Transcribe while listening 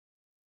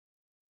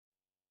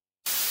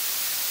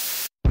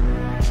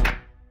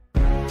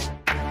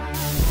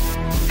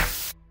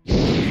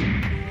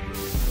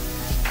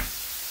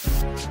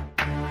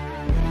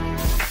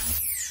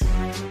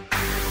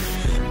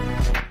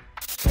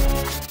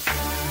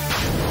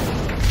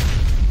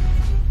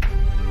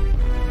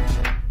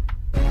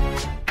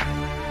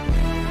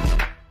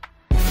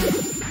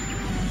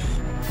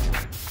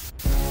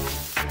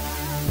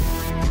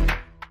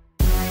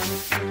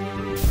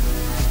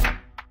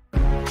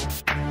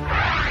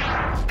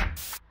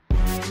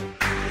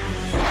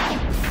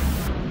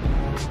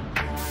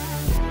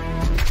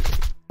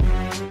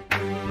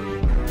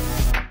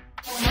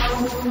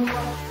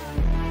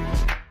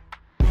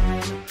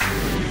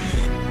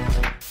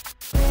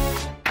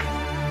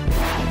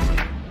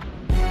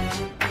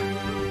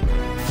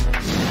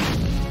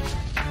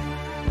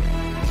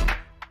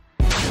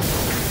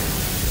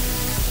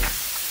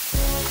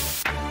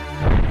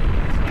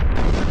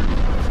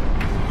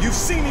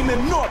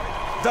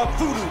the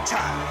Voodoo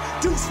Child,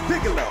 Deuce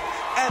Bigelow,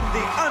 and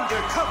the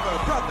Undercover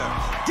Brother.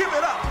 Give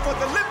it up for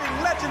the living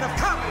legend of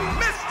comedy,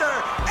 Mr.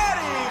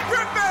 Eddie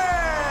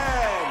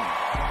Griffin!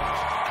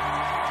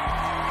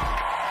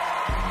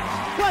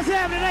 What's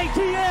happening,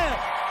 ATL?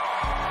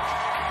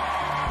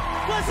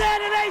 What's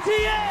happening,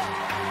 ATL?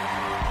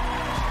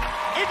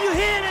 If you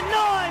hear the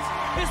noise,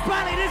 it's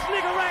probably this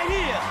nigga right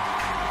here.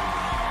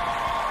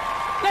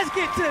 Let's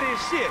get to this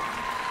shit.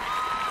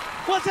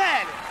 What's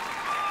happening?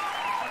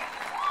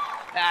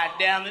 God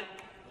damn it.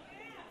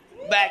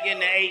 Back in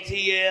the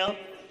ATL.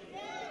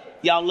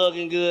 Y'all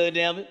looking good,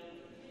 damn it.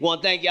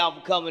 Want to thank y'all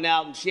for coming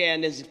out and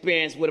sharing this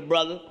experience with a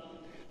brother.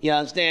 You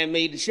understand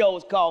me? The show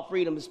is called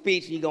Freedom of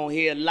Speech, and you're going to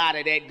hear a lot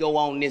of that go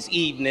on this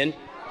evening.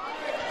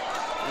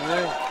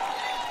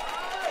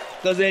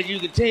 Because as you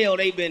can tell,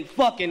 they've been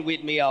fucking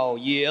with me all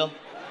year. You know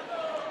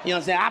what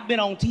I'm saying? I've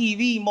been on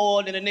TV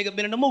more than a nigga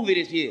been in a movie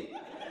this year.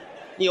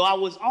 You know, I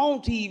was on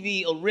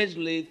TV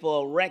originally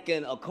for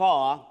wrecking a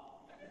car.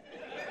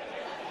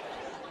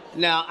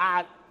 Now,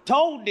 I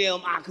told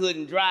them I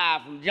couldn't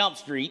drive from Jump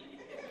Street.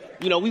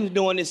 You know, we was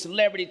doing this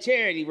celebrity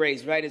charity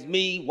race, right? It's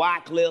me,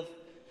 Wycliffe.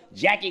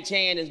 Jackie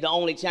Chan is the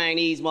only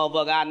Chinese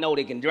motherfucker I know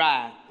that can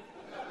drive.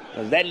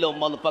 Because that little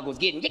motherfucker was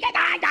getting...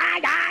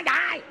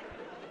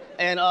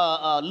 And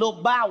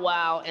Lil Bow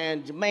Wow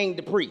and Jermaine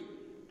Dupri.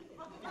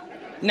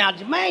 Now,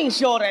 Jermaine's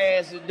short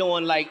ass is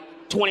doing like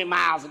 20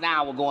 miles an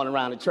hour going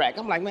around the track.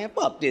 I'm like, man,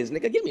 fuck this,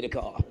 nigga. Give me the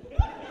car.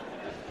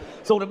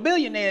 So the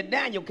billionaire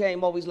Daniel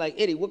came over. He's like,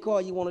 Eddie, what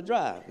car you want to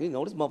drive? You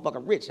know, this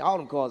motherfucker rich. All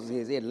them cars is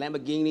his. He had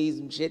Lamborghinis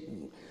and shit,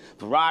 and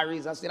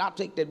Ferraris. I said, I'll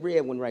take that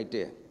red one right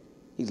there.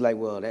 He's like,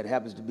 well, that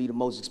happens to be the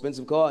most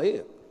expensive car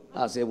here.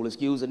 I said, well,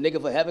 excuse a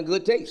nigga for having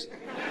good taste.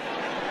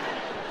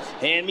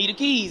 Hand me the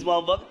keys,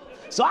 motherfucker.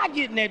 So I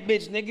get in that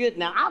bitch, nigga.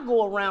 Now, I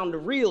go around the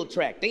real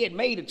track. They had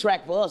made a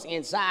track for us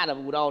inside of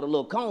it with all the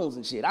little cones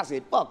and shit. I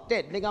said, fuck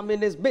that, nigga. I'm in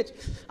this bitch.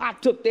 I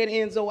took that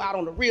Enzo out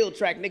on the real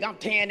track, nigga. I'm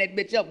tearing that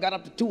bitch up, got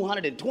up to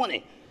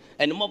 220.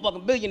 And the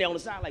motherfucking billionaire on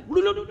the side like, no.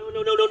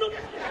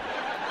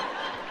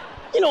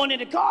 You know, and in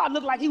the car, it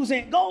looked like he was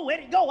saying, go,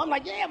 Eddie, go. I'm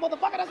like, yeah,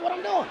 motherfucker, that's what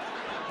I'm doing.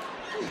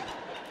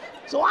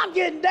 So I'm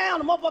getting down.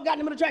 The motherfucker got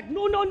in the middle of the track.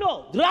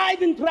 No.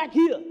 Driving track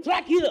here.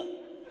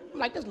 I'm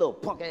like, this little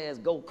punk-ass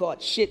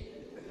go-kart shit.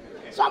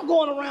 So I'm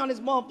going around this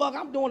motherfucker,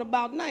 I'm doing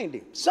about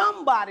 90.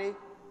 Somebody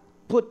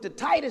put the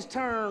tightest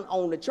turn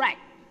on the track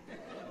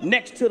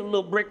next to the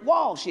little brick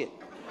wall shit.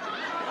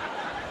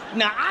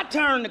 Now, I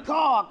turned the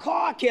car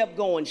kept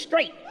going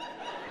straight.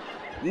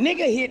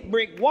 Nigga hit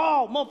brick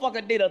wall,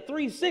 motherfucker did a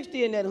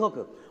 360 in that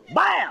hooker.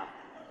 Bam!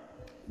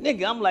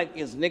 Nigga, I'm like,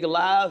 is nigga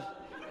live?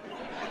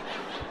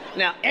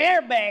 Now,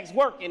 airbags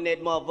work in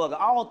that motherfucker.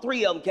 All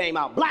three of them came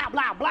out, blah,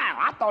 blah, blah.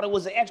 I thought it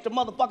was an extra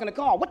motherfucker in the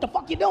car. What the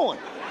fuck you doing?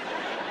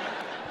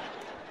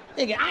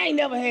 Nigga, I ain't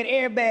never had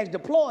airbags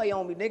deploy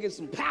on me, nigga.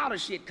 Some powder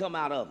shit come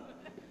out of them.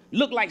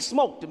 Look like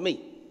smoke to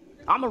me.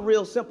 I'm a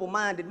real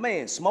simple-minded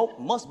man. Smoke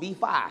must be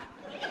fire.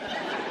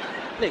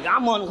 Nigga,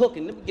 I'm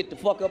unhooking. Let me get the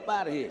fuck up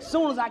out of here. As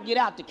soon as I get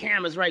out, the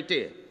camera's right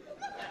there.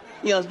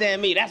 You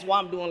understand me? That's why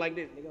I'm doing like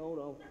this. Nigga, hold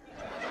on.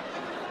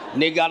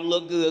 Nigga gotta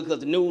look good, because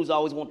the news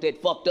always want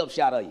that fucked up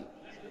shot of you.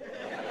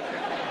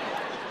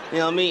 You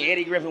know what I mean?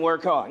 Eddie Griffin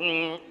work hard.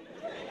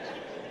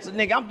 So,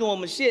 nigga, I'm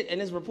doing my shit,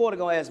 and this reporter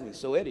gonna ask me,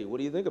 so, Eddie, what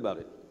do you think about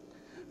it?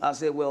 I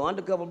said, well,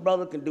 Undercover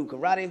Brother can do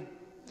karate,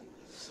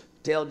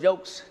 tell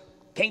jokes,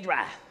 can't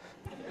drive.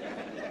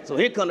 So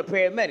here come the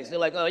paramedics. They're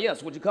like,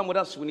 yes, would you come with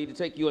us? We need to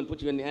take you and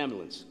put you in the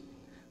ambulance.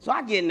 So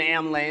I get in the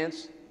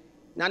ambulance.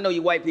 Now, I know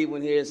you white people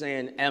in here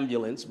saying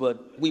ambulance,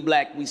 but we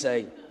black, we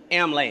say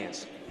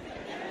ambulance.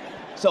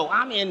 So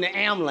I'm in the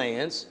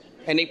ambulance,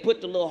 and they put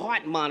the little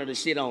heart monitor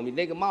shit on me.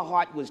 Nigga, my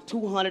heart was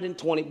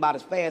 220, about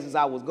as fast as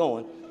I was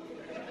going,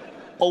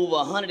 over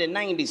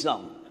 190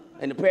 something.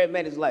 And the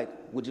paramedic's like,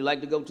 would you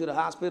like to go to the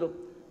hospital?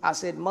 I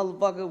said,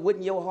 motherfucker,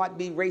 wouldn't your heart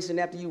be racing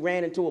after you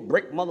ran into a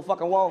brick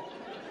motherfucking wall?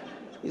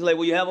 He's like,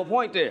 well, you have a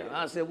point there.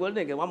 I said, well,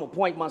 nigga, I'm gonna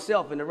point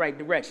myself in the right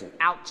direction.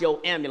 Out your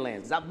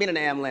ambulance. I've been in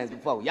the ambulance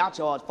before. Y'all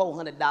charge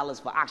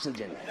 $400 for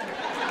oxygen.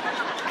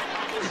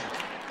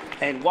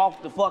 And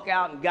walked the fuck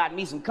out and got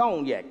me some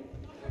cognac.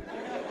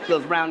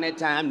 Because around that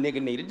time,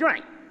 nigga need a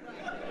drink.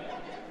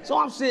 So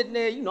I'm sitting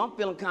there, you know, I'm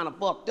feeling kind of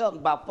fucked up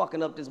about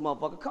fucking up this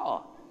motherfucking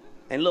car.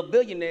 And little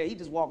billionaire, he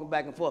just walking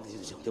back and forth. He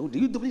says,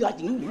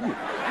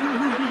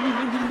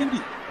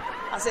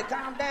 I said,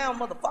 calm down,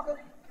 motherfucker.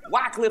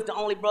 Wycliffe, the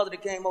only brother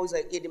that came over, he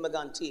said, Eddie, I'm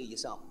gonna tell you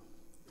something.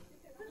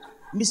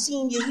 Me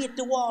seen you hit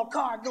the wall,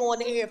 car go in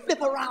the air,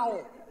 flip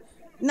around.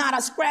 Not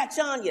a scratch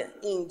on you.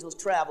 Angels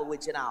travel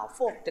with you now.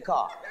 Fuck the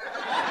car.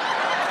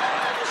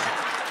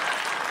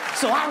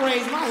 So I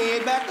raised my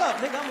head back up,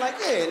 nigga. I'm like,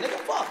 yeah, nigga,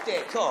 fuck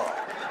that car.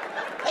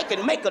 They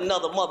can make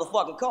another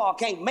motherfucking car,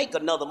 can't make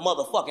another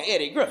motherfucking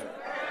Eddie Griffin.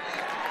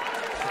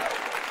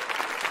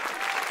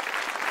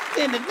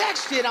 Then the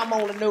next shit I'm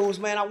on the news,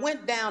 man, I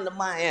went down to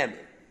Miami.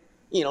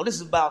 You know, this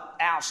is about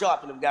Al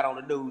Sharpton got on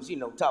the news, you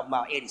know, talking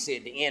about Eddie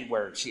said the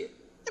N-word shit.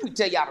 Let me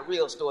tell y'all the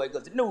real story,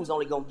 because the news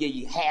only gonna give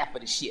you half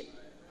of the shit.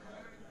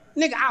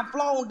 Nigga, I've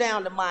flown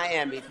down to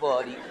Miami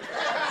for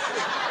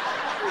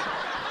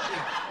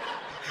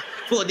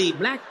the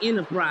Black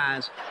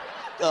Enterprise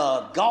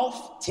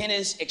golf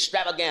tennis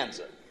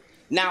extravaganza.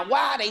 Now,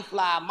 why they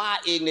fly my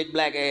ignorant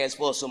black ass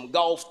for some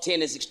golf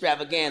tennis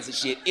extravaganza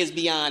shit is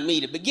beyond me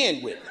to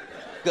begin with.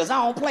 Because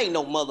I don't play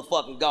no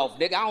motherfucking golf,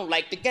 nigga. I don't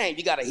like the game.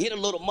 You gotta hit a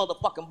little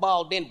motherfucking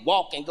ball, then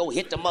walk and go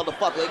hit the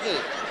motherfucker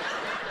again.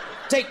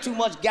 Take too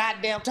much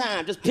goddamn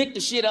time. Just pick the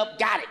shit up,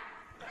 got it.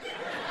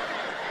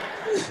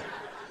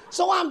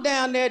 So I'm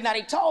down there. Now,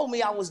 they told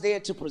me I was there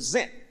to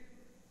present.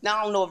 Now,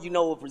 I don't know if you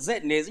know what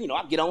presenting is. You know,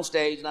 I get on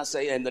stage and I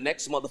say, and the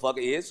next motherfucker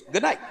is,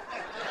 good night.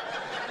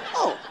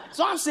 Oh,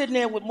 so I'm sitting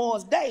there with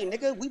Morris Day,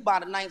 nigga. We by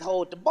the 9th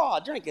hole at the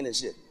bar drinking and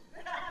shit.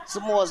 So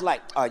Morris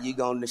like, are you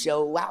going to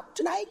show out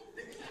tonight?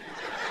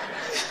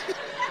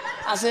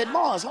 I said,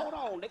 Morris, hold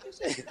on,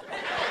 nigga.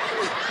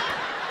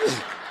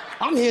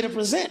 I'm here to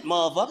present,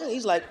 motherfucker.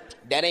 He's like,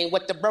 that ain't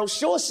what the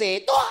brochure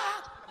said.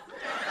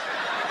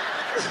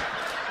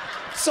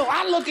 So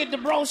I look at the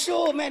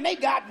brochure, man, they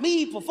got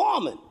me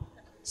performing.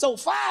 So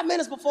 5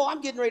 minutes before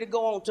I'm getting ready to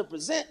go on to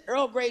present,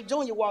 Earl Grey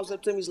Jr. walks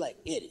up to me, he's like,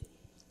 Eddie,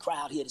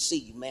 crowd here to see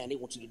you, man. They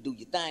want you to do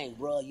your thing,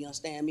 bro. You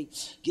understand me?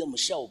 Give them a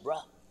show, bro.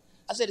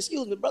 I said,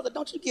 excuse me, brother,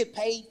 don't you get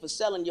paid for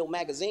selling your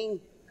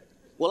magazine?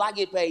 Well, I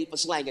get paid for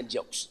slanging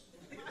jokes.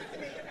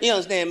 You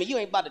understand me? You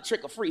ain't about to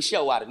trick a free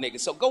show out of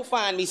niggas, so go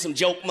find me some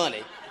joke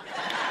money.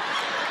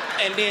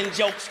 And then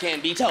jokes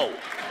can be told.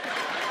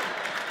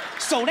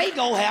 So they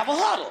go have a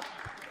huddle.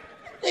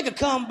 Nigga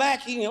come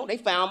back, you know, they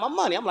found my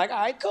money. I'm like, all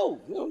right,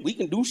 cool. You know, we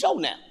can do show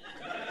now.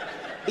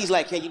 He's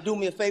like, can you do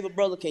me a favor,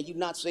 brother? Can you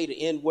not say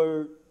the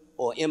N-word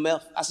or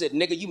MF? I said,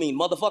 nigga, you mean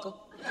motherfucker?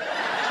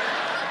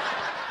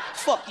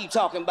 Fuck you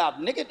talking about,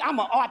 nigga? I'm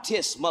an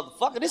artist,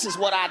 motherfucker. This is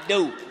what I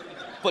do.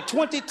 For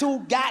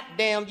 22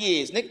 goddamn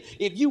years, nigga.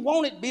 If you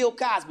wanted Bill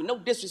Cosby, no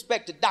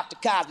disrespect to Dr.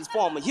 Cosby's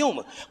form of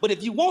humor, but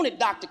if you wanted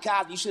Dr.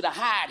 Cosby, you should have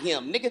hired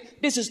him, nigga.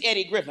 This is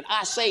Eddie Griffin.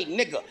 I say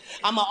nigga.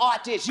 I'm an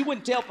artist. You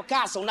wouldn't tell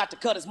Picasso not to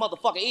cut his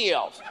motherfucking ear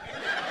off.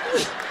 You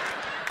know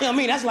what I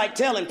mean? That's like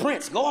telling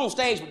Prince, go on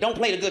stage, but don't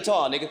play the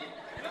guitar, nigga.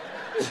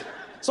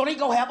 So they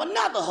go have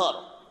another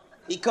huddle.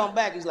 He come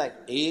back, he's like,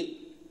 Ed,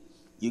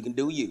 you can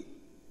do you.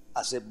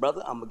 I said,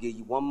 brother, I'm gonna give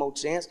you one more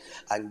chance.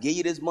 I can give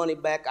you this money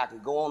back. I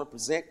can go on and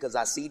present because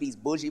I see these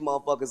bougie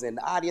motherfuckers in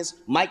the audience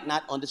might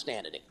not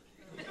understand it.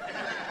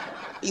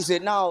 He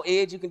said, no,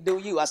 Ed, you can do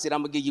you. I said,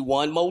 I'm gonna give you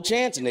one more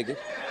chance, nigga.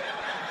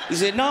 He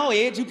said, no,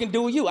 Ed, you can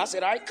do you. I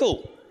said, all right,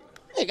 cool.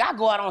 Nigga, I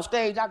go out on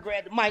stage, I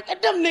grab the mic,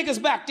 and them niggas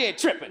back there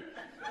tripping.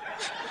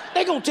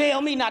 They gonna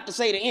tell me not to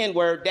say the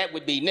N-word, that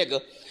would be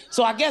nigga.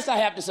 So I guess I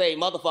have to say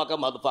motherfucker,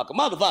 motherfucker,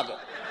 motherfucker.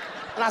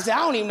 And I said, I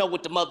don't even know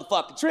what the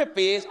motherfucking trip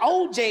is.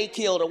 OJ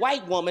killed a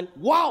white woman,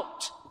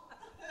 walked.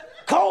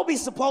 Kobe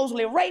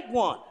supposedly raped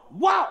one,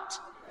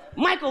 walked.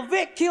 Michael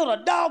Vick killed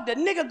a dog, the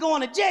nigga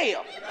going to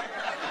jail.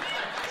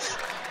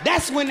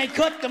 That's when they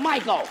cut the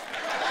mic off.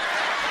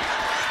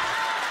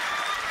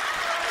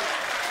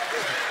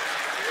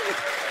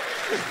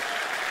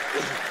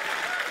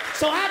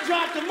 So I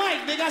dropped the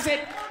mic, nigga. I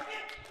said,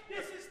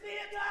 this is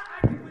theater,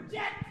 I can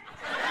project.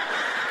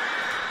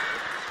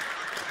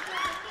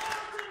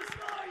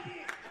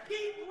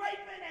 Keep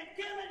raping and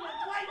killing the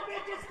white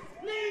bitches,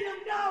 leave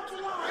them dogs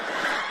alone.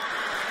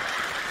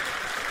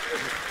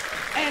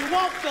 And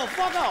walk the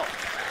fuck off.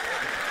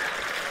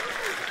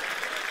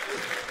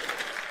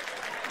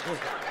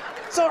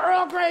 So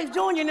Earl Grey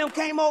Jr. and them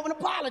came over and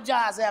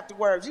apologized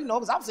afterwards, you know,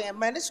 because I'm saying,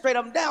 man, this straight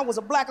up and down was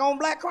a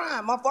black-on-black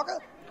crime, motherfucker.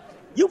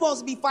 You supposed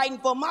to be fighting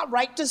for my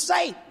right to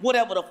say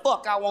whatever the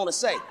fuck I want to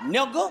say,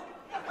 nigga.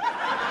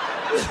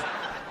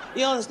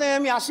 You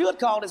understand me? I should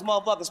call this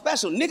motherfucker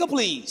special, nigga,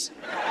 please.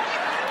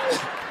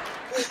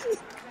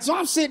 So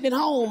I'm sitting at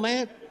home,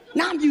 man.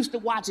 Now I'm used to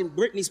watching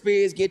Britney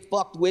Spears get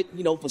fucked with,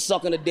 you know, for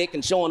sucking a dick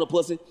and showing a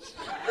pussy.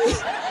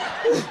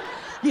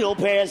 You know,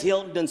 Paris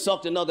Hilton done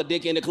sucked another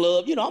dick in the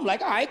club. You know, I'm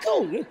like, all right,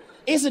 cool.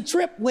 It's a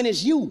trip when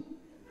it's you.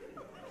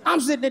 I'm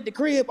sitting at the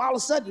crib, all of a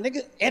sudden,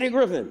 nigga, Eddie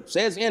Griffin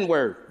says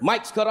N-word.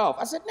 Mic's cut off.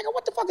 I said, nigga,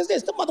 what the fuck is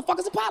this? The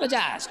motherfuckers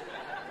apologized.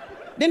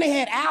 Then they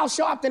had Al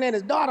Sharpton and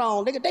his daughter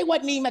on, nigga. They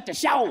wasn't even at the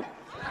show.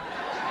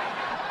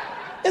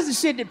 This is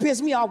shit that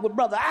pissed me off with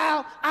Brother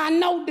Al. I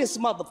know this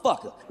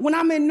motherfucker. When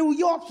I'm in New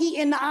York, he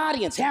in the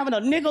audience having a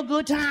nigga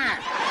good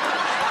time.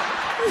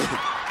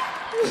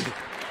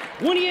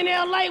 When he in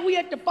LA, we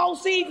at the Four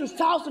Seasons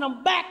tossing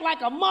him back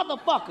like a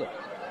motherfucker.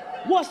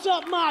 What's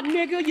up, my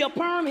nigga, you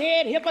perm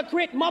head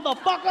hypocrite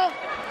motherfucker?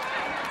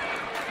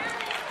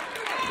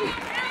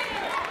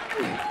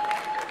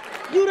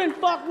 You done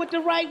fuck with the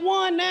right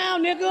one now,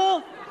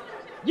 nigga.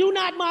 You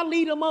not my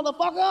leader,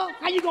 motherfucker.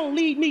 How you gonna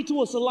lead me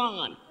to a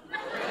salon?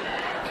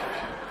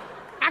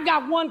 I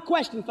got one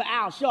question for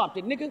Al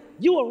Sharpton, nigga.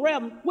 You a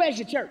reverend, where's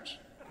your church?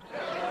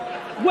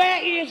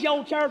 Where is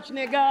your church,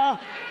 nigga?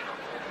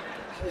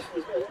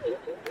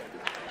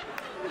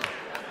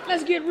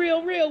 Let's get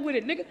real with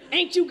it, nigga.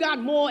 Ain't you got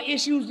more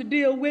issues to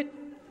deal with?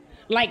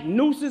 Like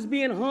nooses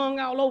being hung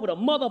all over the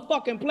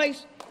motherfucking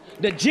place?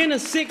 The Jenna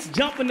 6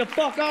 jumping the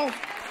fuck off?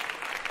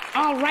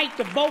 All right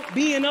to vote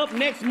being up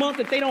next month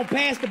if they don't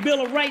pass the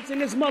Bill of Rights in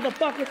this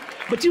motherfucker,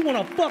 but you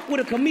wanna fuck with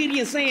a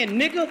comedian saying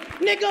nigga?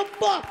 Nigga,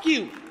 fuck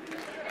you.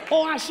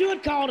 Or I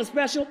should call the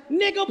special,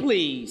 nigga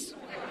please.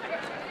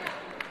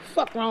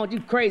 Fuck wrong with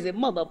you crazy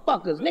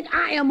motherfuckers. Nigga,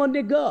 I am a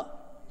nigga,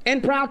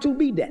 and proud to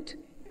be that.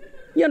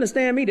 You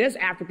understand me? There's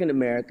African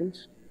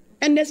Americans,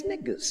 and there's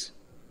niggas.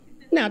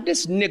 Now,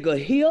 this nigga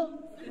here,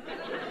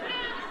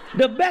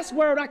 the best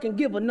word I can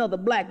give another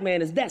black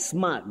man is that's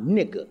my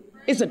nigga.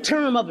 It's a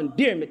term of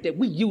endearment that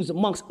we use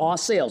amongst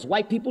ourselves.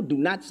 White people do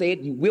not say it,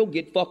 you will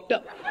get fucked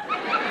up.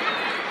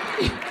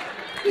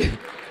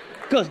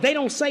 Because they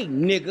don't say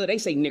nigga, they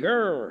say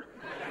nigger.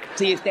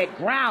 See, it's that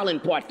growling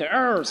part,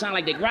 the sound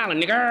like they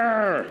growling,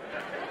 nigger.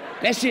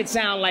 That shit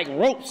sound like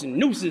ropes and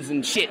nooses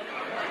and shit.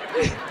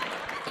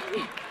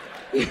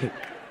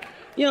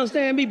 You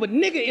understand me? But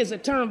nigga is a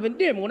term of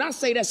endearment. When I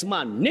say that's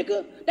my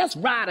nigga, that's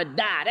ride or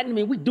die. That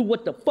means we do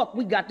what the fuck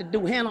we got to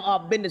do, handle our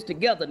business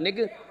together,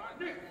 nigga.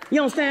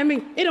 You understand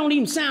me? It don't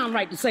even sound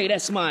right to say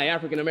that's my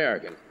African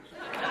American.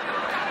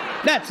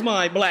 That's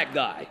my black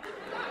guy.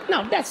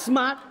 No, that's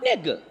my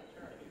nigga.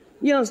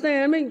 You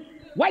understand me?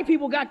 White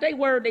people got their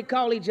word they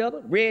call each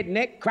other,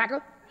 redneck,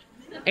 cracker.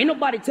 Ain't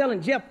nobody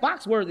telling Jeff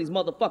Foxworthy's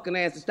motherfucking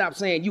ass to stop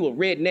saying you a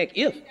redneck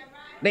if.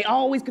 They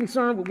always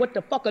concerned with what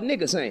the fuck a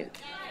nigga saying.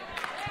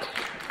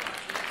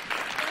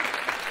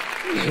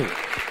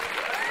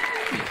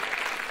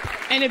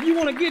 And if you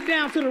want to get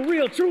down to the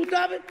real truth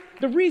of it,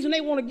 the reason they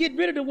want to get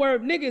rid of the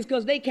word nigga is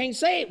because they can't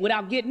say it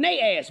without getting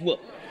their ass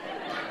whooped.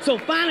 So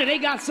finally they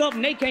got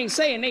something they can't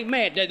say and they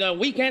mad.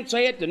 We can't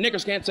say it, the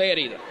niggers can't say it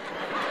either.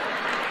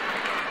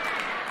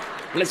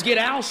 Let's get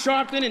Al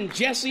Sharpton and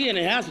Jesse and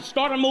it has to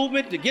start a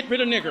movement to get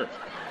rid of nigger.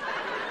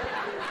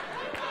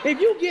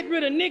 If you get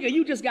rid of nigger,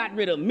 you just got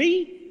rid of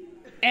me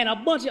and a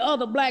bunch of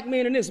other black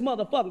men in this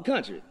motherfucking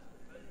country.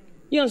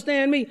 You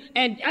understand me?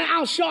 And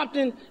Al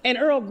Sharpton and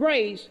Earl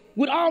Graves,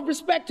 with all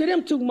respect to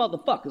them two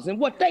motherfuckers and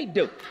what they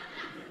do.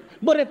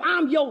 But if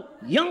I'm your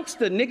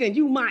youngster, nigga, and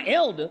you my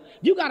elder,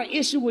 you got an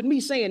issue with me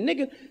saying,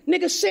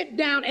 nigga, sit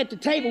down at the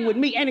table with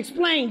me and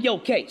explain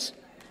your case.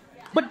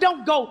 But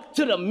don't go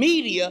to the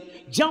media,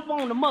 jump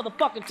on the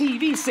motherfucking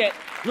TV set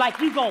like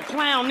you gonna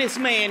clown this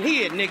man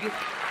here, nigga.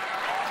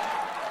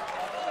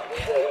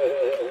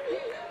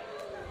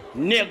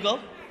 Nigga.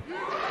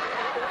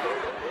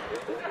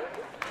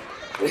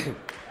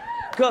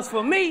 Because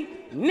for me,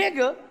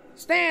 nigga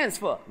stands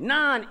for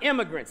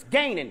non-immigrants,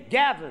 gaining,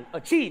 gathering,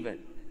 achieving.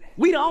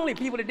 We the only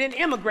people that didn't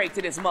immigrate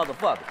to this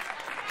motherfucker.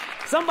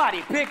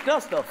 Somebody picked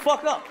us the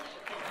fuck up.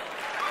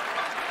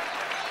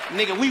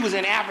 Nigga, we was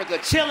in Africa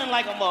chilling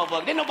like a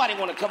motherfucker. Didn't nobody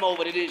want to come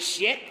over to this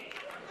shit.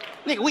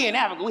 Nigga, we in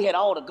Africa, we had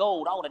all the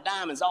gold, all the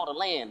diamonds, all the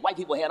land. White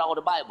people had all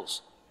the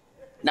Bibles.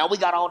 Now we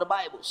got all the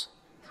Bibles.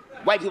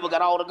 White people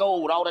got all the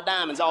gold, all the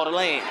diamonds, all the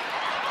land.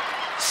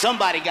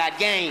 Somebody got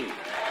game.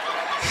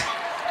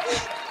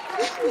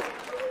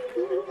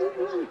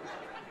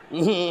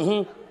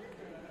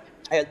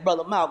 As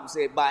Brother Malcolm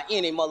said, by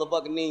any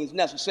motherfucking means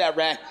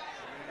necessary,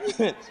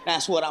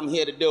 that's what I'm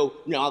here to do.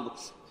 Now,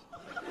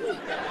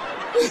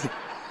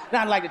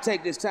 I'd like to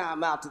take this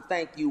time out to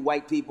thank you,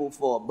 white people,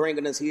 for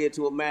bringing us here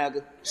to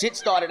America. Shit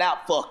started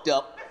out fucked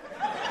up,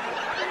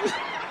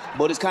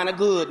 but it's kind of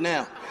good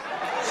now.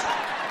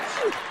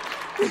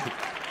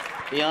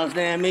 You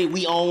understand me?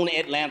 We own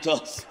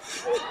Atlanta.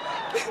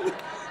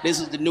 This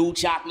is the new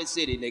chocolate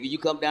city, nigga. You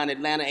come down to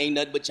Atlanta, ain't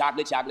nothing but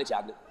chocolate, chocolate,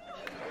 chocolate.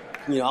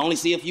 You know, I only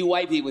see a few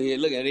white people here.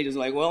 Look at it, they just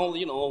like, well,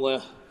 you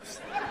know,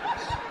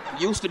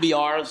 used to be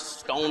ours,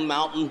 Stone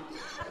Mountain.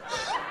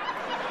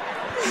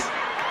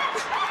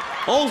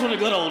 Those were the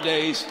good old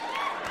days.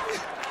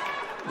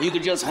 You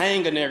could just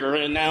hang a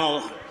nigger, and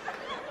now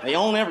they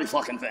own every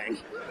fucking thing.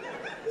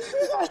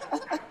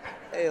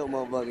 Hell,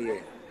 motherfucker,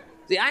 yeah.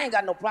 See, I ain't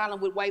got no problem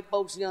with white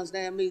folks, you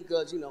understand me?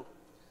 Because, you know,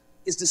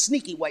 it's the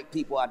sneaky white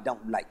people I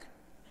don't like.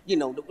 You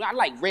know, I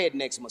like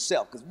rednecks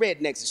myself, because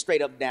rednecks is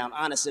straight up down,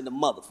 honest in the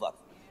motherfucker.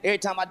 Every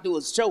time I do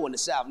a show in the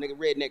South, nigga,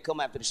 redneck come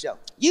after the show.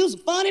 You's a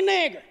funny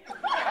nigger.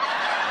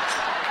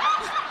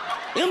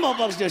 Them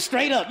motherfuckers just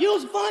straight up,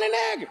 you's a funny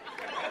nigger.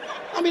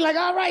 I be like,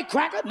 all right,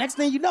 cracker. Next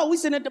thing you know, we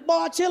sitting at the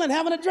bar chilling,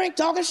 having a drink,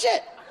 talking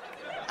shit.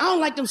 I don't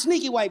like them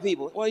sneaky white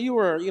people. Well, you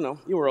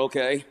were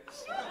okay.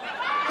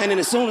 And then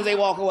as soon as they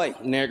walk away,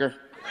 nigger.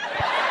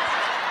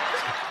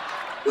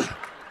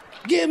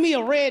 Give me a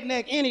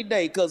redneck any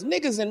day, because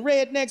niggas and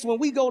rednecks, when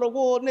we go to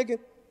war, nigga,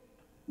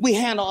 we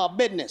handle our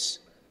business.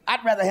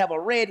 I'd rather have a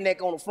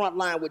redneck on the front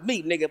line with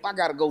me, nigga. If I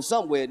gotta go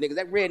somewhere, nigga,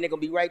 that redneck gonna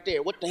be right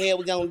there. What the hell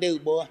we gonna do,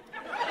 boy?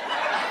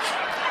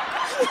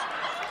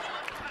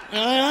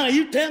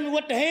 You tell me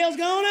what the hell's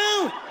going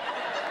on?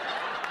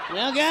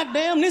 Well,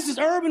 goddamn, this is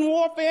urban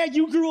warfare.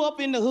 You grew up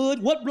in the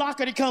hood. What block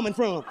are they coming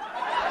from?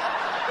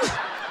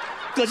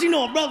 Because you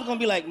know a brother gonna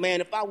be like,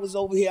 man, if I was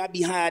over here, I'd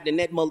be hiding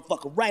that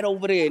motherfucker right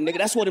over there, nigga.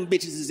 That's where them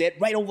bitches is at,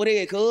 right over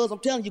there, cuz. I'm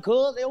telling you,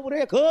 cuz, they over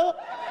there, cuz.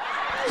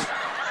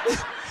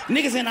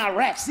 Niggas in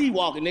Iraq sea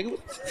walking, nigga.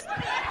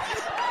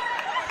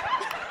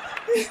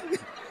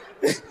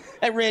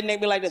 That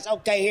redneck be like this,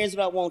 okay, here's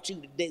what I want you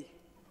to do.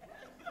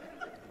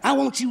 I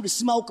want you to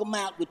smoke him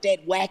out with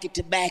that wacky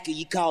tobacco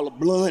you call a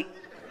blunt.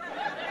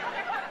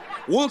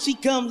 Once he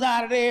comes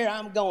out of there,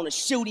 I'm gonna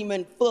shoot him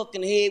in the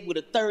fucking head with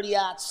a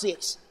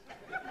 30-06.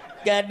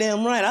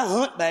 Goddamn right, I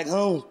hunt back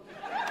home.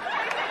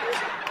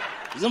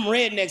 Some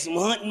rednecks, some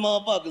hunting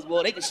motherfuckers,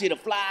 boy, they can shit a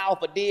fly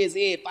off a deer's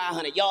head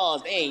 500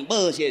 yards. They ain't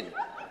bullshitting.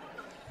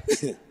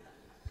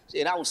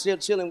 Shit, I was still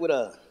chilling with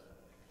a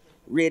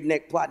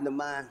redneck partner of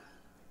mine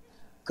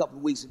a couple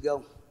of weeks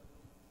ago.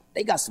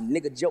 They got some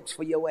nigga jokes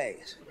for your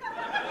ass.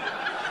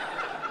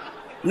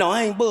 No,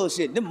 I ain't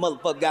bullshitting. Them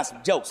motherfuckers got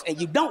some jokes, and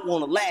you don't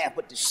want to laugh,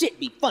 but the shit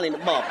be funny in the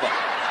motherfucker.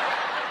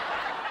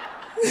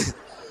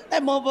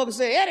 That motherfucker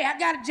said, Eddie, I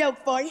got a joke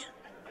for you,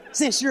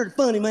 since you're the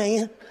funny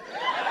man.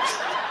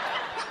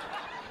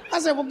 I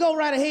said, well, go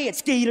right ahead,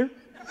 Skeeter.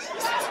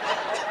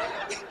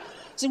 I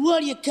said, what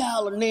do you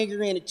call a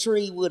nigger in a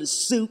tree with a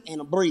suit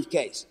and a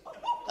briefcase?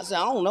 I said,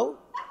 I don't know.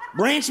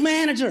 Branch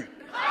manager.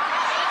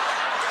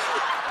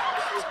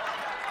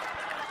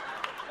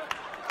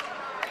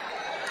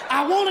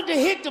 I wanted to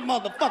hit the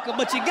motherfucker,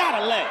 but you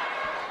gotta laugh.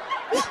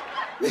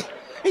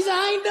 He said,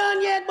 I ain't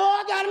done yet, boy.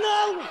 I got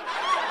another one.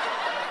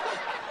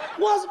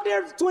 What's the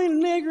difference between a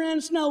nigger and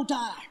a snow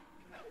tire?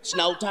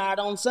 Snow tire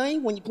don't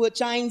sing when you put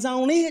chains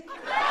on it.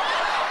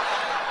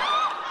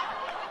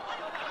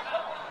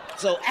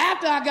 So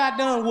after I got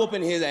done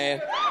whooping his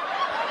ass,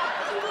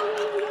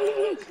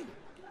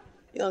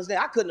 you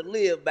understand, I couldn't have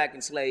lived back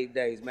in slave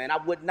days, man. I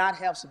would not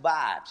have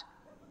survived.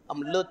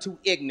 I'm a little too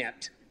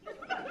ignorant.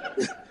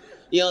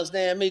 You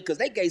understand me? Because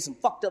they gave some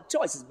fucked up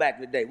choices back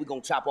in the day. We're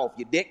gonna chop off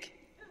your dick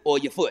or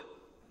your foot.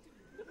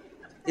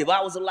 If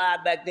I was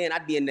alive back then,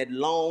 I'd be in that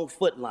long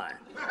foot line.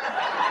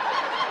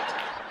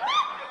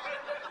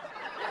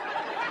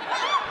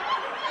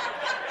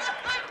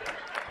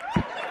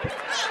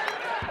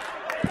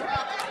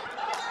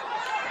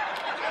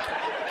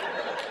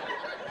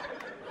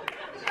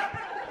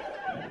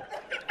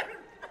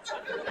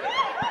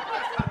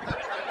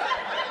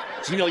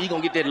 You know you're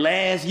gonna get that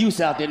last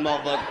use out that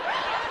motherfucker.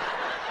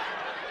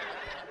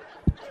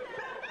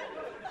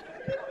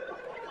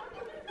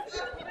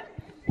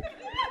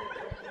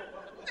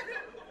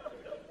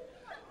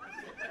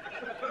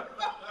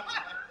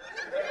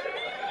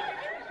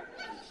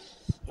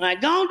 All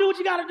right, go on, do what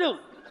you gotta do.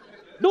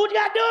 Do what you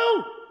gotta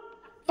do.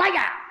 Fight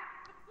out.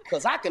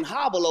 Cause I can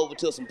hobble over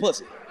to some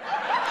pussy.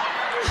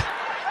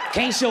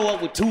 Can't show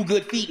up with 2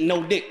 good feet and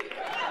no dick.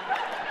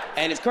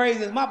 And as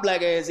crazy as my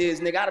black ass is,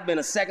 nigga, I'd have been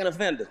a second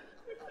offender.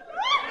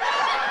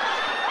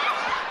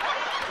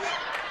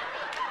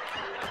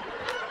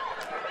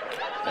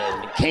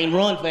 And you can't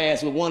run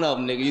fast with one of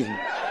them, nigga.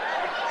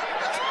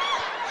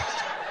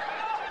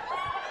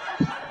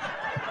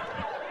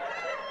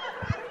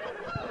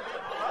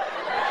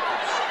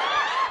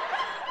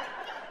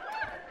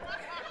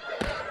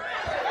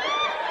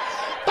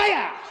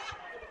 Fire!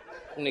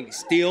 Nigga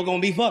still gonna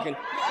be fucking.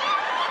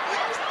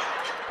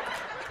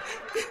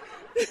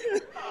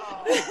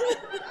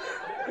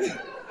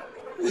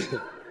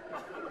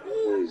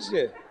 Oh,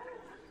 shit.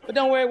 But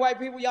don't worry, white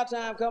people, y'all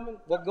time coming.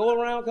 What go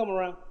around, come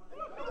around.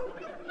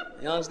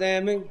 You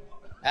understand me?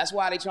 That's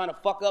why they trying to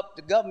fuck up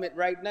the government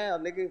right now,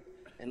 nigga,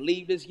 and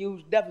leave this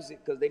huge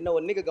deficit, because they know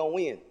a nigga gonna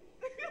win.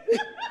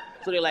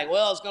 So they're like,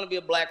 well, it's gonna be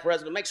a black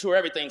president. Make sure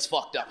everything's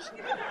fucked up.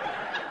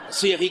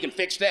 See if he can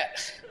fix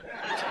that.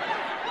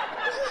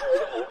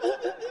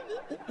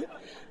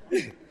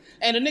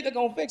 And the nigga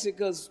gonna fix it,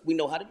 because we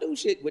know how to do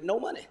shit with no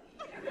money.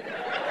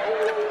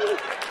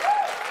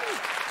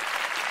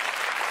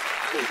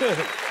 Yeah,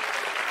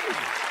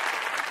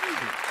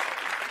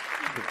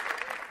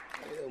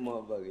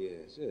 motherfucker, yeah,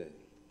 shit.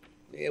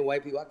 Yeah,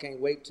 white people, I can't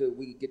wait till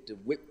we get to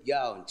whip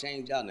y'all and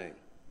change y'all name.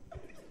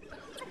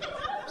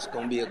 It's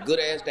gonna be a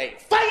good-ass day.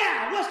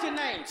 Fire! What's your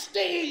name?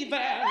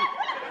 Steven!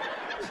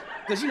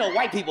 Because, you know,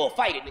 white people will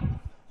fight it.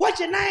 What's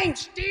your name?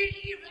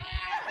 Steven!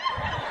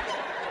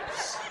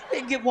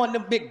 They get one of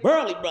them big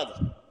burly brothers.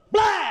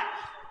 Blah!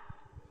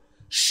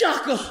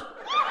 Shaka!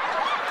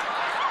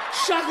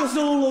 Shaka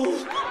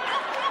Zulu!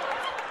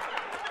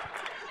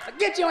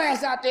 Get your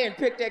ass out there and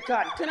pick that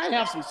cotton. Can I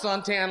have some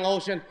suntan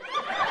lotion?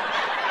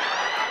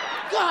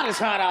 God, it's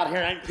hot out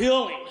here. I'm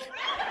peeling.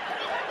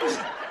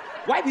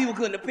 White people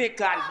couldn't have picked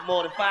cotton for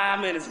more than 5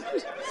 minutes.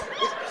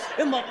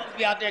 Them motherfuckers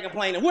be out there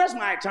complaining, where's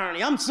my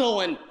attorney? I'm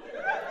suing.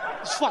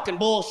 It's fucking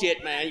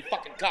bullshit, man, you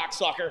fucking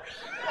cocksucker.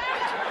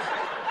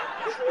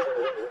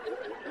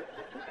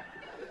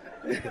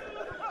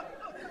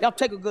 Y'all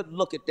take a good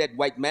look at that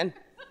white man.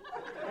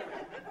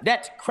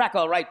 That's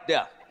cracker right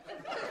there.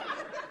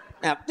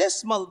 Now,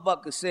 this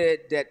motherfucker said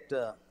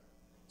that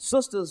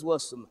sisters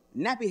was some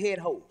nappy-head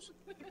hoes.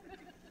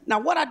 Now,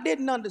 what I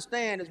didn't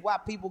understand is why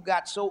people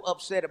got so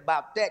upset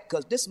about that,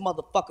 because this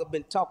motherfucker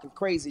been talking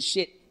crazy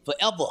shit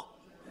forever.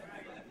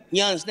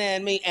 You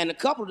understand me? And a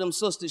couple of them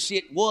sisters'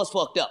 shit was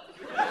fucked up.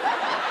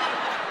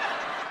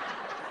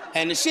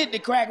 And the shit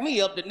that cracked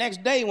me up, the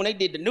next day when they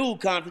did the news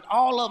conference,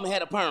 all of them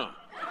had a perm,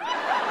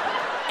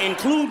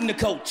 including the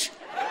coach.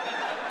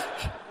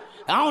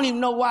 I don't even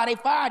know why they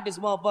fired this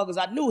motherfucker, 'cause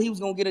I knew he was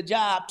gonna get a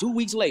job 2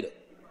 weeks later.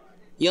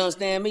 You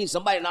understand me?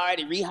 Somebody done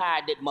already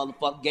rehired that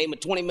motherfucker, gave him a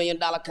 $20 million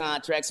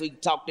contract so he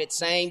could talk that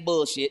same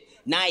bullshit.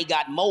 Now he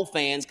got more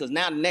fans, because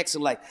now the next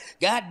are like,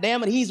 God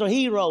damn it, he's a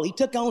hero. He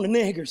took on the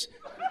niggers.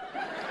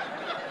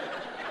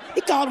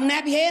 He called them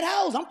nappy head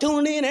hoes. I'm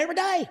tuning in every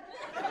day.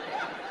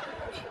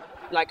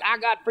 Like, I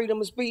got freedom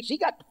of speech. He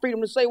got the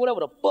freedom to say whatever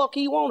the fuck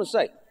he want to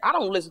say. I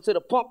don't listen to the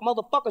punk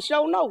motherfucker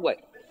show no way.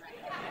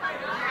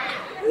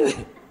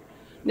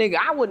 Nigga,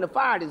 I wouldn't have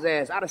fired his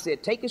ass. I'd have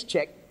said, take his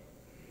check,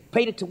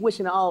 pay the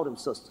tuition of all them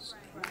sisters.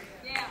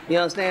 You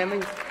understand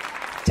me?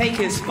 Take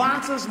his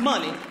sponsor's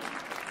money,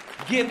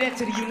 give that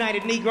to the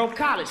United Negro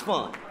College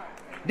Fund.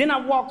 Then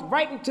I walked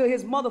right into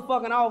his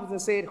motherfucking office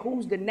and said,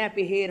 who's the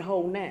nappy head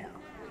hoe now?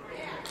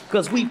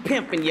 Because we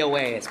pimping your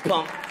ass,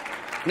 punk.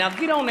 Now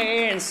get on the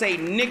air and say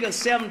nigga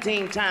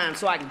 17 times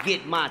so I can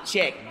get my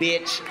check,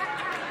 bitch.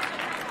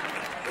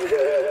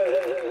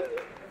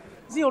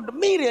 You know, the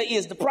media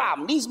is the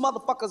problem. These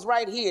motherfuckers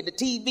right here, the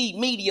TV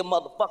media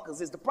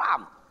motherfuckers, is the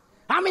problem.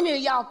 How many of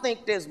y'all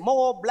think there's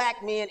more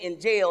black men in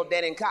jail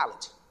than in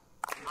college?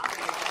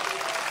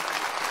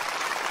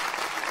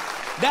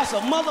 That's a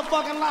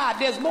motherfucking lie.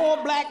 There's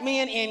more black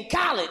men in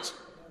college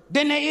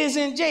than there is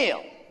in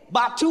jail.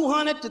 About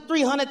 200 to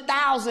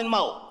 300,000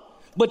 more.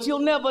 But you'll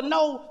never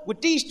know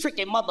with these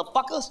tricky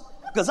motherfuckers,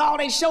 because all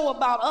they show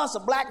about us, a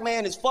black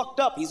man is fucked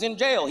up. He's in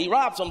jail. He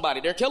robbed somebody.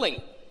 They're killing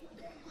him.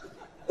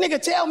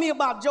 Nigga, tell me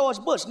about George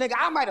Bush. Nigga,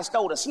 I might have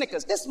stole the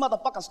Snickers. This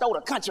motherfucker stole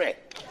the country.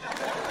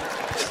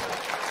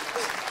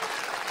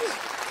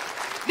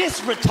 This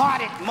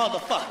retarded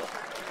motherfucker.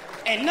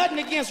 And nothing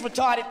against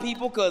retarded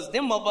people, because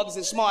them motherfuckers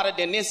is smarter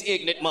than this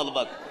ignorant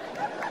motherfucker.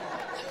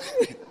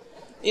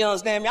 You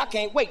understand me? I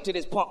can't wait till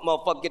this punk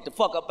motherfucker get the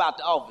fuck up out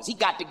the office. He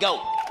got to go.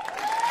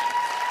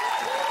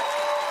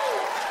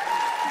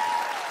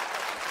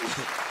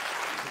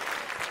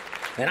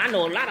 And I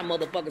know a lot of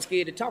motherfuckers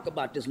scared to talk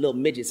about this little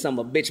midget son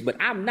of a bitch, but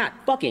I'm not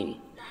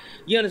fucking.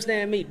 You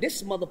understand me?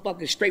 This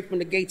motherfucker straight from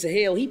the gates of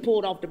hell. He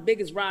pulled off the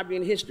biggest robbery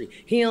in history.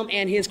 Him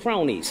and his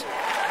cronies.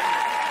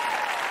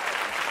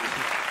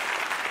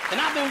 And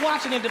I've been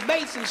watching the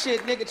debates and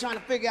shit, nigga, trying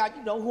to figure out,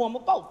 you know, who I'm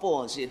gonna vote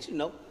for and shit, you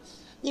know.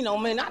 You know,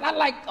 man, I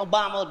like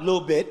Obama a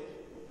little bit,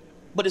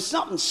 but there's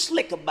something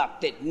slick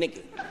about that nigga.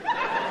 You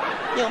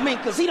know what I mean?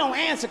 Because he don't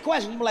answer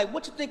questions. You be like,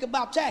 what you think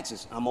about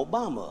taxes? I'm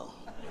Obama.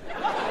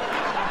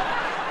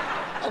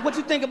 What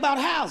you think about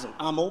housing?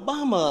 I'm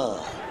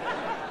Obama.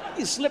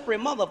 You slippery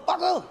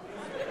motherfucker.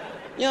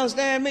 You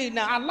understand me?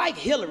 Now, I like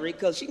Hillary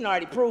because she can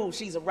already prove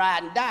she's a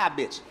ride and die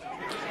bitch.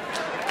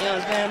 You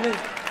understand me?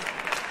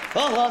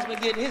 Her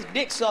husband getting his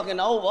dick sucked in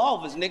the Oval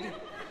Office, nigga.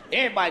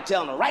 Everybody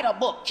telling her, write a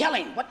book, kill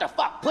him, what the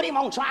fuck, put him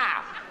on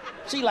trial.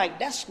 She like,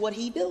 that's what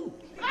he do.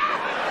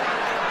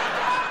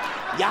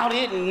 Y'all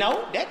didn't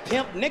know? That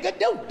pimp nigga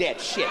do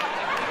that shit.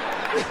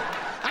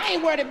 I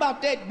ain't worried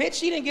about that bitch.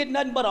 She didn't get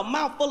nothing but a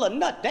mouthful of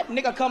nut. That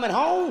nigga coming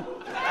home.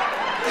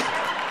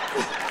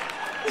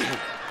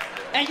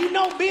 And you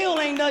know Bill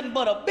ain't nothing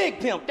but a big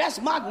pimp.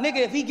 That's my nigga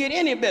if he get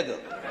any bigger.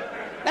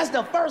 That's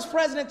the first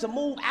president to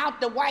move out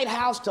the White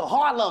House to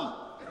Harlem.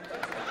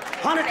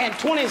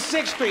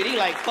 126th Street. He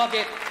like, fuck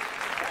it.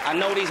 I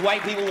know these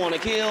white people want to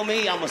kill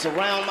me. I'm gonna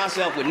surround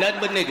myself with nothing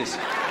but niggas.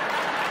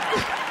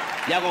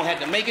 Y'all gonna have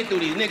to make it through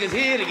these niggas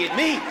here to get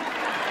me.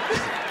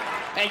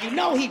 And you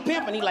know he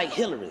pimping. He like,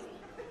 Hillary,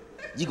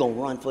 you gonna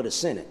run for the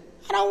Senate?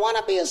 I don't want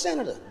to be a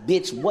senator.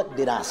 Bitch, what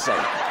did I say?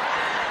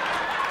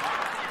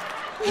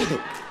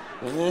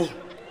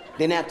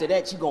 Then after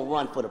that, you gonna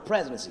run for the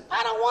presidency.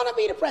 I don't want to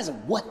be the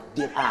president. What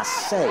did I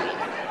say?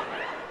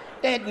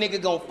 That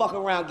nigga gonna fuck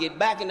around, get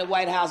back in the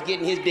White House,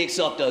 getting his dick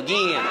sucked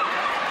again.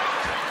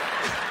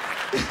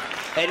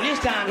 And this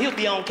time, he'll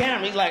be on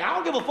camera. He's like, I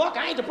don't give a fuck.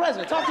 I ain't the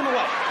president. Talk to me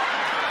what?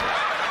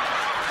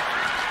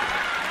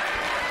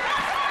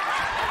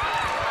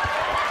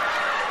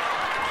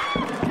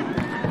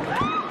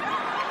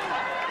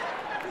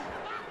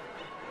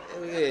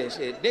 Yeah,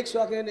 shit. Dick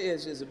sucking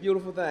is a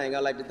beautiful thing. I'd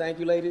like to thank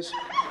you, ladies.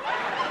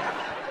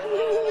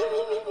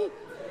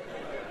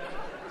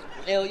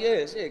 Hell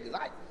yeah, shit, because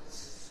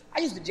I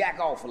used to jack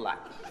off a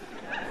lot.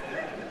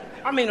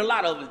 I mean, a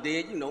lot of us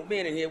did. You know,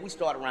 men in here, we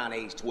start around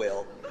age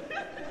 12.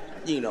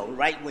 You know,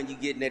 right when you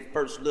get that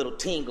first little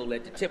tingle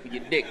at the tip of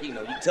your dick, you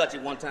know, you touch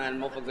it one time,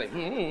 and the motherfucker's like,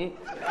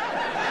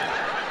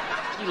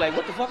 You like,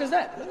 what the fuck is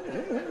that?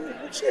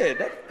 Shit,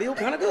 that feel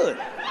kind of good.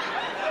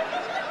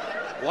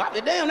 Wop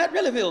it down, that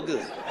really feel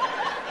good.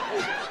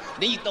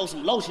 Then you throw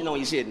some lotion on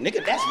your shit.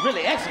 Nigga, that's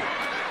really excellent.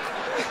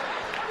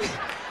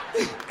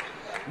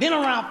 Then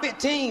around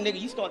 15, nigga,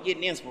 you start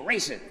getting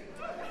inspiration.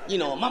 You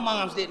know, my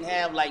moms didn't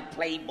have like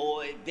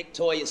Playboy,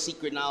 Victoria's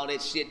Secret and all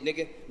that shit,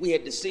 nigga. We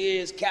had the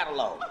Sears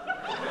catalog.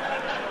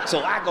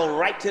 So I go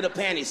right to the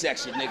panty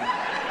section, nigga.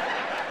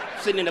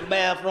 Sitting in the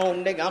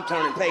bathroom, nigga, I'm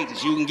turning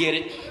pages. You can get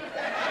it.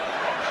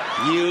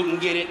 You can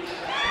get it.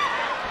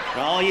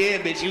 Oh yeah,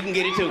 bitch, you can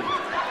get it too.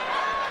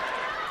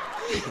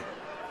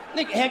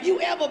 Nigga, have you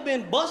ever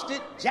been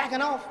busted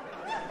jacking off?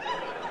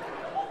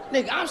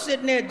 Nigga, I'm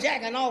sitting there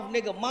jacking off,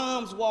 nigga.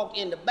 Moms walked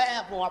in the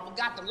bathroom. I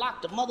forgot to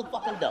lock the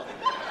motherfucking door.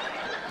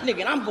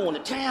 Nigga, and I'm going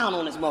to town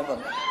on this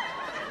motherfucker.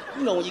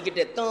 You know when you get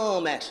that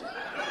thumb action.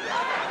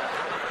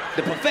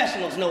 The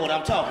professionals know what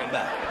I'm talking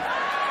about.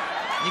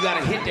 You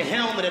gotta hit the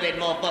helmet of that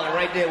motherfucker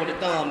right there with the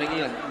thumb, nigga.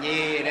 You're like,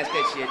 yeah, that's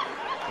that shit.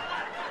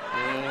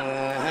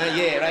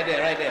 Yeah, right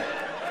there, right there.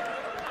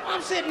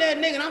 I'm sitting there,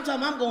 nigga, and I'm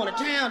talking, I'm going to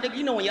town, nigga.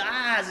 You know when your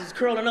eyes is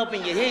curling up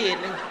in your head,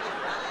 nigga.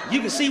 You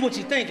can see what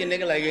you're thinking,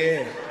 nigga, like,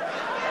 yeah.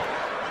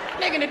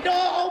 Nigga, the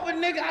door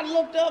opened, nigga, I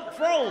looked up,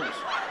 froze.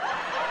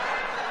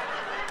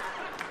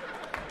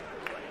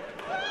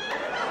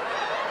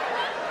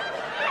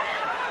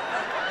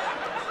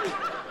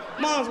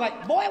 Mom's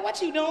like, boy, what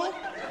you doing?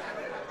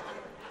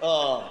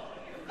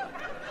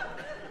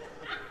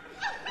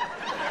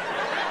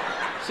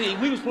 See,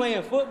 we was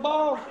playing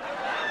football,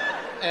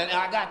 and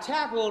I got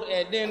tackled,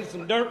 and then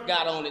some dirt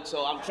got on it,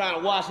 so I'm trying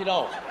to wash it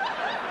off.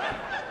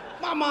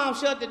 My mom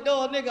shut the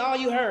door, nigga, all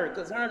you heard,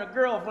 because her and her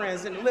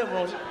girlfriend's in the living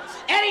room.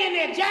 Eddie in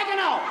there jacking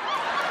off.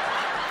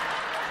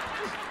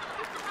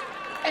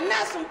 And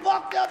that's some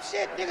fucked up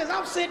shit, niggas.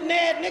 I'm sitting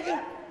there,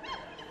 nigga.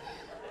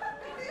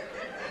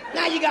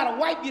 Now you gotta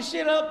wipe your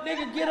shit up,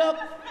 nigga, get up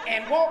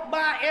and walk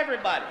by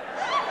everybody.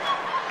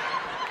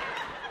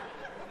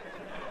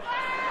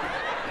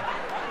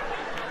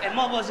 And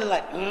motherfuckers are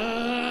like,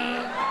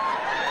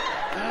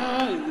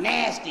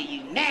 nasty,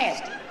 you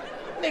nasty.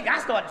 Nigga, I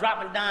start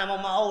dropping dime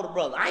on my older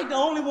brother. I ain't the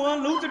only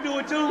one, Luther do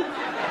it too.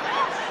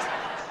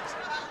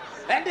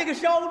 That nigga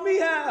showed me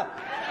how.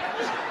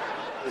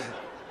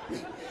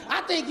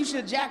 I think you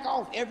should jack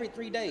off every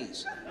 3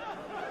 days.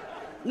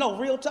 No,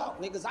 real talk,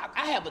 niggas.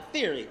 I have a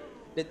theory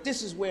that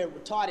this is where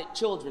retarded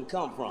children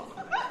come from,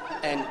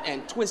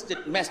 and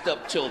twisted, messed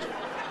up children.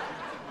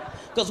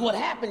 Because what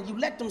happened, you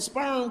let them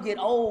sperm get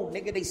old,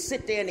 nigga, they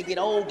sit there and they get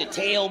old, the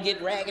tail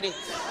get raggedy,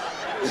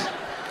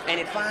 and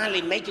it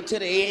finally make it to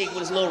the egg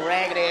with its little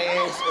raggedy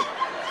ass,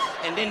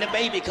 and then the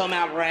baby come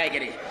out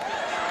raggedy.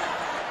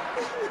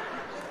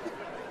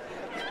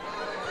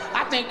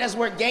 I think that's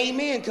where gay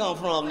men come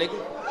from, nigga.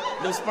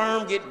 The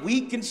sperm get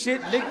weak and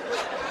shit, nigga,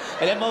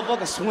 and that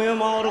motherfucker swim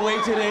all the way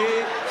to the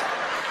egg.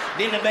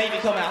 Then the baby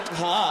come out,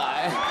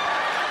 hi.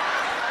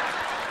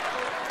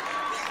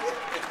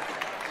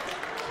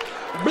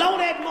 Blow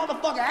that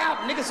motherfucker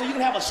out, nigga, so you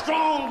can have a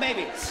strong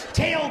baby.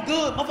 Tail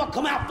good, motherfucker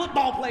come out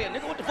football player,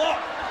 nigga, what the fuck?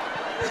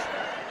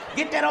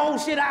 Get that old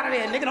shit out of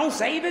there, nigga, don't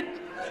save it.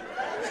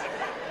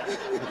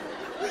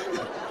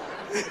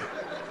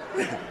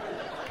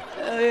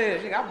 Yeah,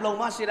 nigga, I blow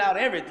my shit out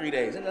every 3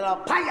 days. And then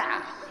I'll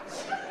paya.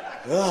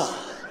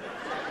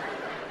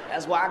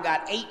 That's why I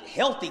got 8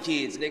 healthy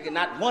kids, nigga,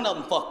 not one of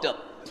them fucked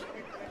up.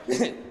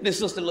 This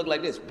sister look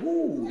like this.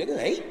 Woo, nigga,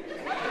 8?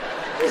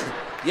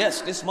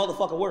 Yes, this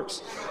motherfucker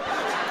works.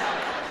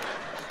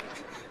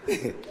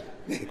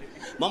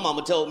 My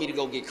mama told me to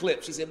go get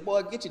clipped. She said,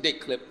 boy, get your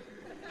dick clipped.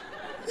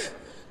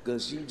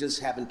 Because you just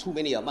having too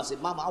many of them. I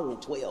said, mama, I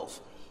want 12.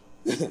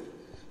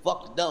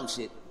 Fuck the dumb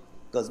shit.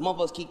 Because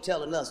motherfuckers keep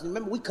telling us,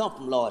 remember, we come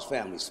from large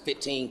families,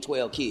 15,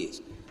 12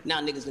 kids. Now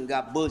niggas done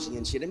got bushy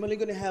and shit. They're only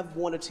gonna have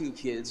 1 or 2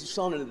 kids, a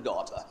son and a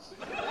daughter.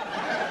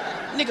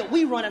 Nigga,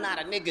 we running out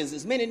of niggas.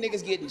 As many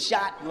niggas getting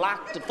shot,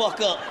 locked the fuck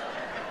up.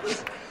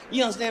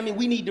 You understand me?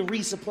 We need to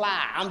resupply.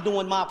 I'm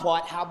doing my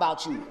part. How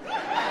about you?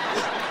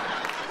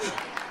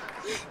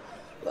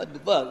 What the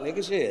fuck,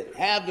 nigga? Shit.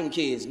 Have them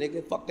kids,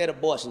 nigga. Fuck that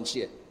abortion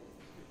shit.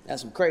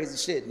 That's some crazy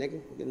shit,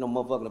 nigga. Get no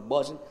motherfucking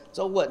abortion.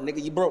 So what,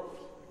 nigga? You broke.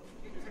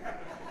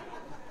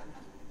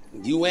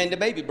 You and the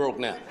baby broke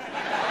now.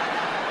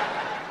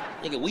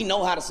 Nigga, we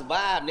know how to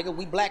survive, nigga.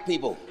 We black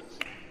people.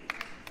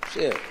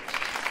 Shit.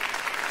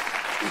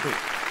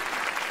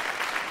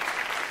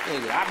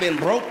 Nigga, I've been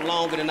broke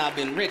longer than I've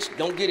been rich.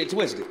 Don't get it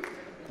twisted.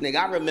 Nigga,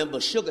 I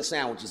remember sugar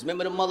sandwiches.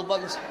 Remember them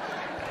motherfuckers?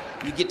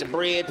 You get the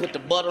bread, put the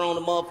butter on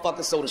the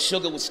motherfucker so the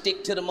sugar would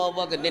stick to the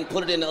motherfucker, and then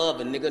put it in the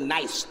oven, nigga,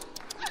 nice.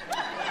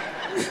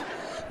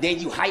 Then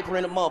you hyper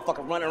in the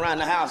motherfucker running around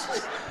the house.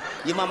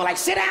 Your mama like,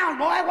 sit down,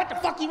 boy. What the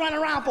fuck you running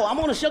around for? I'm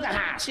on a sugar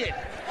high, shit.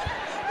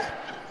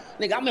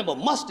 Nigga, I remember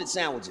mustard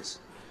sandwiches.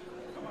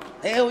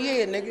 Hell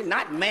yeah, nigga.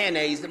 Not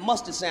mayonnaise, the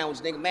mustard sandwich,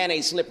 nigga.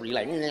 Mayonnaise slippery,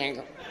 like,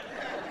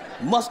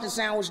 mustard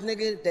sandwich,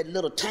 nigga, that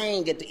little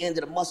tang at the end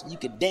of the mustard, you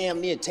could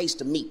damn near taste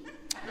the meat.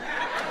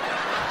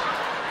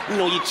 You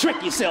know, you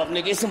trick yourself,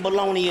 nigga. It's some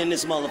bologna in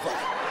this motherfucker.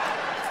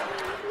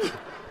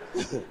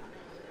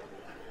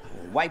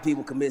 White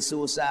people commit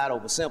suicide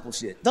over simple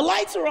shit. The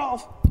lights are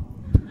off.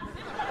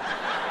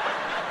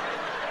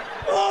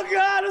 Oh,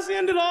 God, it's the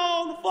end of it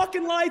all. The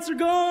fucking lights are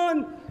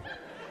gone.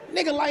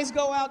 Nigga, lights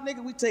go out,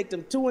 nigga, we take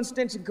them 2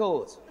 extension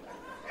cords.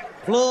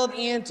 Plug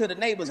into the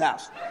neighbor's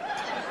house.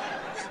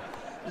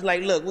 It's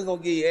like, look, we're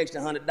gonna give you extra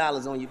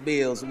 $100 on your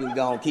bill so we can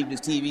go and keep this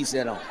TV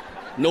set on.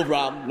 No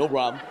problem, no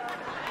problem.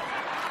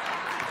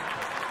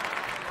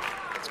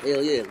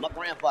 Hell yeah, my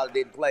grandfather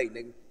didn't play,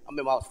 nigga. I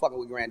remember I was fucking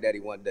with granddaddy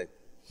one day.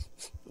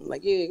 I'm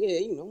like, yeah,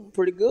 you know, I'm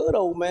pretty good,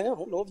 old man. I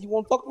don't know if you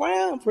wanna fuck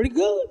around, I'm pretty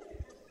good.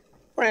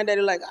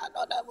 Granddaddy like, I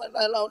thought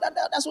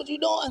that's what you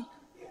doing?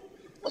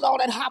 What's all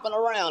that hopping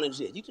around and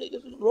shit? You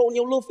just rolling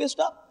your little fist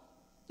up?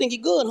 Think you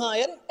good, huh,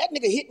 Eddie? That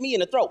nigga hit me in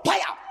the throat. Play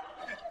out!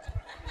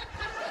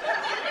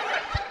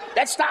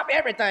 That stopped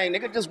everything,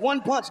 nigga. Just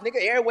one punch,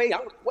 nigga. Airway.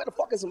 Where the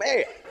fuck is some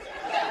air?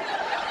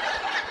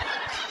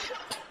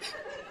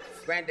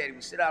 Granddaddy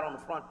would sit out on the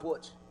front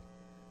porch,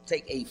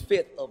 take a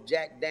fifth of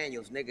Jack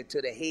Daniels, nigga,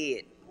 to the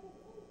head.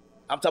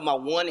 I'm talking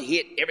about one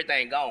hit,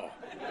 everything gone.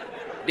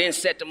 Then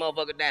set the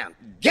motherfucker down.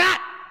 God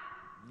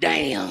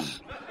damn.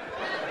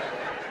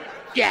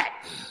 God.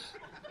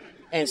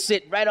 And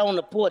sit right on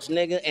the porch,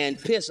 nigga, and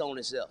piss on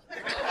himself.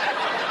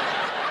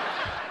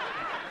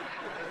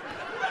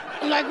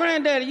 I'm like,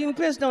 Granddaddy, you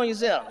pissed on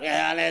yourself.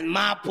 Yeah, that's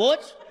my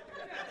porch.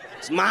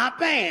 It's my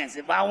pants.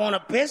 If I want to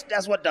piss,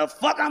 that's what the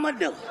fuck I'm gonna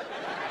do.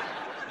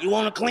 You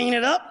want to clean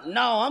it up?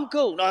 No, I'm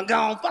cool. Don't go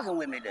on fucking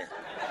with me then.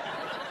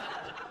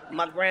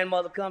 My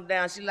grandmother come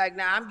down. She like,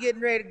 nah, I'm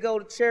getting ready to go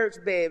to church,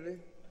 baby.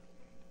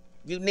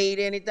 You need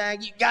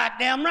anything? You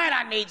goddamn right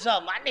I need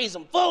something. I need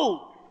some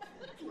food.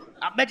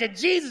 I bet you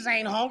Jesus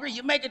ain't hungry.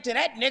 You make it to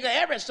that nigga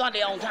every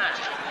Sunday on time.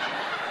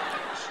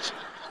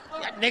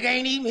 That nigga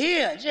ain't even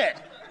here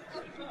yet.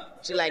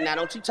 She like, now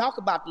don't you talk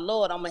about the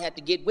Lord. I'm going to have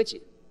to get with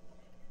you.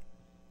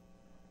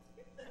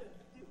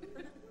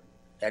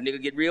 That nigga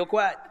get real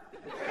quiet.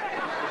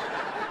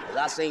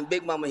 I seen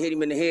Big Mama hit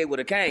him in the head with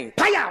a cane.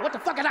 Paya! What the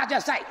fuck did I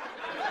just say?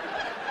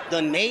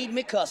 Done made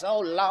me cuss. Oh,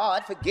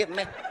 Lord, forgive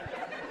me.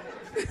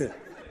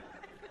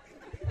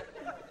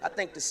 I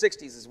think the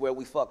 60s is where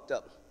we fucked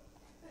up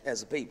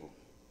as a people.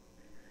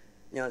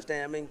 You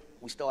understand me?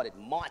 We started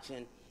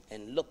marching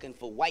and looking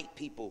for white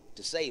people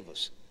to save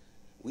us.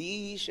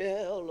 We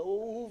shall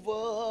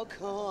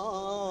overcome.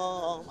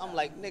 I'm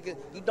like, nigga,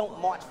 you don't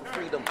march for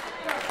freedom.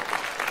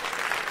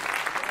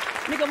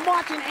 Nigga,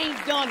 marching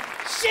ain't done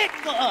shit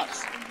for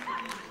us.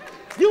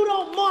 You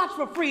don't march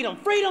for freedom.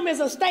 Freedom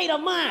is a state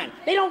of mind.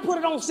 They don't put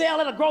it on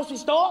sale at a grocery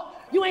store.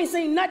 You ain't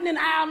seen nothing in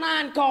aisle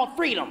 9 called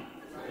freedom.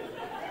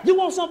 You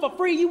want something for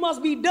free, you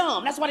must be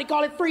dumb. That's why they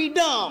call it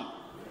freedom.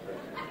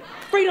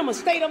 Freedom is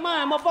a state of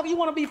mind, motherfucker. You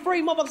want to be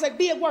free, motherfucker, say,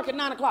 be at work at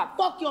 9 o'clock.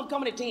 Fuck you, I'm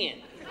coming at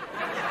 10.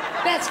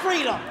 That's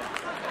freedom.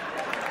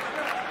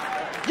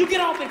 You get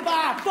off at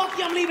 5. Fuck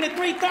you, I'm leaving at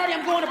 3:30.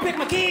 I'm going to pick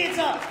my kids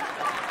up.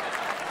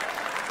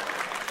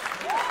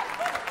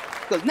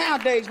 Because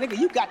nowadays, nigga,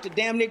 you got to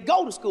damn near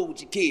go to school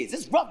with your kids.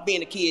 It's rough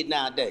being a kid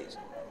nowadays.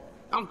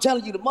 I'm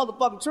telling you the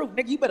motherfucking truth,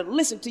 nigga. You better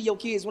listen to your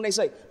kids when they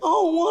say, I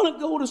don't want to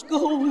go to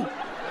school.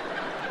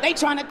 They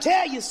trying to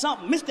tell you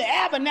something. Mr.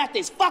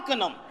 Abernathy's fucking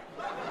them.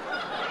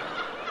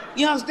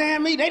 You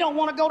understand me? They don't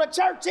want to go to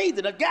church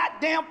either. The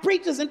goddamn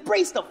preachers and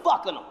priests are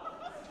fucking them.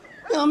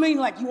 You know what I mean?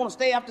 Like, you want to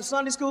stay after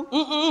Sunday school?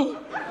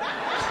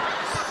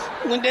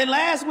 When that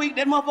last week,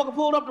 that motherfucker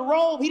pulled up the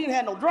robe, he didn't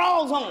have no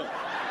drawers on.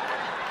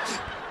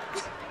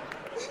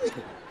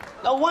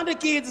 No wonder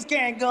kids is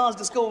carrying guns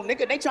to school,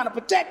 nigga. They trying to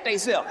protect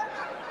themselves.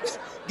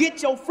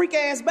 Get your freak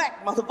ass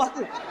back,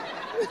 motherfucker.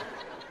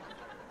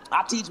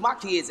 I teach my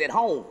kids at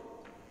home.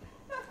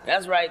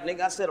 That's right,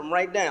 nigga. I set them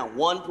right down.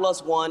 1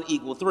 + 1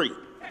 = 3.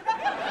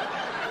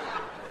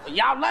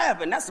 Y'all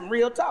laughing. That's some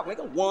real talk,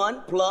 nigga.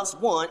 1 +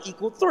 1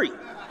 = 3.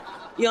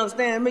 You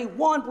understand me?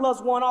 1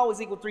 + 1 always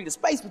 = 3. The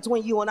space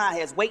between you and I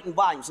has weight and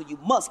volume, so you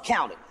must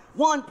count it.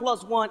 1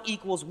 + 1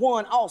 =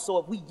 1 also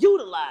if we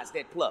utilize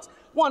that plus.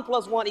 1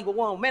 + 1 =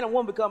 1. Man and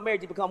woman become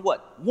married, you become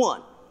what?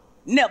 1.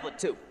 Never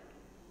 2.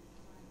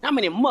 How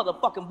many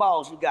motherfucking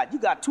balls you got? You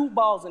got 2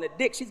 balls in a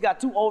dick. She's got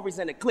 2 ovaries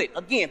in a clit.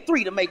 Again,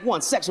 3 to make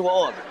 1 sexual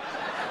organ.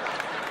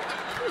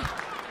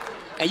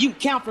 And you can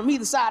count from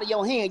either side of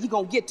your hand, you're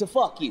gonna get to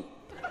fuck you.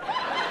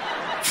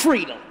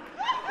 Freedom.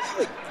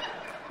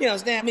 You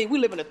understand me? We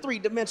live in a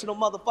 3-dimensional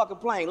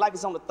motherfucking plane. Life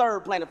is on the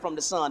 3rd planet from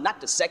the sun,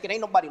 not the 2nd.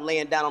 Ain't nobody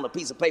laying down on a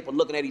piece of paper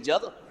looking at each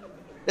other.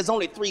 There's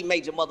only 3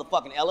 major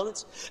motherfucking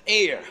elements.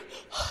 Air,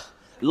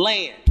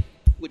 land,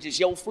 which is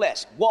your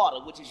flesh, water,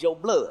 which is your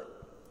blood.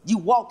 You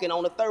walking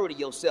on a 1/3 of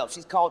yourself.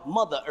 She's called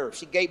Mother Earth.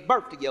 She gave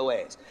birth to your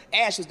ass.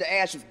 Ashes to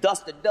ashes,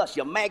 dust to dust.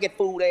 Your maggot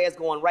food ass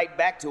going right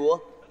back to her.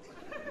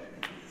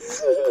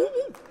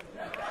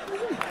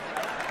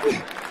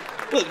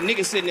 Look,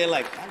 nigga sitting there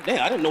like,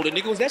 damn, I didn't know the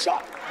nigga was that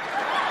sharp.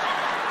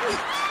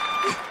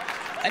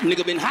 That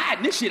nigga been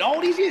hiding this shit all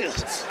these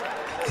years.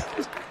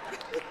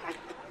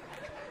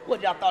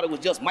 What, y'all thought it was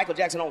just Michael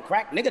Jackson on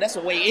crack? Nigga, that's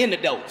the way in the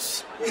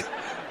dose.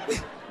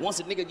 Once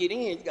a nigga get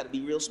in, you gotta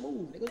be real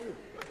smooth, nigga.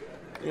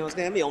 You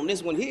understand me? On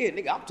this one here,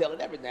 nigga, I'm telling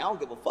everything. I don't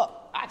give a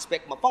fuck. I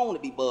expect my phone to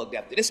be bugged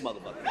after this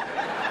motherfucker.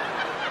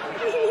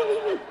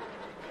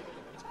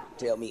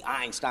 Tell me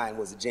Einstein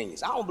was a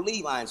genius. I don't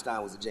believe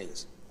Einstein was a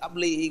genius. I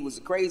believe he was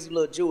a crazy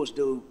little Jewish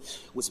dude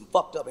with some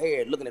fucked up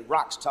hair looking at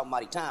rocks talking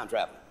about he time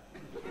traveling.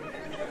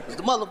 Because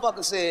the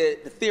motherfucker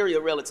said the theory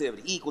of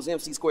relativity, E =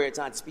 mc²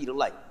 times the speed of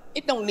light.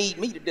 It don't need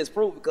me to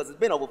disprove it because it's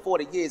been over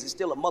 40 years. It's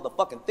still a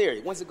motherfucking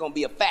theory. When's it gonna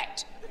be a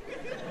fact?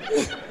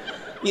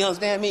 You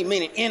understand me?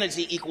 Meaning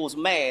energy =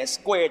 mass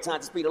squared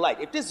times the speed of light.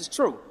 If this is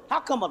true,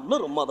 how come a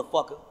little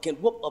motherfucker can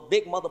whoop a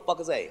big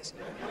motherfucker's ass?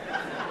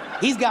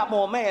 He's got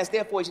more mass,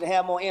 therefore he should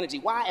have more energy.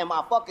 Why am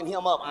I fucking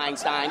him up,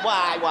 Einstein?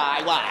 Why?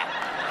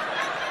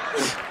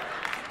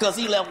 Because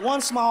he left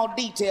one small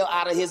detail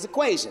out of his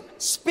equation.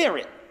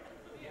 Spirit.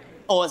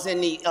 Or as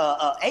in the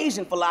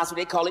Asian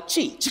philosophy, they call it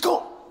chi.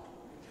 Chico.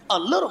 A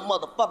little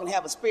motherfucker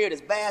have a spirit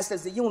as vast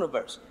as the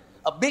universe.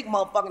 A big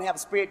motherfucker have a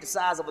spirit the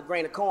size of a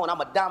grain of corn.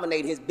 I'ma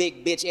dominate his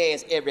big bitch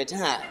ass every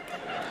time.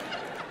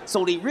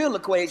 So the real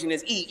equation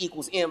is E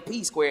equals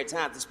MP squared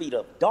times the speed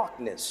of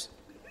darkness.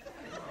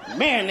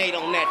 Marinate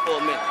on that for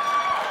a minute.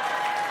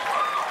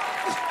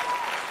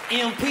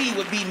 MP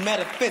would be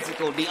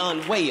metaphysical, the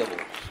unweighable.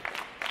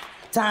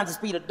 Times the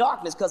speed of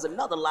darkness, because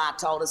another lie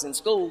taught us in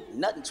school,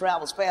 nothing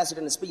travels faster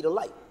than the speed of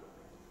light.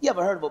 You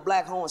ever heard of a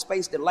black hole in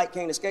space that light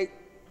can't escape?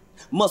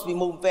 Must be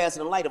moving faster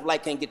than light if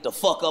light can't get the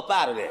fuck up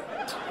out of there.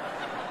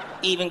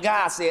 Even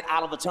God said,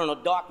 out of eternal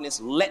darkness,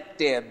 let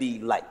there be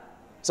light.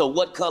 So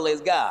what color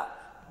is God?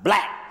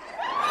 Black.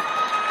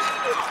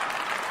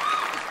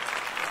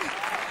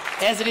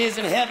 As it is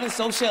in heaven,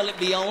 so shall it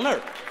be on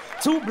earth.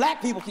 Two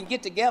black people can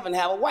get together and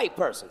have a white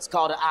person. It's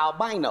called an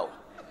albino.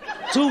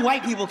 Two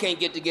white people can't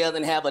get together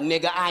and have a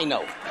nigga I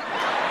know.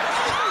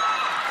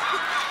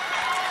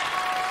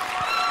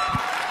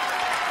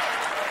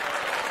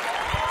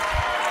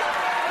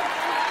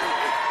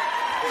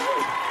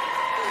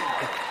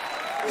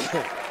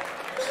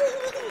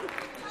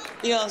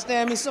 You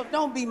understand me? So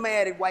don't be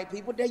mad at white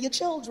people. They're your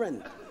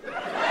children. You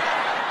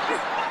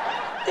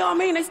know what I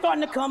mean? They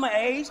starting to come of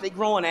age. They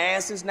growing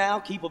asses now.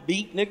 Keep a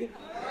beat, nigga. You know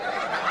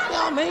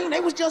what I mean? They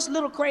was just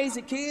little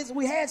crazy kids.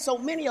 We had so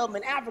many of them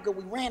in Africa,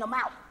 we ran them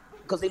out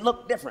because they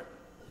looked different.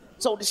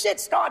 So the shit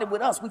started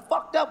with us. We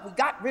fucked up. We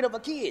got rid of our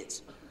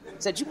kids.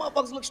 Said, you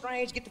motherfuckers look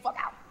strange. Get the fuck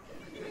out.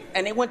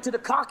 And they went to the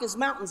Caucasus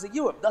Mountains of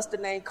Europe. Thus the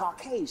name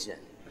Caucasian.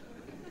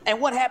 And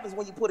what happens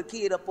when you put a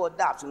kid up for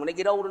adoption? When they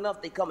get old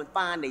enough, they come and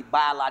find their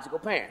biological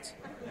parents.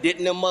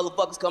 Didn't them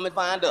motherfuckers come and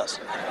find us?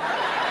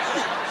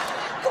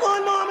 Come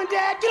on, Mom and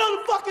Dad, get on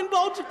the fucking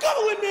boat. You're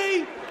coming with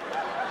me.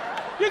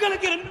 You're gonna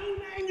get a new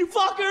name, you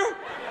fucker.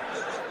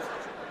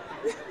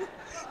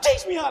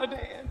 Teach me how to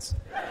dance.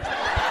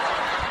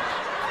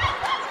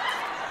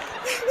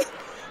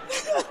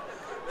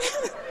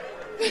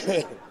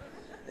 You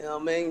know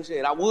what I mean?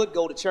 Shit, I would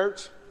go to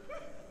church,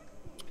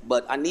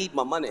 but I need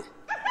my money.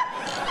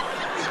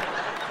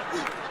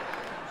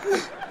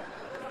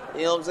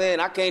 You know what I'm saying?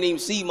 I can't even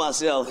see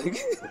myself.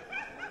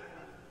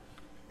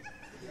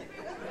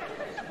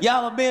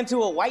 Y'all ever been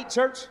to a white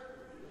church?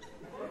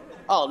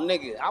 Oh,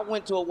 nigga, I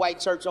went to a white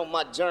church on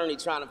my journey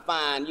trying to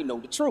find,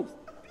 the truth.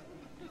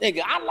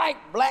 Nigga, I like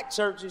black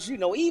churches,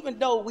 even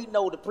though we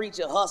know the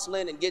preacher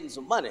hustling and getting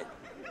some money.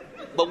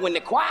 But when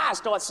the choir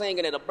starts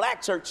singing at a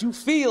black church, you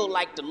feel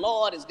like the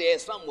Lord is there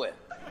somewhere.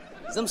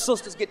 Some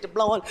sisters get to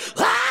blowing,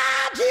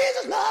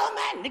 Jesus love,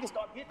 man. Niggas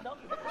start getting up.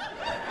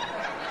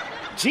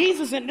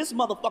 Jesus in this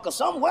motherfucker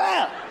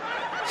somewhere.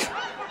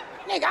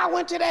 Nigga, I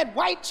went to that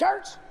white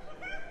church.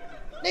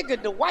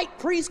 Nigga, the white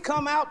priest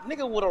come out,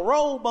 nigga, with a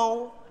robe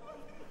on.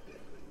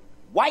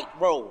 White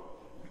robe.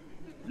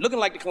 Looking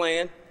like the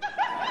Klan.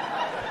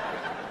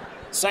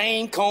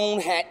 Same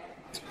cone hat.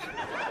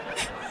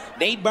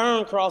 They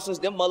burn crosses,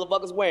 them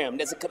motherfuckers wear them.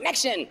 There's a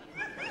connection.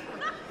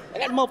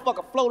 And that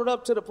motherfucker floated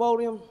up to the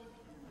podium.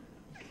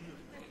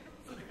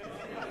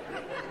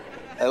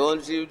 I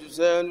want you to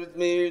turn with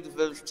me to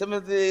 1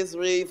 Timothy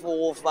 3,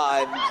 4,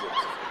 5, and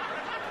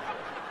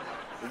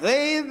 6.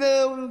 They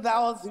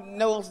thou who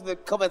knowest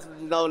that cometh,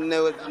 no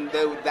knoweth,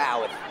 no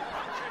thouest.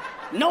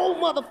 No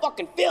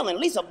motherfucking feeling.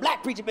 At least a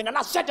black preacher been, and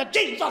I said to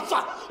Jesus,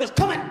 is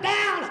coming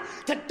down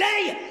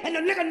today, and the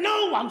nigga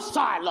know I'm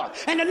sorry, Lord.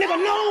 And the nigga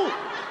know.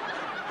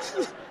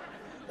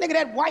 Nigga,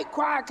 that white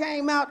choir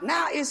came out.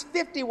 Now it's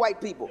 50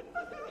 white people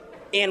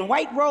in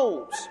white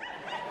robes,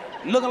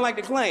 looking like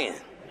the Klan.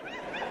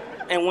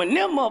 And when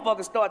them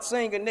motherfuckers start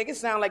singing, nigga, it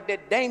sound like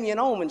that Damien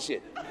Omen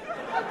shit. Nigga,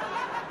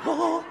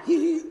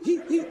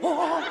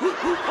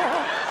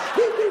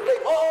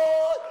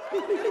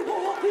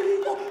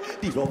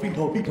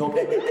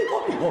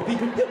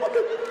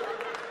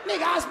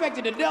 I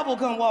expected the devil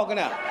come walking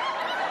out.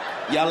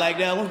 Y'all like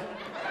that one?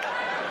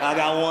 I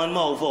got one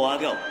more before I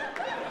go.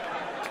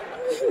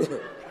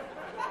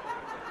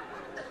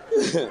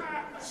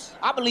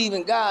 I believe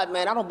in God,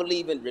 man. I don't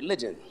believe in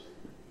religion.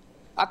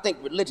 I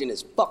think religion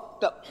is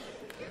fucked up.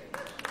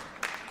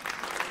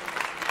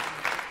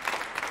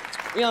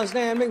 You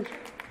understand me?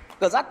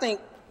 Because I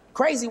think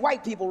crazy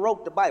white people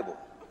wrote the Bible.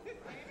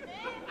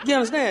 You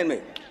understand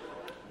me?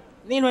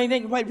 You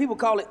think white people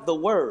call it the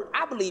Word.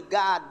 I believe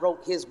God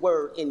wrote his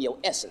word in your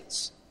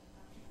essence.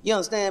 You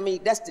understand me?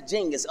 That's the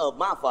genius of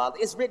my father.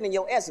 It's written in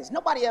your essence.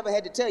 Nobody ever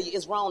had to tell you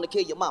it's wrong to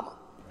kill your mama.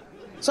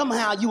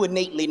 Somehow you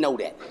innately know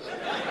that.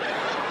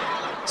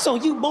 So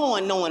you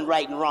born knowing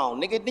right and wrong,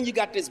 nigga. Then you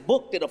got this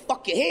book that'll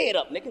fuck your head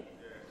up, nigga.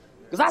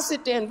 Because I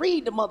sit there and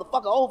read the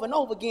motherfucker over and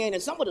over again,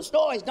 and some of the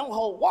stories don't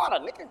hold water,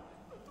 nigga.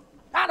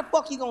 How the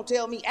fuck you gonna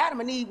tell me Adam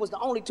and Eve was the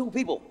only two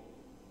people?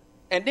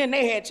 And then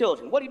they had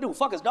children. What'd he do,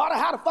 fuck his daughter?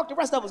 How the fuck the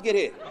rest of us get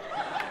here?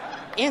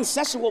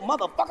 Incestual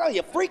motherfucker,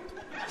 you freak.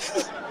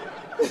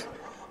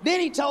 Then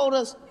he told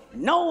us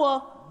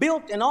Noah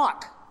built an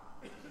ark.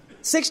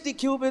 60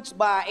 cubits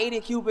by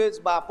 80 cubits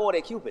by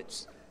 40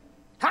 cubits.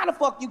 How the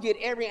fuck you get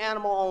every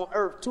animal on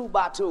earth 2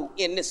 by 2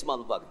 in this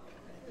motherfucker?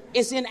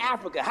 It's in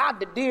Africa.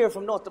 How'd the deer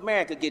from North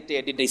America get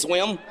there? Did they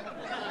swim?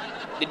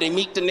 Did they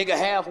meet the nigga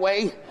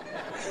halfway?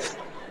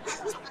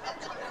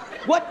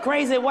 What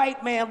crazy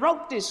white man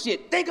wrote this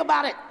shit? Think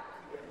about it.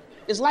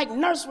 It's like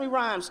nursery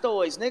rhyme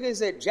stories. Nigga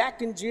said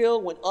Jack and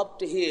Jill went up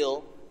the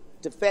hill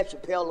to fetch a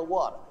pail of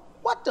water.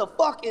 What the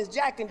fuck is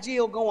Jack and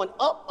Jill going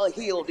up a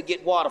hill to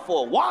get water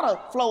for? Water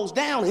flows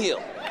downhill.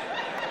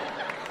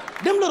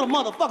 Them little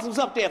motherfuckers was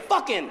up there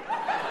fucking.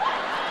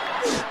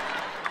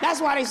 That's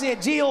why they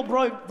said Jill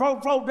broke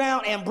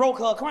down and broke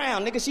her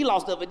crown. Nigga, she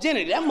lost her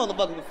virginity. That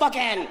motherfucker was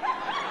fucking.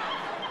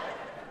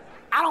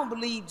 I don't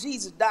believe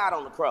Jesus died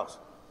on the cross.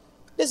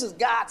 This is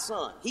God's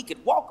son. He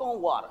could walk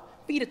on water,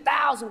 feed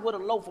 1,000 with a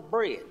loaf of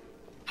bread.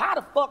 How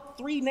the fuck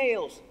 3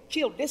 nails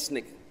killed this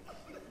nigga?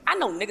 I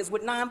know niggas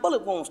with 9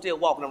 bullet wounds still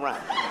walking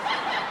around.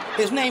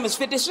 His name is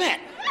 50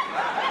 Cent.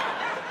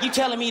 You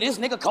telling me this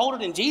nigga colder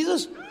than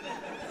Jesus?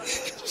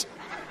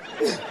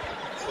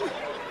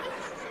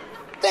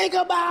 Think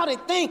about it.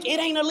 Think. It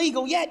ain't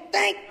illegal yet.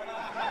 Think.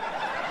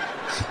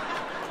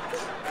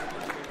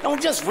 Don't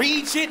just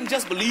read shit and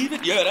just believe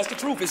it. Yeah, that's the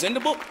truth. It's in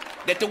the book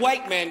that the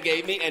white man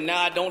gave me, and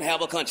now I don't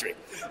have a country.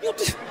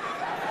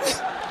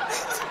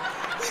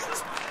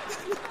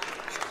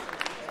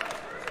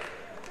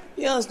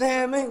 You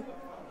understand me?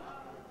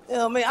 You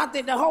know what I mean? I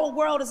think the whole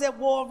world is at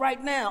war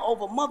right now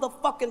over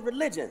motherfucking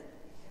religion.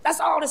 That's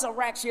all this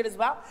Iraq shit is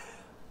about.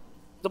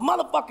 The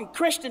motherfucking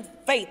Christian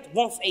faith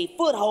wants a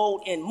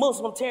foothold in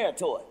Muslim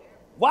territory.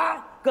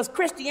 Why? Because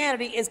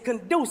Christianity is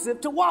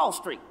conducive to Wall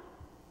Street.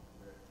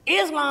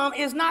 Islam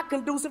is not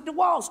conducive to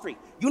Wall Street.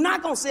 You're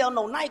not gonna sell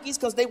no Nikes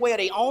because they wear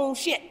their own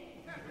shit.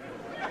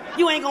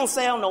 You ain't gonna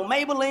sell no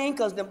Maybelline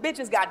because them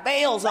bitches got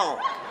veils on.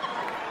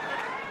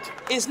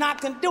 It's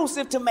not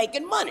conducive to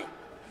making money.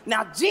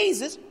 Now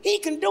Jesus, he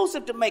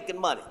conducive to making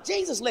money.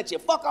 Jesus let you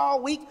fuck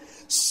all week,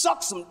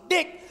 suck some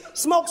dick,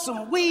 smoke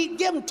some weed,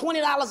 give him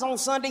 $20 on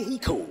Sunday, he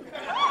cool.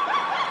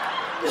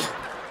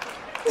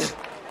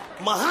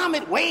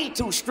 Muhammad way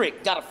too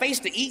strict. Got a face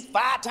to eat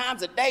 5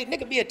 times a day.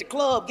 Nigga be at the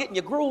club getting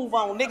your groove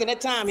on, nigga,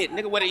 that time hit.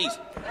 Nigga, where to eat?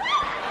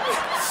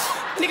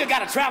 Nigga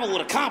gotta travel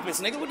with a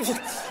compass, nigga.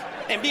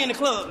 And be in the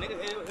club,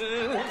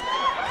 nigga.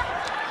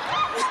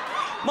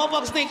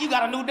 Motherfuckers think you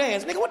got a new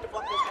dance. Nigga, what the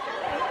fuck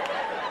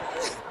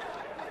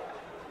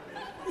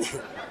is...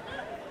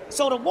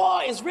 So the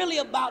war is really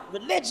about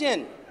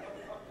religion.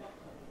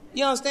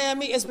 You understand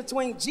me? It's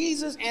between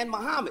Jesus and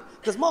Muhammad.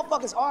 Because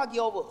motherfuckers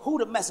argue over who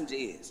the messenger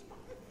is.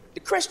 The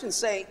Christians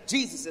say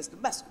Jesus is the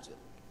messenger.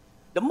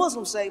 The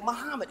Muslims say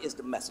Muhammad is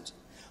the messenger.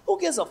 Who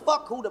gives a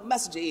fuck who the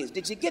messenger is?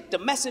 Did you get the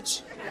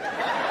message?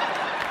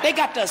 They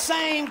got the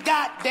same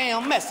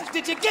goddamn message.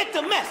 Did you get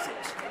the message?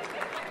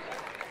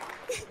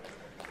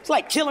 It's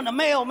like killing a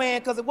mailman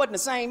because it wasn't the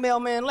same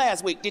mailman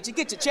last week. Did you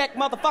get your check,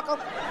 motherfucker?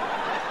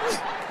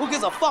 Who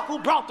gives a fuck who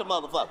brought the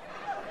motherfucker?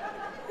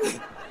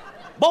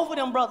 Both of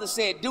them brothers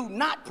said, do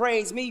not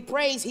praise me,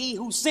 praise he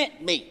who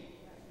sent me.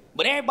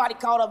 But everybody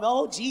caught up,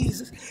 oh,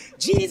 Jesus,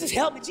 Jesus,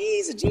 help me,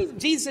 Jesus, Jesus.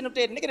 Jesus sitting up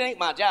there, nigga, that ain't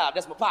my job,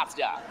 that's my pop's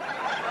job.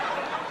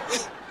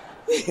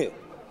 Shit.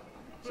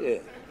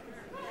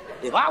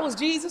 If I was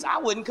Jesus, I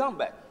wouldn't come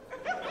back.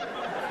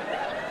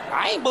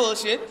 I ain't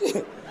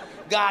bullshit.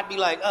 God be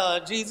like,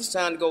 Jesus,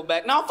 time to go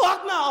back. No,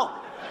 fuck no.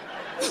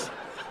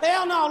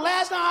 Hell no,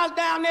 last time I was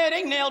down there,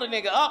 they nailed a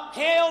nigga up.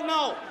 Hell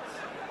no.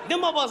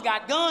 Them of us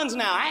got guns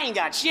now, I ain't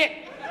got shit.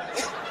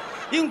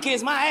 You can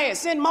kiss my ass.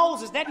 Send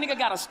Moses, that nigga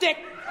got a stick.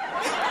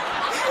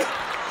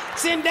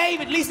 Send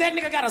David, at least that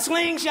nigga got a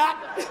slingshot.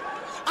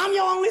 I'm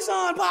your only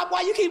son, Pop.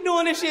 Why you keep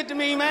doing this shit to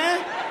me,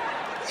 man?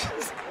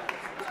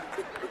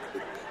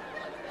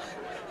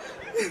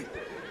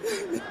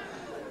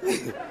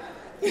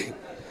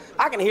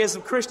 I can hear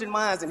some Christian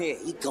minds in here.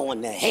 He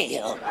going to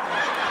hell.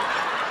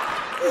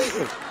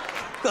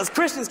 Because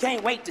Christians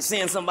can't wait to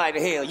send somebody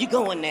to hell. You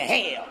going to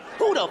hell.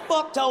 Who the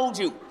fuck told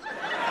you? You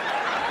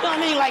know what I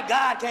mean? Like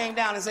God came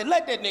down and said,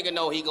 let that nigga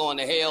know he going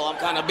to hell. I'm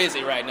kind of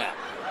busy right now.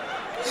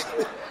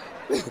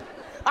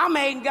 I'm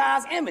made in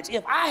God's image.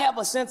 If I have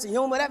a sense of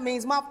humor, that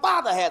means my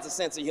Father has a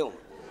sense of humor.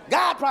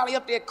 God probably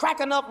up there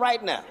cracking up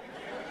right now.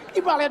 He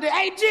probably up there,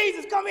 hey,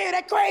 Jesus, come here.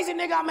 That crazy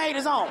nigga I made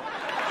his own.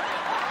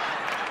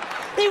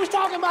 He was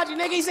talking about you,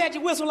 nigga. He said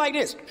you whistle like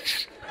this.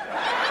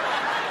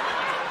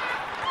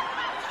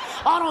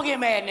 Oh, don't get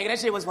mad, nigga. That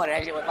shit was funny.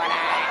 That shit was funny.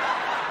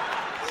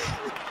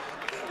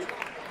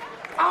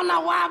 I don't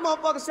know why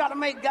motherfuckers try to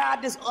make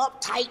God this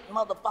uptight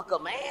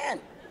motherfucker, man.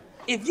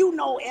 If you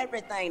know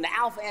everything, the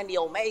Alpha and the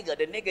Omega,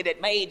 the nigga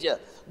that made you,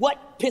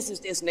 what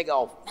pisses this nigga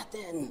off?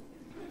 Nothing.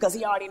 Because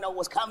he already know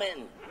what's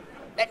coming.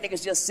 That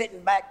nigga's just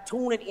sitting back,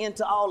 tuning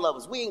into all of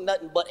us. We ain't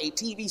nothing but a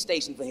TV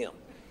station for him.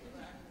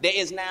 There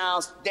is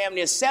now damn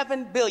near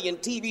 7 billion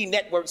TV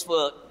networks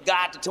for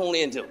God to tune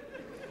into.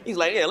 He's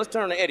like, yeah, let's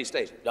turn the Eddie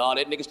station. Oh,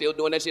 that nigga still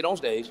doing that shit on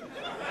stage.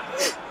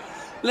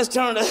 Let's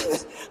turn the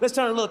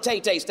little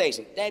Tay-Tay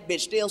station. That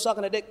bitch still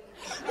sucking a dick.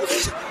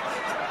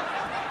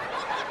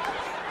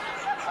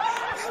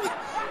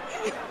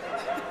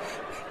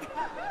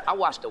 I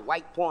watched a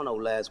white porno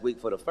last week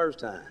for the first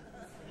time.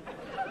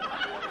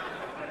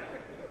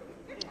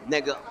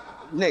 Nigga.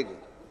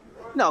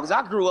 No, because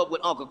I grew up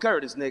with Uncle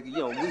Curtis, nigga.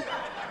 You know,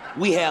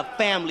 We have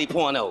family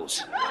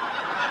pornos.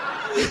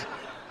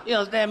 You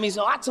understand me?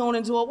 So I tuned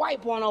into a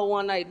white porno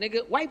one night,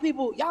 nigga. White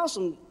people, y'all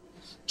some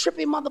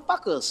trippy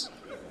motherfuckers.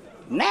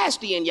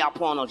 Nasty in y'all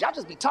pornos. Y'all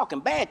just be talking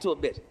bad to a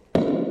bitch.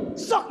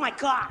 Suck my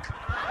cock.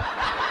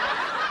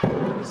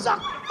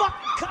 Suck my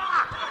fucking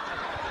cock.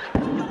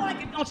 You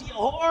like it, don't you, you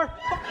whore?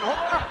 Fucking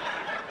whore.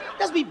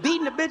 Just be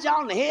beating the bitch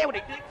out in the head with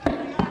a dick.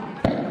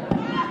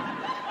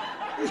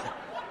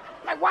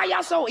 Like, why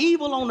y'all so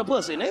evil on the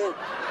pussy, nigga?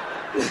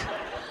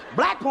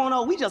 Black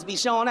porno, we just be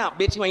showing out.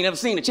 Bitch, you ain't never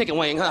seen a chicken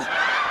wing, huh?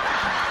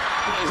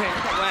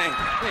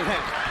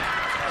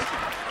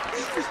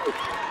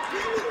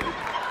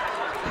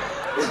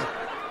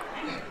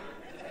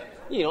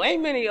 You know,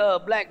 ain't many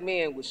black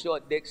men with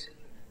short dicks.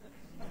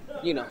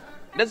 You know,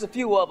 there's a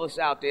few of us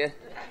out there.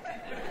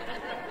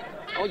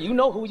 Oh, you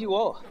know who you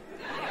are.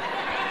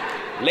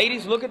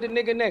 Ladies, look at the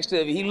nigga next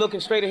to you. He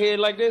looking straight ahead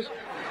like this.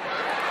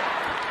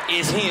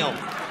 It's him.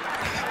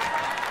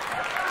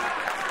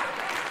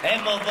 That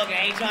motherfucker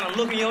ain't trying to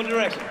look in your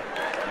direction.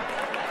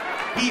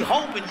 He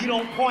hoping you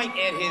don't point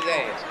at his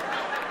ass.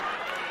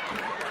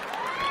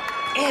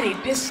 Eddie,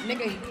 this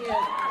nigga here.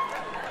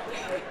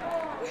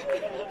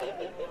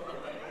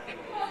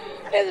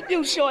 There's a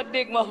few short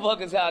dick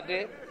motherfuckers out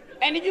there.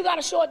 And if you got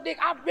a short dick,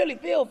 I really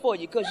feel for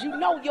you, because you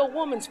know your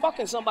woman's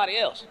fucking somebody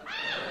else.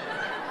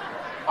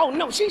 Oh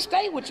no, she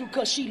stayed with you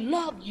because she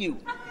loved you.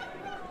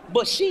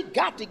 But she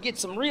got to get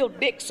some real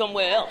dick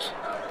somewhere else.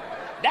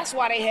 That's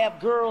why they have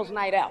girls'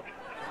 night out.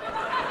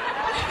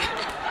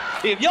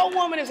 If your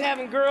woman is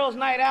having girls'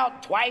 night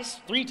out twice,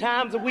 3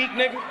 times a week,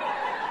 nigga,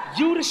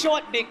 you the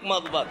short dick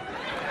motherfucker.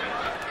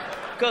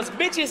 Because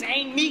bitches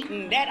ain't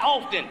meeting that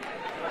often.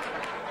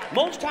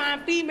 Most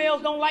time,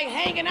 females don't like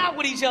hanging out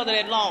with each other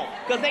that long,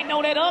 because they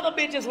know that other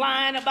bitch is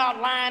lying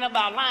about lying.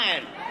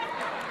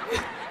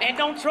 And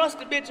don't trust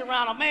the bitch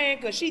around a man,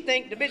 because she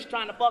think the bitch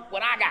trying to fuck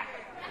what I got.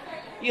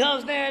 You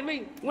understand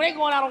me? When they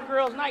going out on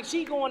girls' night,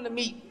 she going to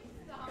meet.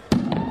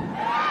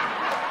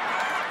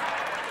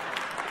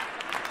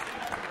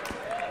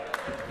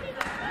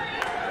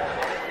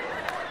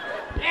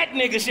 That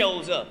nigga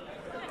shows up.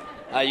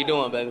 How you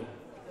doing, baby?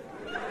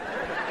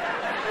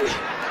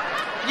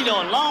 You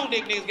know, long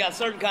dick niggas got a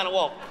certain kind of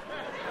walk.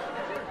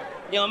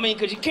 You know what I mean?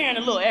 Because you're carrying a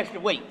little extra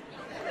weight.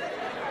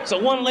 So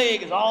one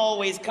leg is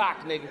always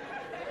cocked, nigga.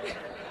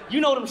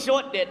 You know them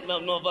short dead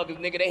motherfuckers,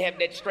 nigga, they have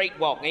that straight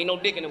walk. Ain't no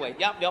dick in the way.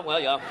 Yup, well,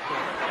 yeah.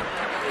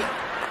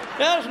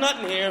 There's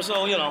nothing here,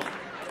 so, you know.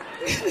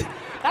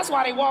 That's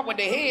why they walk with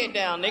their head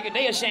down, nigga.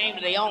 They ashamed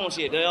of their own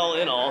shit. They all,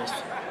 you know,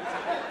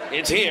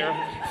 it's here.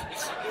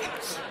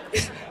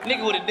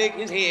 Nigga with a dick,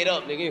 his head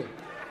up, nigga.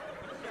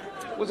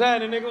 What's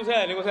happening, nigga? What's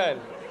happening?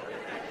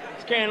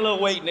 Just carrying a little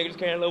weight, nigga. Just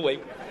carrying a little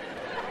weight.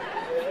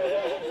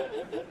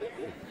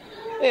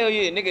 Hell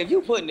yeah, nigga, if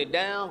you putting it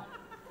down,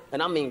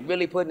 and I mean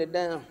really putting it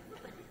down,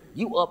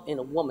 you up in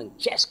a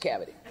woman's chest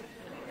cavity.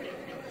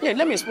 Yeah,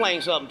 let me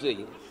explain something to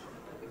you.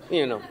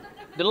 You know,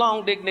 the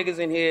long dick niggas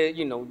in here,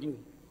 you know, you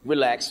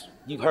relax.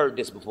 You've heard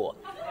this before.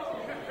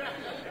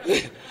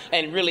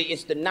 And really,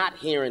 it's the not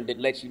hearing that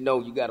lets you know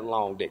you got a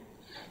long dick.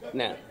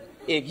 Now,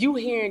 if you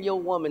hearing your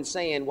woman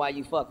saying while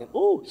you fucking,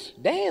 ooh,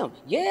 damn,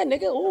 yeah,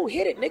 nigga, ooh,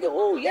 hit it, nigga,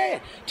 ooh,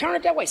 yeah, turn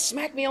it that way,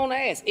 smack me on the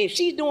ass. If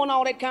she's doing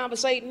all that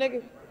conversating,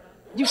 nigga,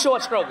 you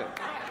short stroking.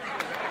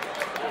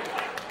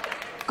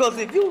 Because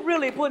if you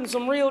really putting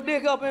some real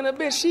dick up in a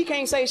bitch, she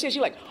can't say shit. She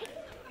like...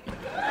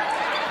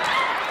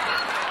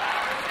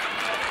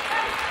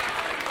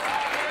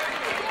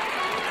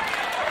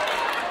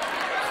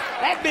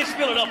 That bitch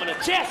fill it up in the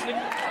chest,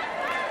 nigga.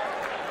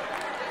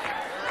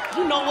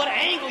 You know what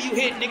angle you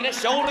hit, nigga. That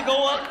shoulder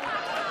go up.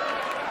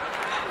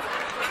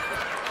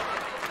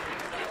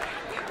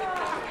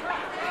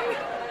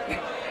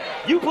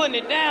 You putting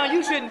it down,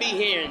 you shouldn't be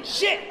hearing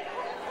shit.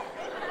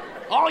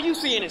 All you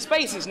seeing is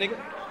faces, nigga.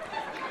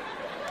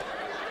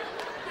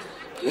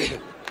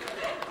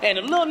 And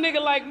a little nigga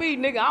like me,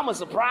 nigga, I'm a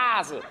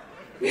surpriser.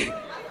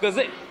 Because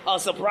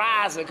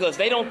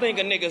they don't think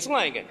a nigga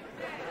slanging.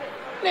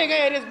 Nigga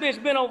had this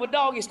bitch been over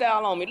doggy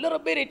style on me. Little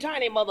bitty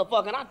tiny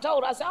motherfucker. And I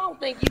told her, I said, I don't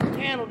think you can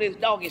handle this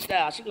doggy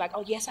style. She was like,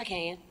 oh, yes, I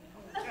can.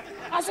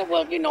 I said,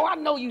 well, you know, I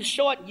know you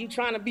short and you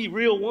trying to be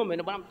real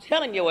woman, but I'm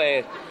telling your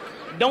ass,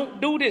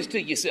 don't do this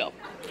to yourself.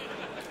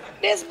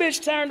 This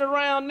bitch turned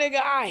around,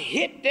 nigga. I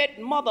hit that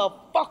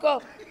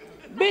motherfucker.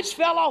 Bitch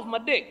fell off my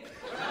dick.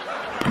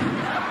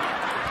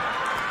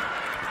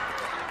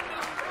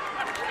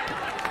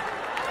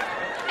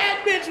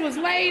 That bitch was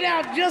laid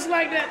out just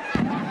like that.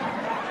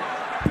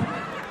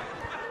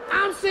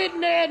 I'm sitting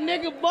there,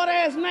 nigga,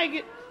 butt-ass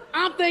naked.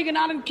 I'm thinking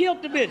I done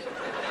killed the bitch.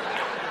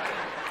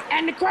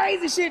 And the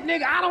crazy shit,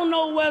 nigga, I don't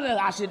know whether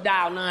I should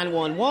dial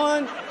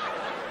 911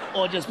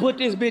 or just put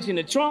this bitch in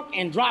the trunk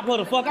and drop her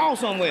the fuck off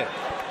somewhere.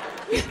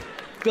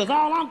 Because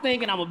all I'm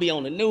thinking, I'm going to be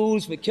on the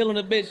news for killing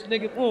a bitch,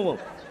 nigga. Boom.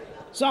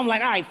 So I'm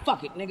like, all right,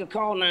 fuck it, nigga,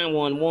 call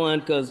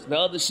 911 because the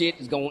other shit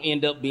is going to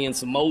end up being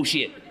some more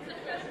shit.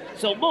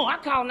 So, boom, I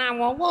call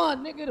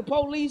 911, nigga, the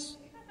police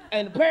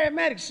and the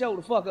paramedics show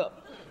the fuck up.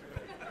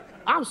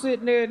 I'm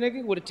sitting there,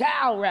 nigga, with a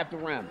towel wrapped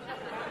around me.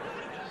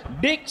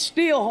 Dick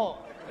still hard.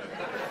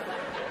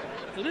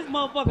 So this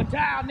motherfucking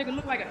child nigga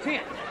look like a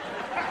tent.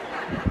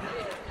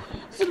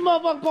 This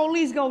motherfucking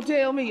police gonna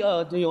tell me,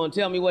 do you wanna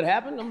tell me what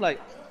happened? I'm like,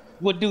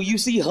 what, do you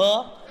see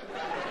her?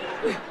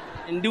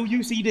 And do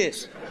you see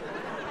this?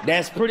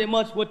 That's pretty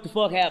much what the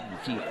fuck happened.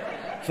 She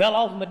fell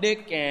off my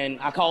dick and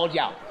I called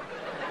y'all.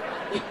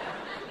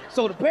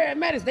 So the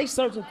paramedics, they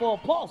searching for a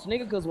pulse,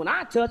 nigga, because when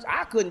I touched,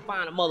 I couldn't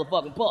find a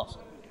motherfucking pulse.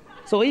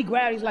 So he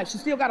grabbed, he's like, she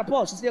still got a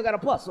pulse, she still got a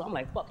pulse. So I'm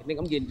like, fuck it, nigga,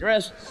 I'm getting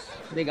dressed.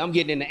 Nigga, I'm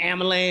getting in the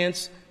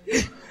ambulance.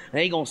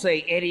 They gonna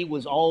say Eddie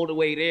was all the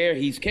way there.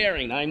 He's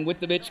carrying. I'm with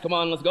the bitch. Come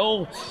on, let's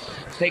go.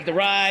 Take the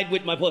ride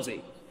with my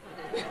pussy.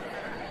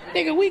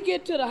 Nigga, we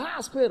get to the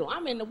hospital.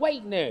 I'm in the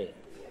waiting area.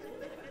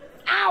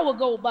 Hour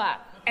go by,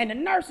 and the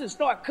nurses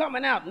start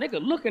coming out.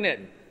 Nigga looking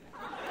at me.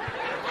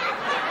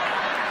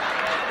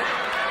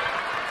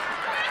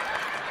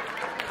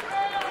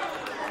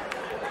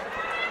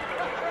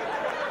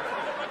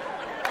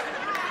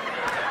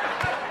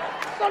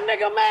 So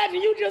nigga,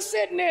 imagine you just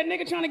sitting there,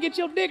 nigga, trying to get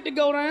your dick to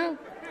go down.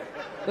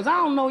 Cause I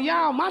don't know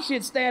y'all, my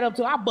shit stand up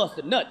till I bust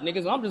a nut,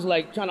 nigga. So I'm just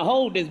like trying to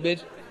hold this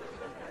bitch.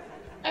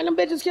 And them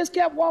bitches just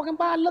kept walking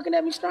by looking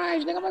at me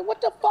strange, nigga. I'm like,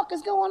 what the fuck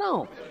is going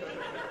on?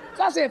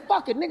 So I said,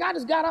 fuck it, nigga. I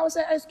just got out and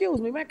said,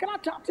 excuse me, man, can I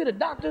talk to the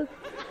doctor?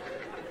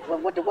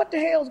 What the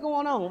hell's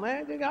going on,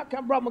 man? Nigga,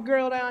 I brought my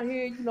girl down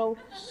here, you know.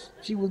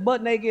 She was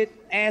butt naked,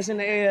 ass in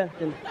the air.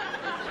 And...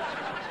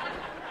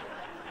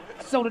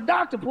 So the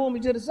doctor pulled me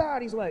to the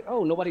side. He's like,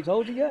 oh, nobody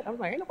told you yet? I was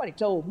like, ain't nobody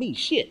told me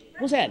shit.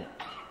 What's happening?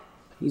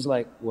 He's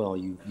like, well,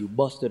 you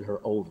busted her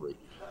ovary.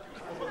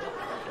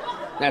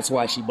 That's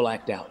why she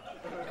blacked out.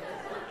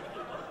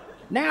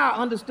 Now I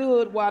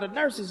understood why the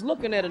nurse is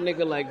looking at a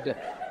nigga like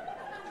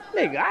that.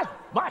 Nigga,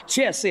 my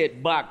chest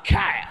said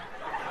Bakaya.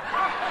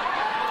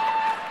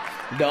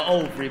 The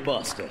ovary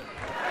buster.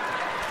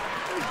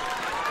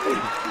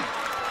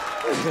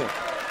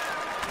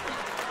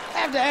 I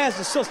have to ask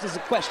the sisters a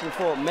question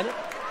for a minute,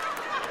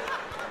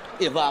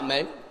 if I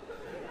may.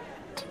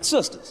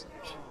 Sisters,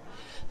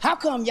 how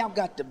come y'all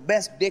got the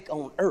best dick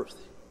on earth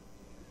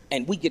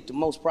and we get the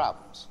most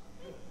problems?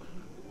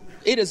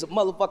 It is a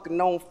motherfucking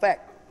known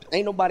fact.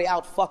 Ain't nobody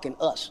out fucking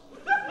us.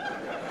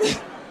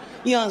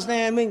 You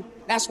understand me?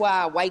 That's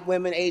why white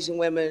women, Asian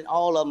women,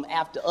 all of them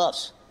after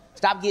us.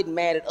 Stop getting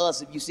mad at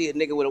us if you see a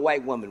nigga with a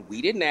white woman.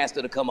 We didn't ask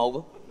her to come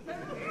over.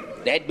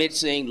 That bitch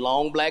sing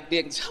long black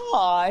dick.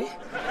 Hi.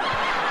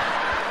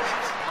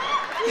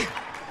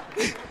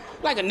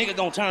 Like a nigga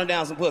gonna turn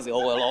down some pussy.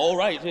 Oh, well, all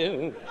right.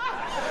 Yeah.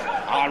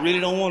 I really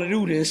don't want to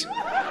do this.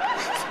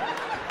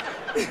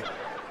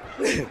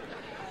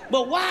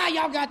 But why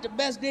y'all got the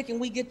best dick and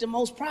we get the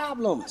most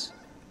problems?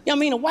 You know what I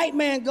mean? A white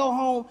man go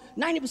home,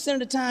 90% of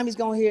the time he's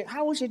gonna hear,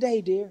 how was your day,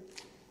 dear?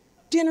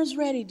 Dinner's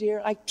ready,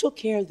 dear. I took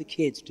care of the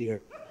kids,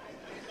 dear.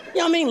 You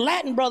know what I mean?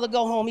 Latin brother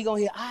go home, he gonna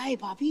hear, ay,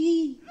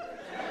 papi.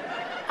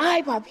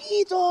 Ay,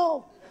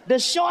 papito. The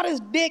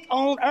shortest dick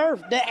on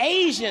earth, the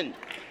Asian.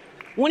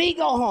 When he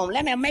go home,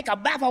 let me make a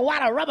bath of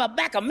water, rub her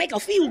back, and make her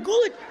feel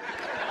good.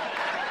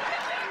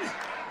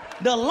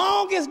 The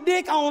longest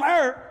dick on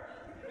earth.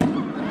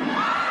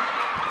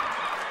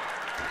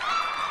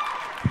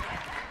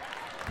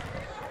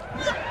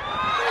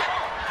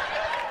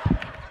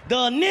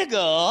 The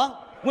nigga,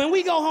 when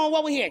we go home,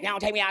 what we hear? Y'all don't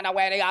take me out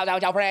nowhere,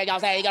 nigga. Y'all pray, y'all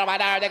say, you go right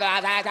there,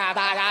 nigga.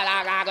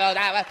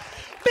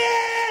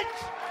 Bitch!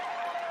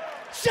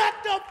 Shut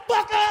the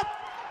fuck up!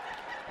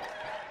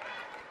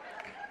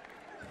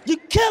 You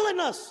killing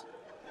us.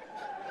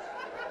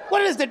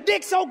 What is the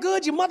dick so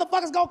good you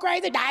motherfuckers go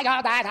crazy?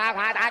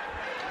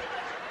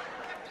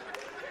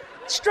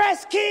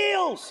 Stress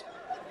kills.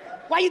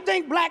 Why you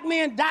think black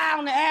men die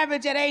on the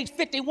average at age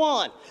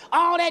 51?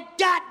 All that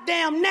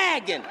goddamn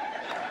nagging.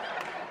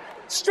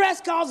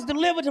 Stress causes the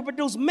liver to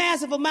produce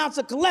massive amounts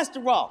of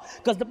cholesterol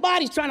because the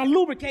body's trying to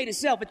lubricate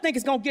itself and think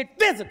it's gonna get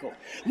physical.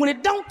 When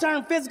it don't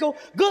turn physical,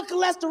 good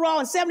cholesterol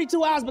in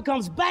 72 hours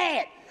becomes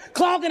bad,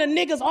 clogging a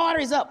nigga's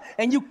arteries up,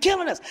 and you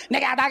killing us.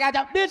 Nigga,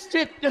 bitch,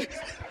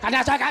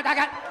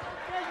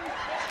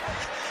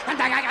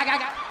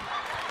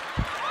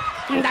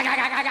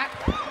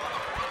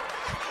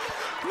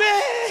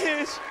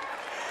 bitch,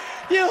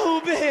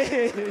 you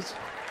bitch,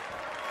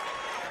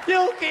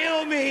 you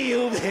kill me,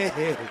 you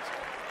bitch.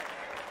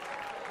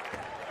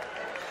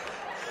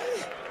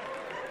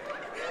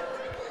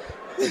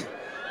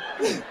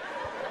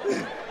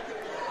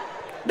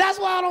 That's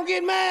why I don't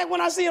get mad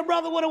when I see a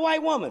brother with a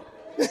white woman.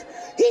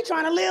 He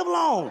trying to live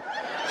long.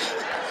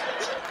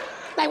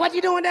 Like, what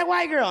you doing with that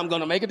white girl? I'm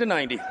gonna make it to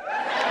 90.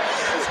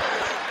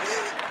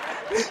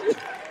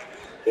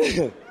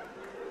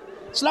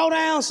 Slow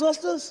down,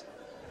 sisters.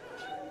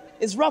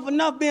 It's rough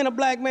enough being a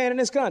black man in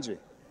this country.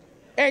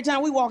 Every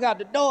time we walk out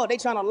the door, they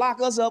trying to lock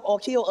us up or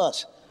kill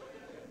us.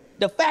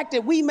 The fact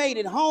that we made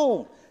it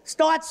home,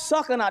 start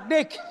sucking our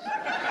dick.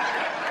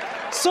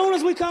 Soon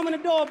as we come in the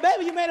door,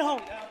 baby, you made it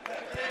home.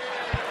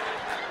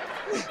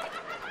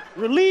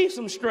 Relieve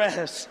some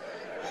stress.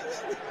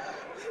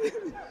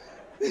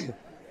 You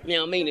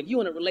know what I mean? If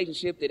you in a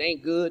relationship that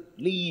ain't good,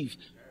 leave.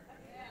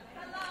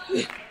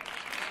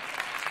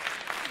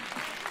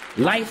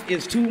 Life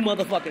is too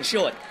motherfucking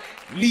short.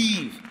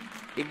 Leave.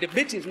 If the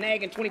bitch is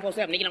nagging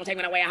 24/7, nigga don't take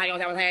me away, y'all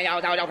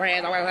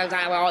friends,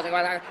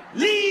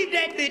 leave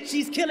that bitch,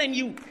 she's killing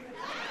you.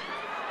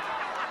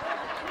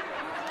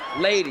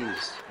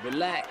 Ladies,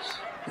 relax.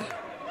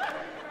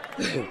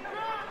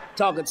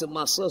 Talking to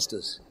my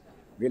sisters,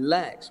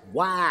 relax.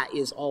 Why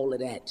is all of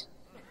that?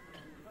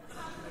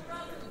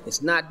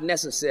 It's not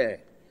necessary.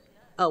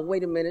 Oh,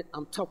 wait a minute,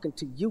 I'm talking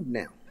to you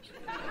now.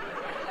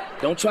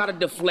 Don't try to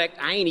deflect,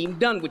 I ain't even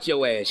done with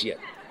your ass yet.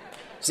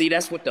 See,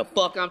 that's what the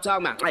fuck I'm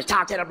talking about. Let's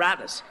talk to the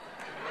brothers.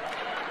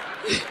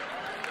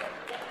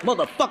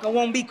 Motherfucker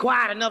won't be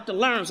quiet enough to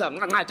learn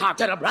something. Let's talk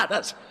to the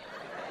brothers.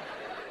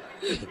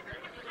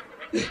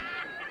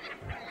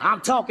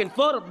 I'm talking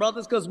for the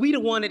brothers because we the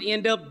one that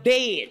end up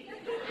dead.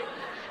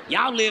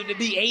 Y'all live to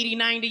be 80,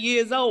 90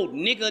 years old.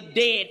 Nigga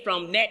dead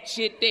from that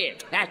shit there.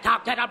 Let's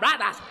talk to the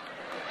brothers.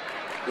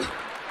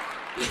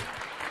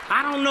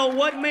 I don't know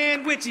what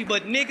man with you,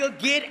 but nigga,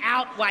 get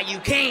out while you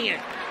can.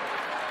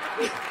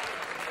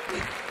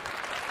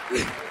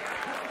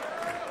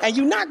 And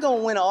you're not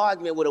gonna win an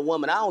argument with a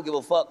woman, I don't give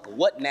a fuck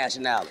what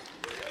nationality.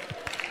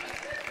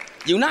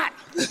 You not.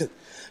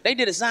 They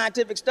did a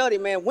scientific study,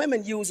 man.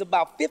 Women use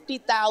about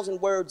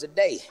 50,000 words a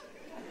day.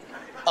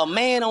 A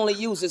man only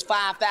uses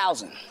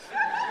 5,000.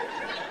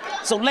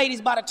 So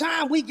ladies, by the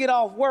time we get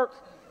off work,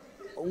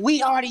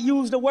 we already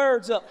used the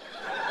words up.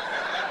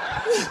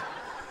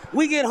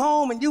 We get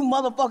home and you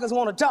motherfuckers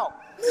wanna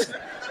talk.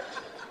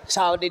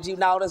 So did you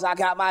notice I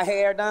got my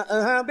hair done?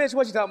 Bitch,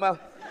 what you talking about?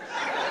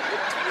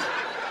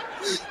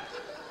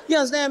 You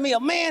understand me? A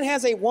man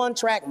has a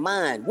one-track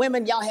mind.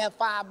 Women, y'all have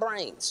 5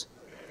 brains.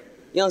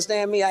 You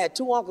understand me? I had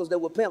 2 uncles that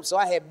were pimps, so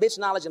I had bitch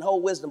knowledge and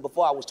whole wisdom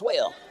before I was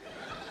 12.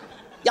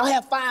 Y'all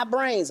have 5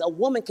 brains. A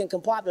woman can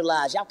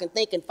compartmentalize. Y'all can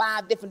think in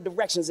 5 different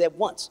directions at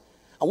once.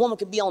 A woman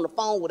can be on the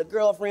phone with a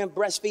girlfriend,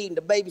 breastfeeding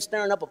the baby,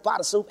 stirring up a pot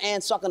of soup,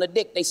 and sucking a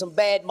dick. They some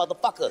bad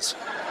motherfuckers.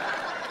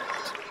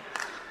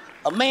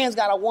 A man's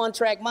got a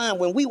one-track mind.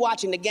 When we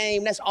watching the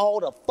game, that's all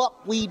the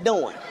fuck we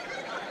doing.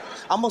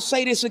 I'm gonna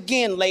say this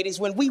again, ladies.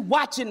 When we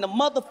watching the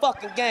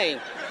motherfucking game,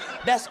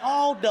 that's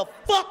all the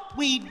fuck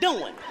we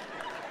doing.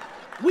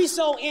 We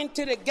so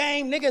into the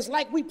game, niggas,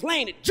 like we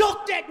playing it.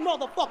 Jump that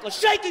motherfucker,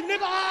 shake it,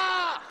 nigga,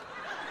 ah!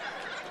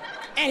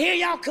 And here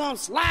y'all come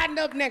sliding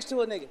up next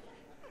to a nigga.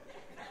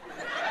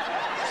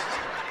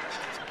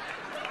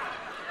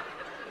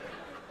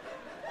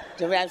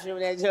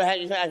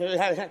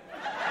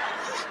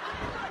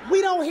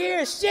 We don't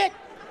hear shit.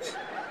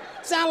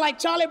 Sound like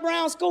Charlie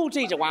Brown's school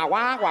teacher. Wah,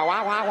 wah, wah,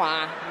 wah, wah,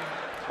 wah.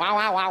 Wah,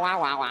 wah, wah, wah,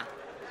 wah, wah.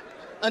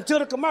 Until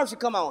the commercial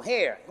come on.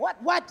 Hair.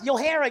 What? Your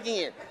hair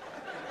again?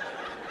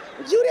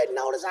 You didn't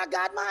notice I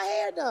got my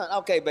hair done.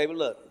 Okay, baby,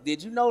 look.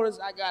 Did you notice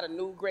I got a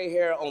new gray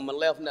hair on my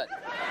left nut?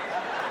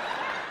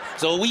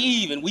 So we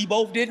even. We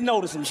both didn't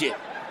notice some shit.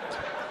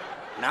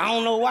 Now, I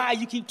don't know why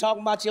you keep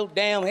talking about your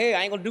damn hair.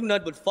 I ain't gonna do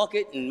nothing but fuck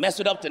it and mess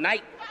it up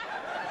tonight.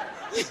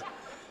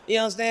 You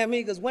understand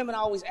me? Because women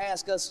always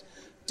ask us,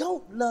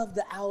 don't love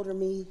the outer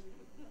me,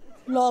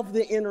 love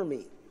the inner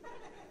me.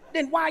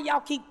 Then why y'all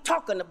keep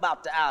talking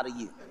about the outer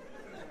you?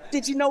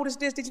 Did you notice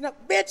this? Did you know?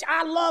 Bitch,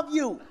 I love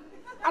you.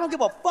 I don't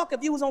give a fuck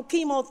if you was on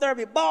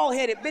chemotherapy,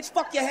 bald-headed, bitch,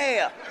 fuck your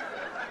hair.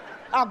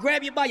 I'll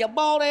grab you by your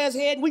bald ass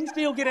head and we can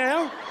still get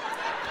out.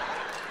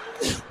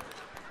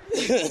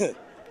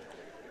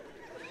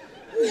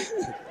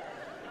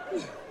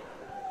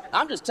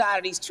 I'm just tired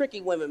of these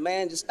tricky women,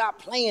 man. Just stop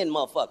playing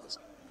motherfuckers.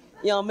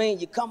 You know what I mean?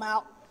 You come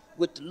out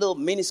with the little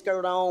mini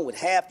skirt on with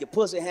half your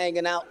pussy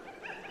hanging out.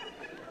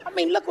 I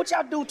mean, look what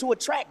y'all do to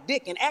attract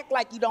dick and act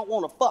like you don't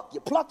want to fuck. You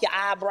pluck your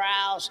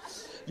eyebrows,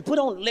 you put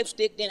on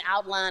lipstick, then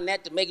outline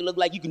that to make it look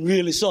like you can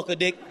really suck a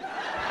dick.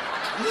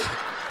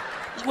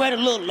 You wear the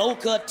little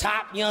low-cut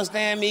top, you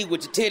understand me,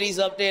 with your titties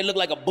up there, look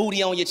like a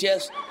booty on your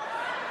chest.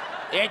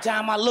 Every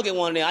time I look at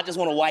one of them, I just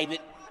want to wipe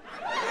it.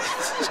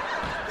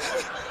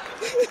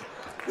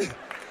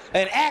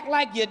 And act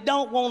like you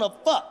don't want to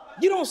fuck.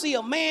 You don't see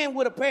a man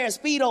with a pair of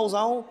Speedos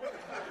on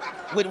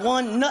with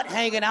one nut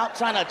hanging out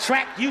trying to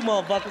attract you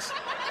motherfuckers.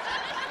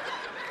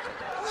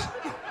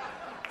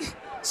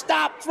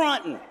 Stop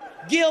fronting.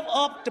 Give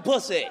up the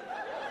pussy.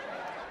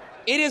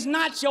 It is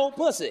not your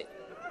pussy.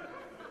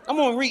 I'm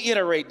gonna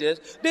reiterate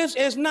this. This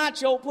is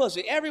not your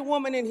pussy. Every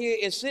woman in here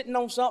is sitting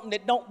on something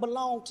that don't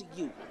belong to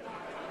you.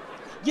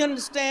 You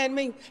understand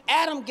me?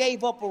 Adam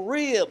gave up a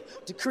rib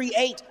to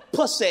create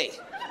pussy.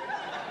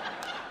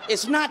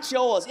 It's not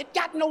yours. It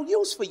got no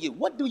use for you.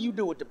 What do you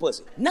do with the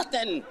pussy?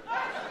 Nothing.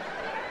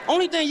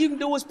 Only thing you can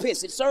do is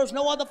piss. It serves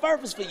no other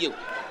purpose for you.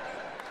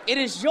 It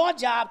is your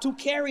job to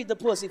carry the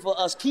pussy for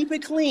us. Keep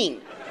it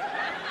clean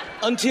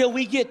until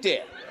we get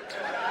there.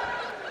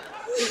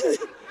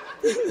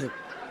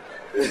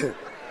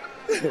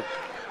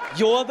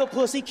 You're the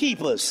pussy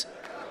keepers.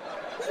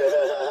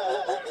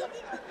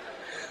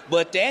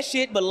 But that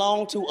shit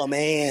belonged to a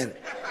man.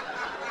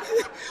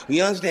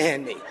 You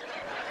understand me?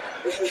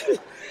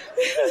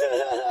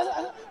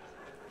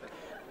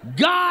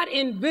 God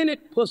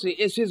invented pussy.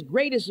 It's his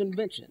greatest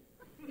invention.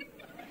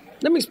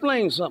 Let me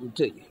explain something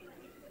to you.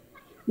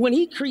 When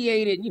he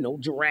created, you know,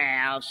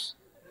 giraffes,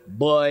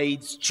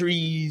 birds,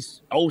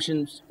 trees,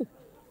 oceans,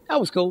 that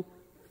was cool.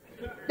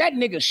 That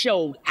nigga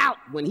showed out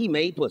when he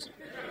made pussy.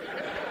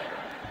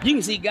 You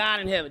can see God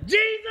in heaven.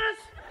 Jesus,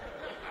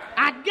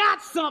 I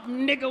got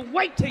something, nigga.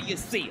 Wait till you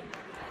see it.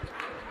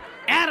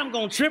 Adam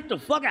gonna trip the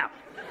fuck out.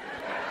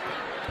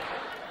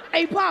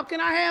 Hey, Pop, can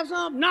I have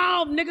some?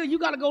 No, nigga, you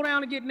gotta go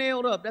down and get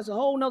nailed up. That's a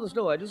whole nother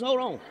story. Just hold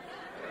on.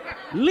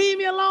 Leave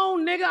me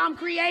alone, nigga. I'm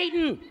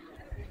creating.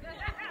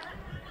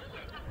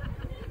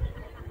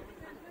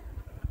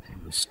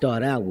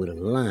 Start out with a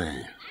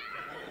line.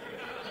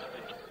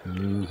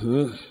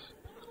 I'm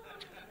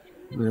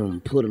gonna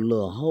put a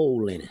little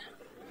hole in it.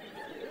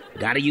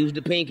 Gotta use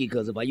the pinky,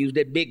 because if I use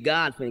that big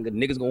God finger,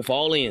 niggas gonna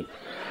fall in.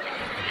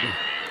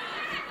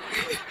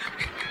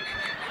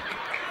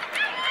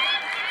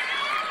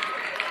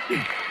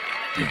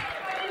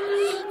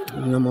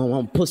 I'm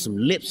gonna put some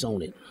lips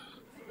on it.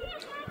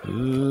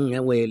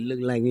 That way it look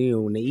like, you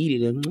know, when they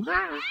eat it.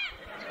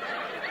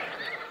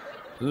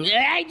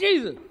 Hey,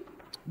 Jesus,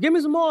 give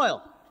me some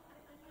oil.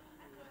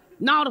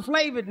 No, the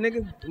flavored,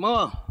 nigga. Come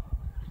on.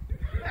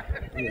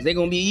 They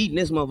gonna be eating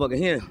this motherfucker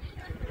here.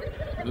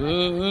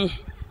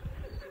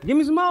 Give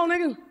me some more,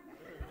 nigga.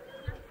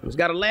 It's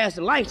gotta last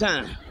a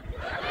lifetime.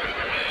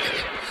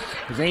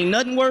 Cause ain't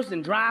nothing worse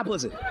than dry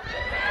pussy.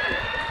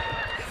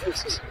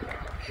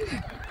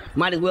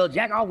 Might as well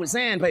jack off with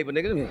sandpaper,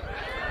 nigga.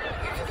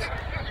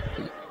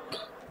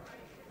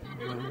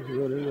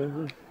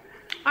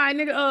 All right,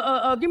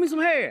 nigga, give me some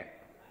hair.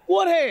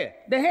 What hair?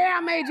 The hair I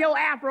made your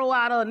afro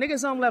out of, nigga,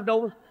 something left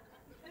over.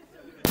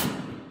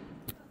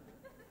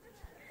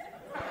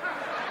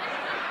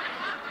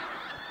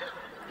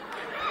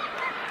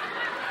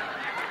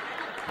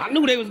 I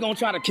knew they was gonna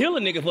try to kill a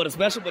nigga for the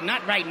special, but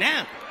not right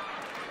now.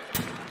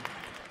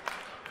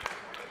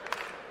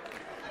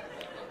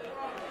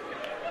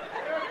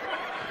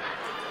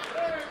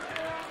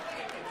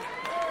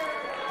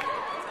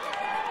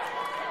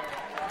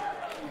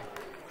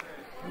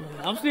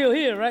 I'm still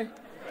here, right?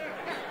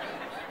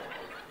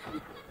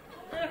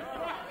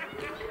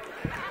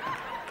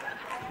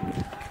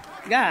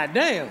 God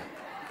damn.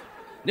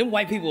 Them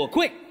white people are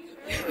quick.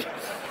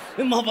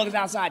 Them motherfuckers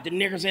outside, the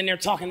niggers in there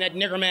talking that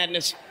nigger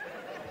madness.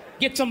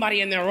 Get somebody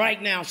in there right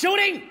now.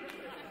 Shooting!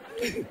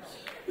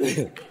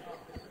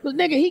 But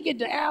nigga, he get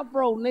the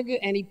afro, nigga,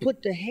 and he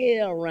put the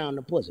hair around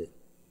the pussy.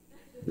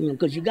 You know,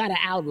 because you got to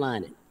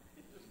outline it.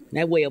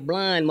 That way a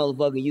blind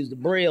motherfucker use the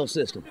Braille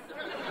system.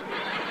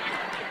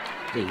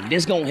 See,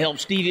 this gonna help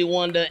Stevie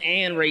Wonder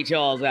and Ray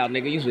Charles out,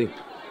 nigga, you see.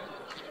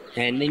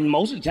 And then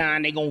most of the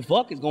time they gonna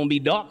fuck, it's gonna be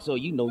dark, so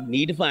you know, you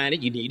need to find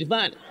it, you need to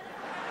find it.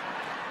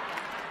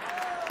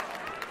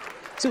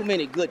 Too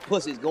many good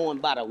pussies going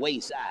by the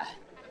wayside.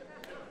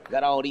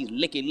 Got all these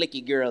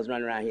licky girls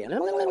running around here.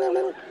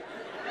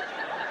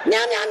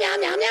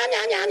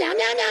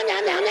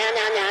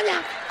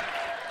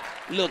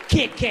 Little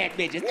Kit Kat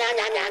bitches.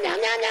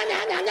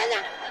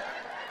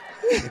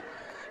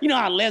 You know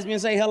how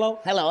lesbians say hello?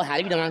 Hello, how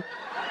you doing?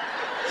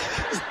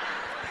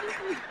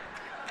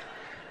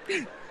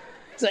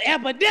 It's an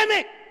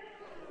epidemic.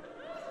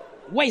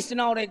 Wasting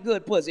all that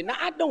good pussy. Now,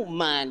 I don't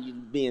mind you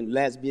being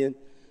lesbian.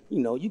 You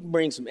know, you can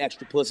bring some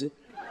extra pussy.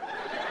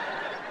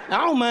 I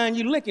don't mind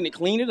you licking it,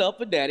 clean it up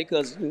for daddy,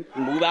 because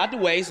move out the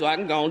way so I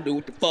can go and do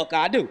what the fuck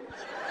I do.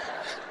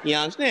 You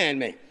understand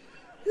me?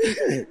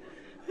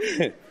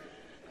 You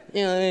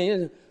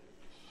know,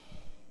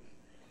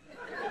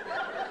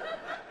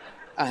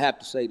 I have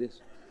to say this.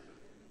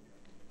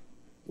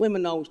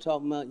 Women always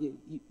talking about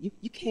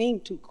you came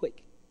too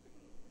quick.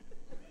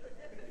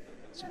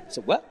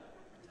 So what?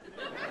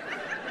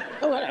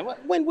 Oh,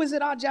 when was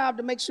it our job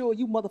to make sure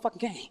you motherfucking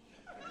came?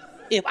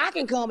 If I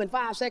can come in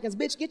 5 seconds,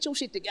 bitch, get your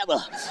shit together.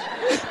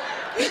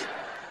 You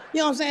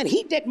know what I'm saying?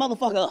 Heat that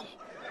motherfucker up.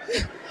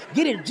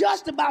 Get it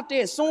just about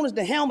there. As soon as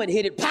the helmet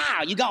hit it,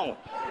 pow, you gone.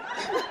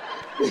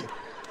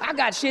 I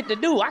got shit to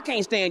do. I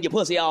can't stand your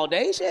pussy all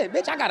day. Shit,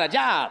 bitch, I got a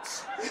job.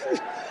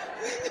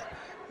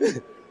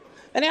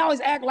 And they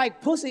always act like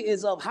pussy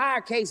is of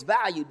higher case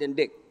value than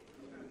dick.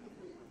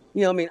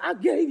 You know what I mean? I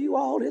gave you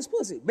all this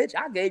pussy. Bitch,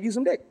 I gave you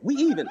some dick. We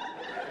even.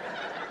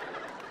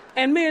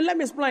 And man, let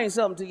me explain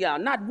something to y'all.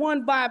 Not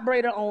one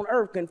vibrator on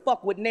earth can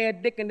fuck with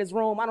Ned Dick in this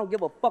room. I don't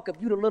give a fuck if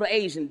you the little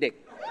Asian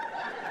dick.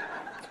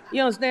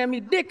 You understand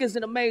me? Dick is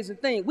an amazing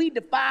thing. We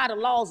defy the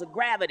laws of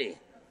gravity.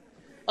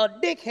 A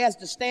dick has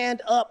to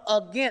stand up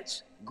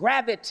against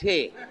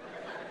gravity.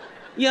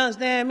 You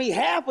understand me?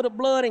 Half of the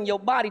blood in your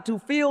body to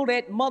fill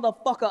that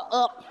motherfucker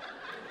up.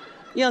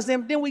 You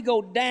understand me? Then we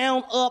go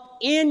down, up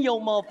in your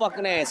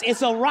motherfucking ass.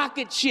 It's a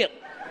rocket ship.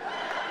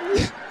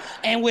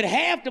 And with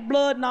half the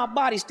blood in our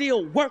body,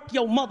 still work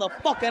your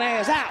motherfucking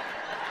ass out.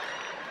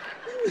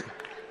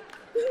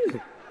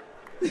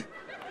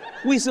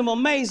 We some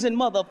amazing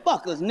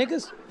motherfuckers,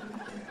 niggas.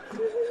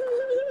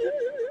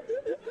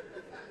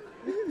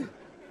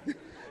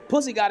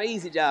 Pussy got an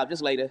easy job,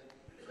 just lay there.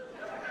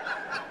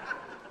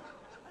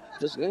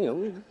 Just, you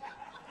know,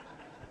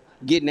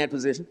 get in that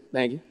position.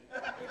 Thank you.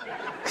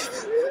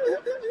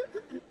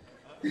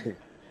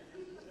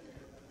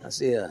 I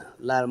see a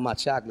lot of my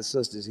chocolate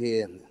sisters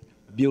here.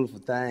 Beautiful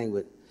thing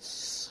with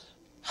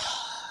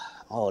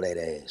all that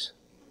ass.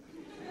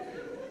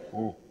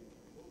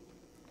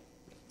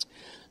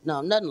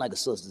 No, nothing like a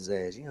sister's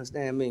ass. You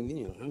understand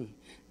me?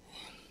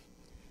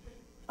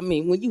 I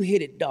mean, when you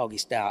hit it doggy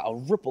style, a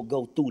ripple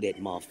go through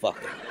that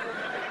motherfucker.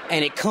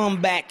 And it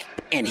come back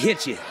and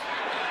hit you.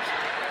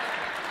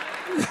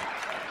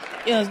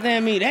 You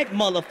understand me? That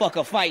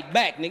motherfucker fight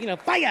back, nigga.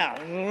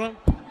 Fire!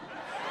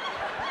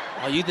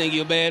 Oh, you think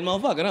you're a bad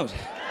motherfucker, don't you?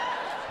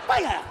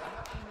 Fire!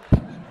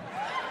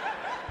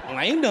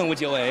 I ain't done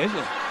with your ass.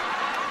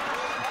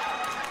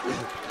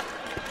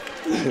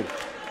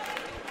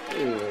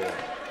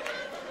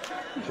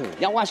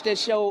 Y'all watch that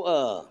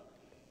show,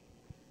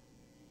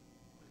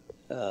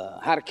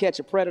 How to Catch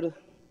a Predator?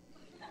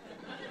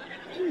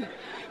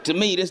 To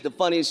me, this is the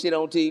funniest shit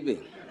on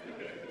TV.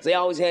 They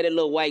always had that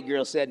little white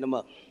girl setting them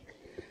up.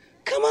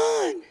 Come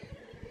on.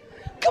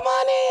 Come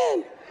on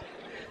in.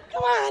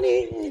 Come on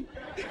in.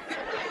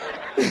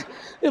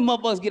 Them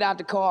motherfuckers get out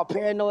the car,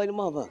 paranoid the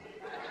motherfucker.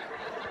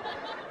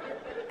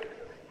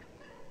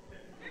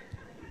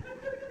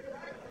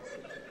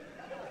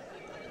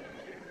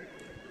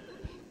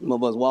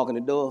 Motherfuckers walk in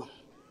the door.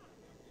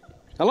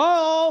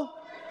 Hello?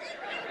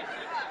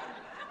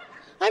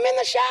 I'm in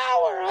the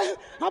shower.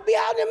 I'll be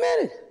out in a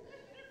minute.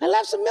 I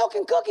left some milk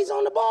and cookies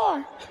on the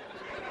bar.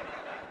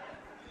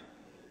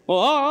 Well,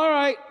 all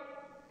right.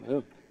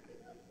 Well,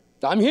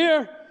 I'm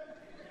here.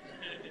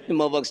 The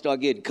motherfuckers start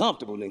getting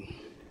comfortable, nigga.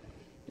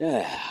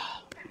 Yeah.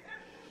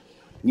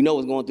 You know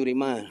what's going through their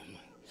mind.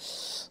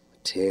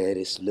 Tear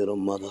this little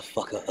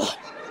motherfucker up.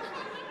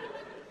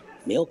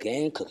 Milk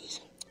and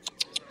cookies.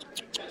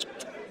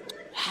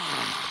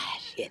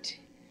 Shit.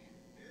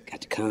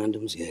 Got the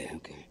condoms? Yeah,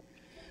 okay.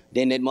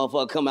 Then that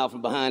motherfucker come out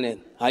from behind it.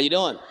 How you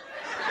doing?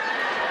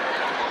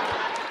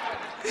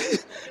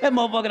 That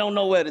motherfucker don't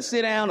know whether to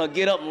sit down or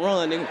get up and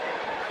run, nigga.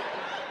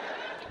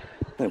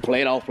 And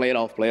play it off.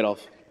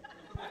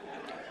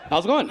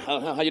 How's it going?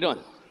 How you doing?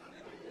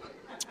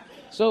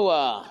 So,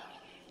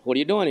 what are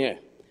you doing here?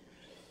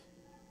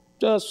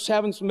 Just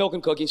having some milk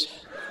and cookies.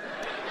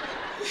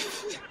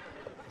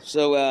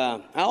 So,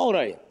 how old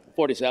are you?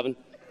 47.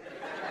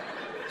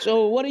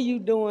 So, what are you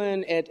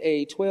doing at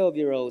a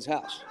 12-year-old's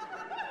house?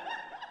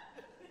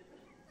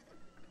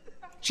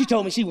 She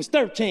told me she was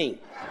 13.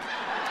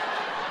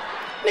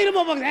 Nigga, the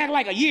motherfuckers act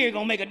like a year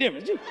gonna make a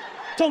difference. She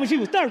told me she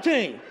was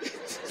 13.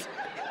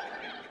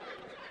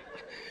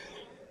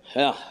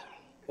 Yeah.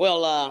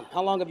 Well,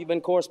 how long have you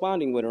been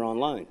corresponding with her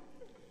online?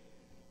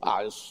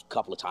 Just a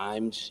couple of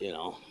times,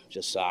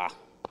 just,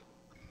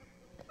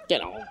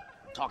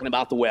 talking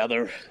about the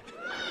weather.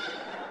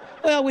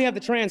 Well, we have the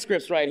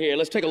transcripts right here.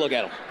 Let's take a look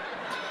at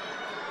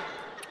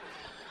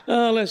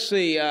them. Let's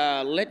see.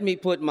 Let me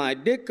put my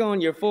dick on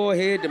your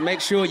forehead to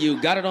make sure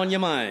you got it on your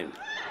mind.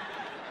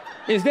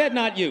 Is that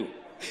not you?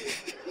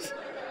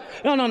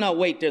 No,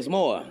 wait, there's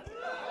more.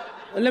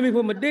 Let me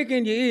put my dick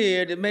in your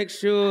ear to make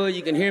sure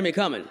you can hear me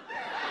coming.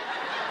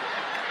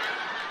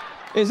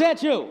 Is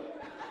that you?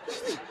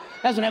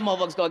 That's when that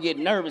motherfucker start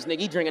getting nervous,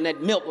 nigga. He drinking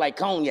that milk like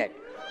cognac.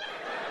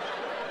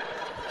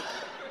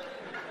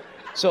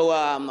 So,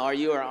 are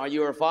you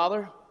her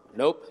father?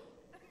 Nope.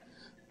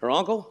 Her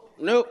uncle?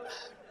 Nope.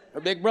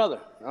 Her big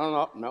brother?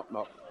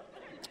 No.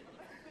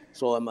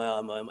 So, am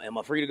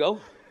I free to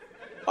go?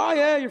 Oh,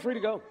 yeah, you're free to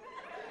go.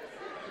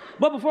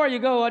 But before you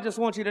go, I just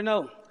want you to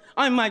know,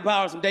 I'm Mike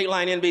Powers from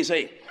Dateline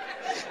NBC.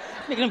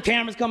 Nigga, them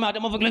cameras come out,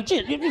 that motherfucker,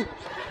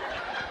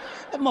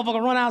 that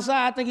motherfucker run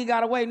outside, think he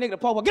got away, nigga, the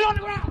popo, get on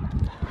the ground!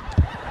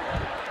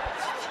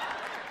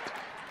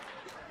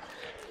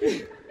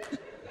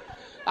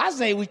 I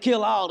say we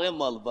kill all them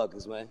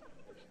motherfuckers, man.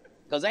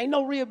 Because ain't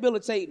no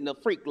rehabilitating a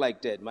freak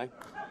like that, man.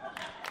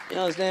 You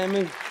understand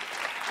me?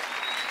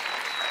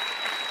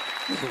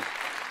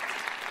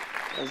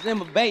 Cause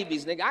them are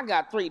babies, nigga. I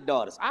got 3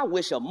 daughters. I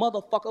wish a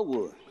motherfucker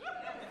would.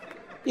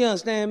 You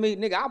understand me?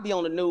 Nigga, I'll be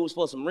on the news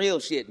for some real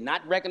shit.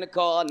 Not wrecking the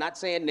car, not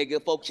saying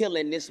nigga, for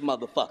killing this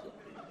motherfucker.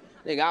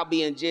 Nigga, I'll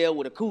be in jail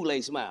with a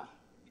Kool-Aid smile.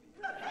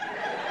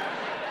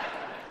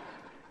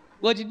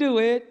 What'd you do,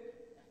 Ed?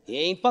 He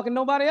ain't fucking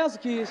nobody else's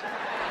kids.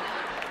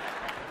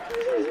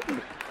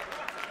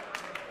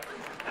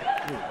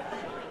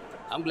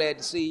 I'm glad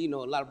to see, a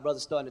lot of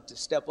brothers starting to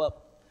step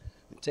up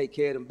and take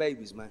care of them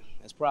babies, man.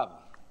 That's probably.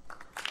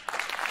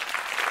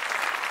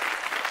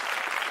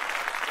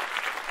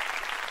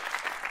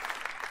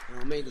 You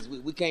know what I mean? Because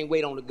we can't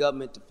wait on the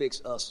government to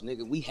fix us,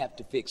 nigga. We have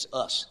to fix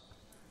us.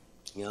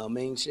 You know what I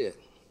mean? Shit.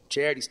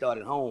 Charity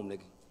started home,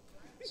 nigga.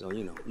 So,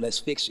 let's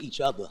fix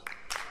each other.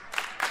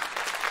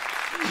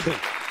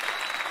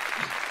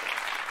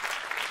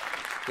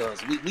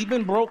 Because we've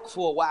been broke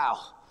for a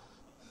while.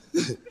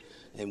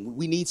 And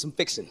we need some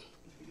fixing.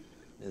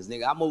 Because,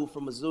 nigga, I moved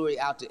from Missouri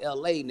out to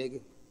L.A.,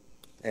 nigga.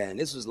 And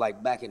this was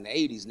like back in the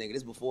 80s, nigga.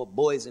 This before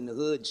Boys in the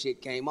Hood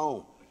shit came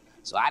on.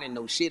 So I didn't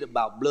know shit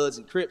about Bloods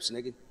and Crips,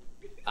 nigga.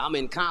 I'm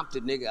in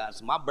Compton, nigga.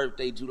 It's my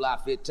birthday, July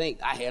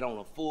 15th. I had on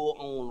a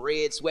full-on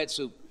red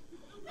sweatsuit,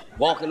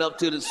 walking up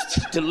to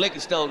the liquor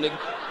store, nigga.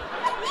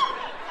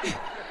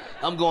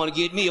 I'm going to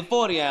get me a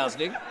 40 ounce,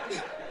 nigga.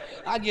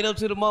 I get up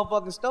to the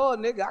motherfucking store,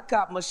 nigga. I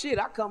cop my shit.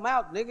 I come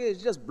out, nigga.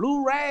 It's just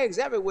blue rags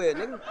everywhere,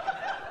 nigga.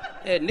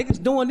 Yeah,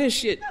 niggas doing this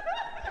shit.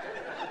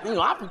 You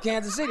know, I'm from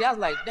Kansas City. I was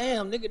like,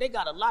 damn, nigga, they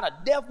got a lot of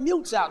deaf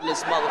mutes out in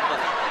this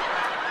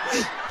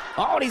motherfucker.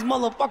 All these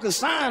motherfuckers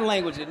sign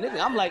languages, nigga.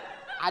 I'm like,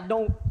 I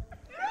don't.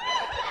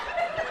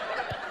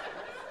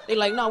 They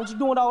like, nah, what you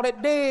doing all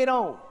that dead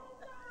on?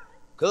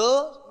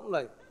 Cuz? I'm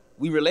like,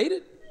 we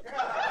related?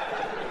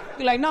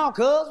 He like, nah,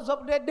 cuz, what's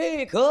up with that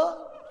dead, cuz?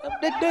 What's up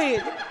with that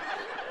dead?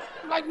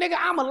 I'm like, nigga,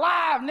 I'm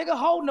alive, nigga,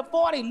 holding the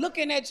 40,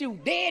 looking at you.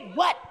 Dead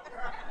what?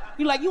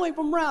 He like, you ain't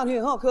from around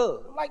here, huh, cuz?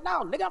 I'm like,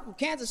 no, nigga, I'm from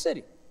Kansas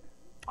City.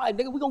 All right,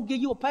 nigga, we gonna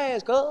give you a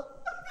pass, cuz.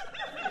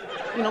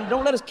 You know,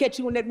 don't let us catch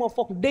you in that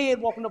motherfucking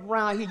dead walking up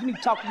around here. You need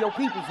to talk to your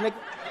peoples, nigga.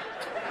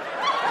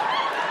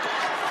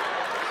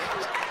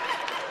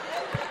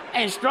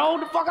 And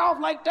strolled the fuck off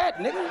like that,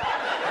 nigga.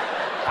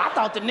 I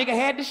thought the nigga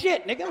had the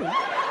shit, nigga.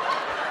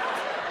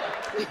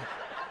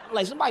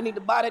 Like, somebody need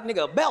to buy that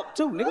nigga a belt,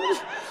 too,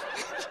 nigga.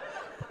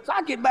 So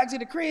I get back to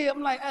the crib,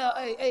 I'm like,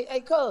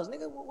 hey, cuz,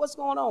 nigga, what's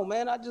going on,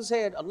 man? I just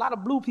had a lot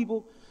of blue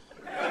people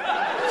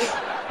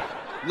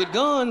with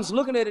guns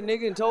looking at a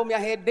nigga and told me I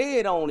had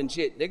dead on and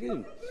shit, nigga.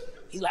 And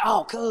he's like,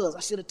 oh, cuz, I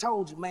should have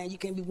told you, man, you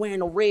can't be wearing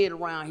no red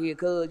around here,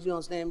 cuz, you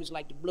understand? It's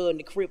like the blood and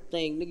the crip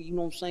thing, nigga, you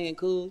know what I'm saying,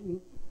 cuz?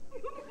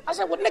 I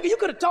said, well, nigga, you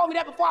could have told me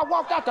that before I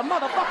walked out the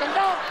motherfucking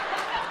door.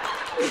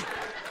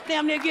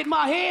 Damn near get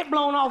my head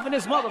blown off in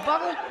this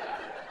motherfucker.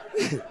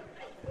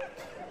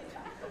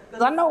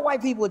 Because I know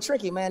white people are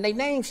tricky, man. They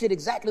name shit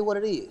exactly what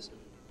it is.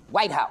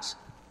 White House.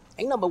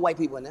 Ain't nothing but white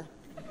people in there.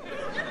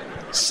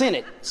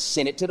 Senate.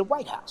 Send it to the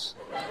White House.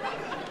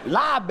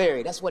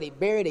 Library. That's where they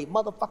bury their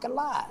motherfucking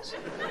lies.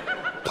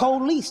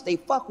 Police. They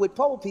fuck with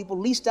poor people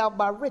leased out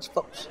by rich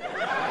folks.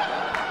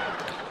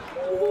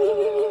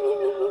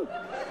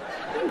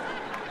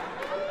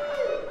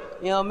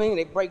 You know what I mean?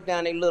 They break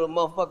down their little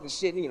motherfucking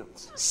shit, you know.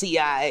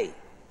 CIA.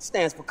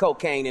 Stands for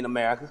cocaine in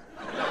America.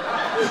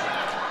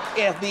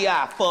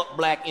 FBI, fuck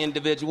black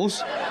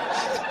individuals.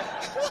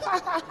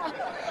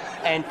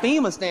 And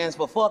FEMA stands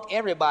for fuck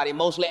everybody,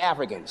 mostly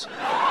Africans.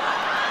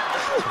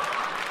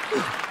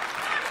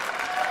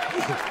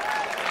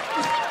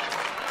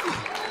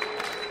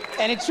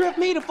 And it tripped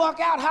me the fuck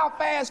out how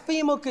fast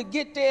FEMA could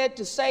get there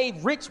to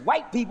save rich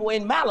white people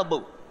in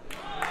Malibu.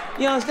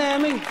 You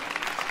understand me?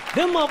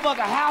 Them motherfucker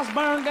house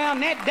burned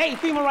down that day.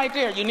 FEMA right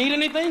there. You need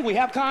anything? We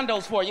have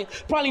condos for you.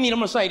 Probably need a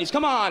Mercedes.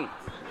 Come on.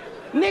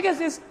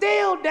 Niggas is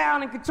still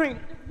down in Katrina.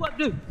 What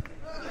do?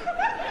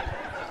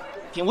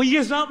 Can we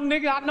get something,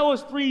 nigga? I know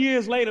it's 3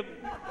 years later.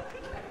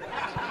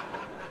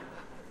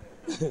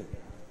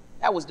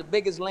 That was the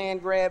biggest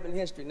land grab in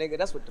history, nigga.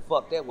 That's what the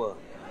fuck that was.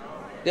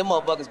 Them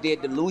motherfuckers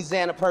did the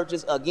Louisiana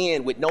Purchase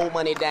again with no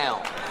money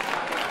down.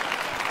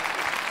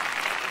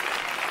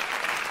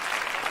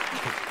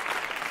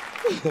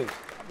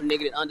 I'm a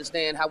nigga that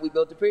understand how we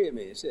built the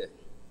pyramid, shit.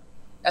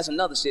 That's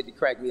another shit that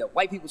cracked me up.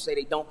 White people say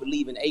they don't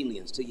believe in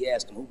aliens till you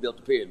ask them who built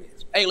the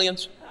pyramids.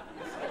 Aliens.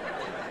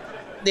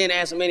 Then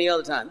ask them any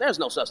other time. There's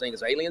no such thing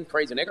as aliens,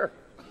 crazy nigger.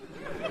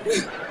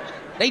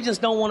 They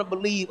just don't want to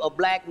believe a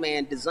black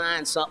man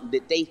designed something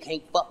that they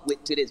can't fuck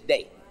with to this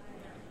day.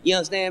 You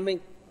understand me?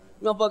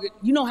 Motherfucker,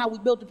 you know how we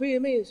built the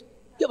pyramids?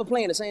 You ever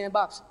play in the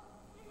sandbox?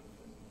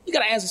 You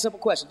gotta ask a simple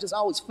question. Just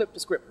always flip the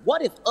script.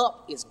 What if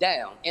up is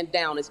down and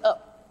down is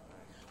up?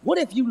 What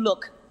if you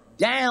look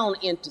down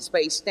into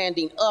space,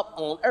 standing up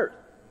on Earth?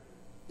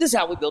 This is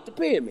how we built the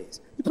pyramids.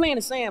 You play in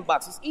the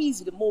sandbox. It's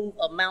easy to move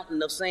a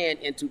mountain of sand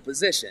into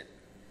position.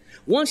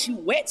 Once you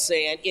wet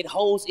sand, it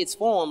holds its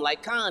form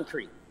like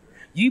concrete.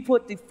 You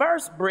put the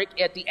first brick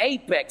at the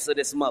apex of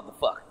this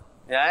motherfucker,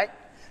 all right?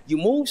 You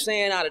move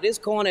sand out of this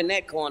corner and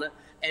that corner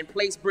and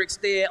place bricks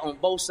there on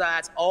both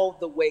sides all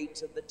the way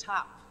to the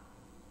top.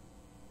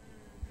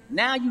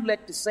 Now you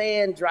let the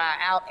sand dry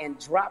out and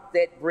drop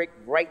that brick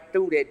right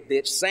through that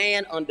bitch.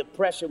 Sand under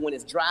pressure when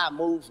it's dry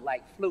moves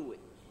like fluid.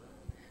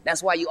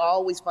 That's why you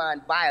always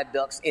find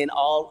viaducts in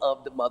all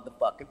of the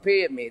motherfucking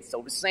pyramids,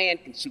 so the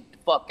sand can shoot the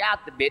fuck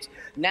out the bitch.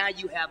 Now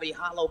you have a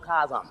hollow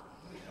chasm.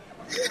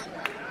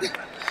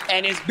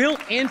 And it's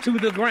built into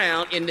the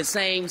ground in the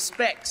same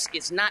specs.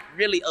 It's not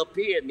really a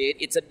pyramid,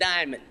 it's a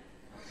diamond.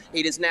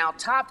 It is now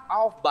topped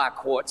off by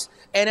quartz,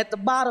 and at the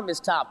bottom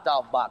is topped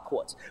off by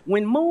quartz.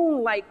 When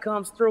moonlight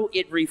comes through,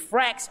 it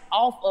refracts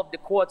off of the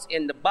quartz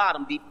in the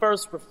bottom, the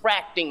first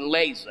refracting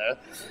laser,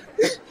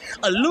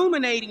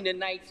 illuminating the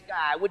night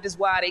sky, which is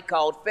why they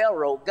called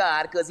Pharaoh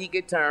God, because he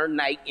could turn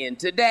night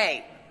into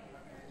day.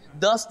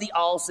 Thus the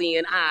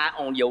all-seeing eye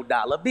on your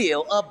dollar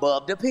bill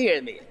above the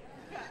pyramid.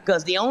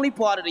 Because the only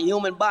part of the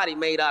human body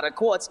made out of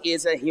quartz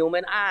is a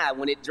human eye.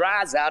 When it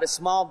dries out, it's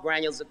small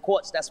granules of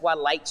quartz. That's why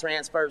light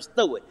transfers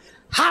through it.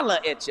 Holla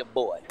at your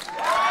boy.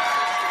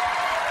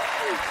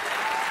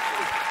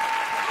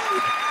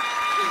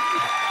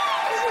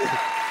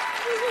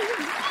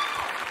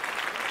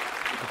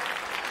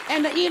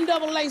 And the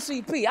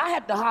NAACP, I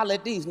had to holler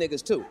at these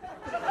niggas too.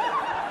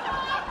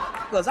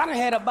 Because I done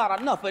had about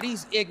enough of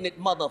these ignorant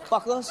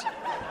motherfuckers.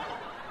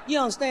 You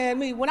understand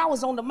me? When I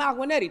was on the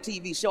Malcolm and Eddie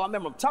TV show, I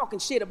remember them talking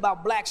shit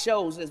about black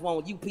shows. There's one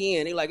with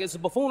UPN. They like, it's a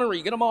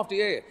buffoonery. Get them off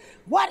the air.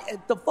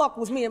 What the fuck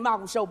was me and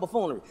Malcolm show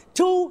buffoonery?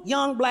 Two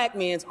young black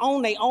men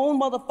own their own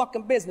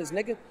motherfucking business,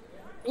 nigga.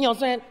 You know what I'm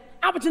saying?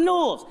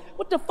 Entrepreneurs.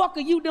 What the fuck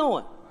are you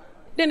doing?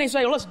 Then they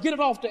say, let's get it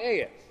off the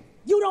air.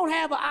 You don't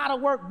have an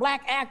out-of-work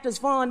black actors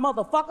fund,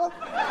 motherfucker.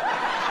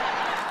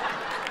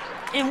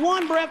 In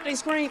one breath, they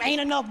scream,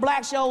 ain't enough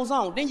black shows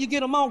on. Then you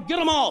get them on, get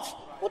them off.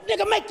 Well,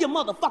 nigga, make your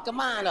motherfucking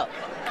mind up.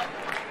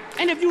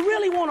 And if you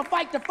really want to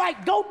fight the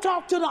fight, go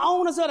talk to the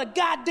owners of the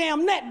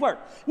goddamn network,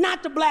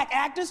 not the black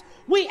actors.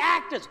 We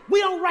actors. We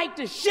don't write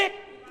the shit.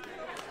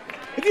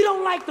 If you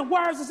don't like the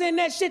words that's in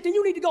that shit, then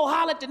you need to go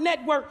holler at the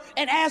network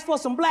and ask for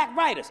some black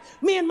writers.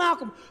 Me and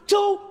Malcolm,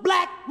 2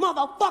 black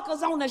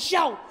motherfuckers on the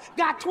show,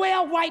 got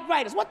 12 white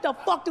writers. What the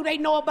fuck do they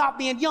know about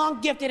being young,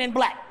 gifted, and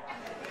black?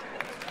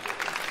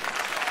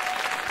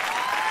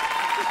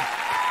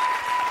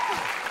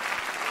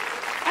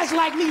 That's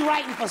like me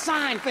writing for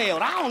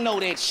Seinfeld. I don't know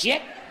that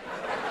shit.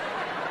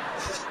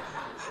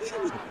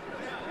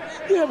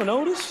 You ever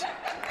notice?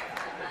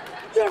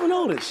 You ever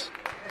notice?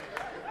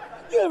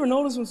 You ever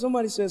notice when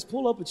somebody says,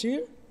 pull up a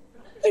chair?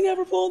 They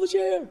never pull the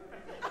chair.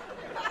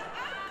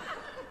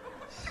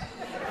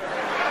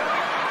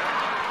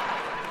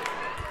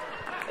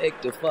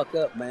 Wake the fuck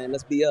up, man.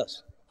 Let's be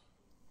us.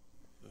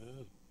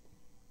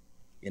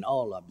 In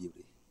all our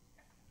beauty.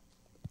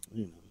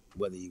 You know,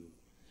 whether you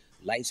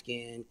light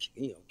skin,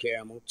 you know,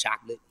 caramel,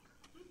 chocolate,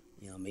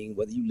 you know what I mean?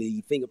 Whether you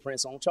leave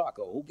fingerprints on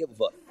charcoal, who give a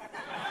fuck?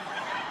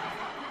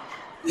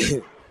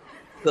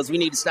 Because we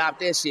need to stop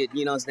that shit,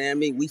 you know what I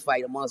mean? We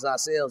fight amongst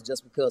ourselves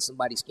just because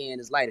somebody's skin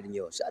is lighter than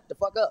yours. Shut the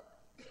fuck up.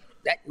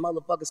 That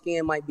motherfucker's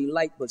skin might be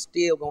light, but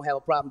still gonna have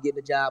a problem getting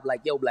a job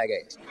like your black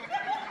ass.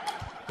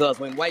 Because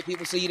when white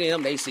people see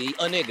them, they see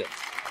a nigga.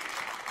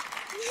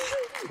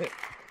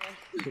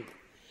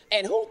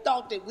 And who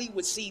thought that we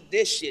would see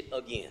this shit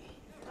again?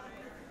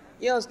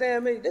 You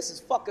understand me? This is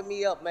fucking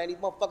me up, man. These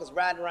motherfuckers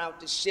riding around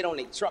with this shit on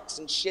their trucks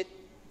and shit.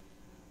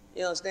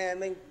 You understand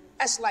me?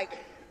 That's like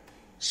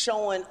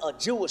showing a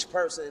Jewish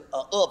person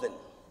an oven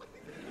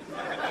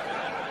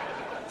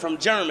from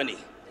Germany.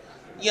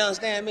 You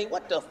understand me?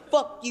 What the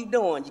fuck you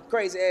doing, you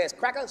crazy ass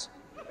crackers?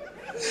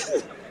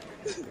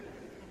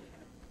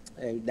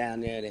 Hey, down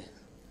there,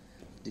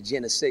 the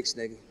Jenna 6,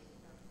 nigga.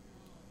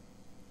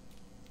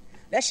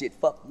 That shit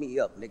fucked me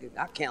up, nigga.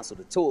 I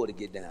canceled the tour to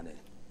get down there.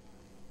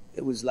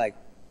 It was like,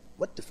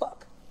 what the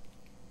fuck?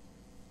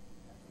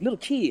 Little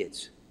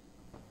kids.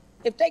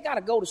 If they gotta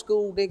go to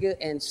school, nigga,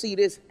 and see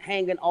this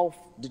hanging off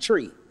the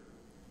tree,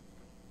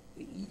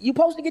 you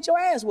supposed to get your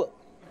ass whooped.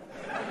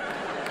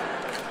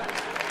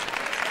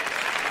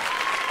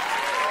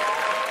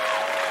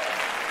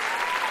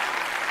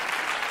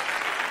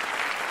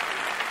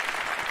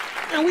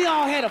 And we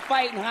all had a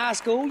fight in high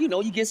school. You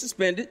know, you get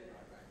suspended.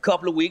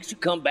 Couple of weeks, you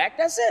come back,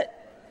 that's it.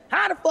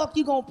 How the fuck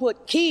you gonna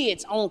put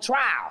kids on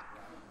trial?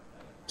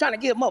 Trying to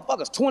give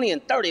motherfuckers 20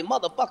 and 30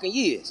 motherfucking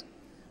years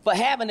for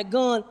having a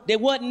gun that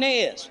wasn't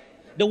theirs.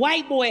 The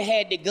white boy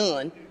had the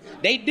gun.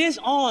 They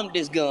disarmed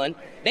this gun.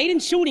 They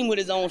didn't shoot him with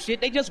his own shit.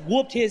 They just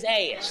whooped his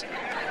ass.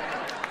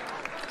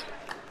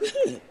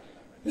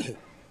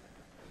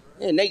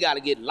 And they gotta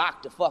get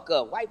locked the fuck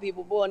up. White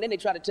people, boy, and then they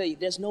try to tell you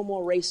there's no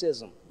more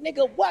racism.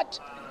 Nigga, what?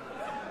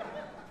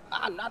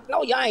 I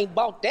know y'all ain't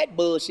bought that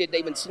bullshit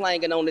they been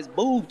slanging on this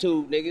boob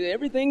tube, nigga.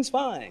 Everything's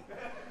fine.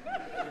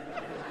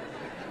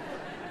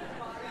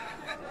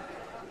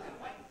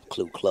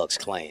 Ku Klux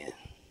Klan.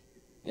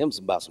 Them's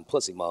about some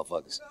pussy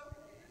motherfuckers.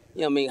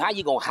 You know what I mean? How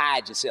you gonna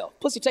hide yourself?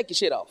 Pussy, take your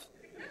shit off.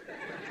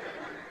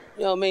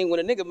 You know what I mean? When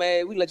a nigga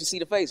mad, we let you see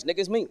the face. Nigga,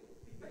 it's me.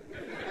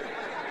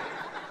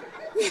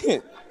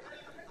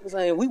 I'm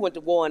saying, we went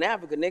to war in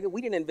Africa, nigga.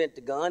 We didn't invent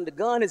the gun. The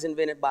gun is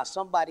invented by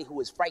somebody who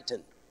is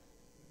frightened.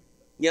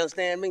 You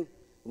understand me?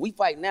 We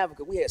fight in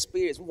Africa, we had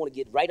spears, we want to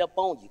get right up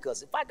on you,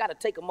 because if I got to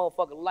take a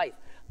motherfucking life,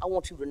 I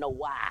want you to know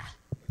why.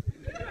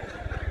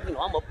 You know,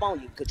 I'm up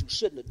on you because you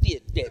shouldn't have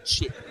did that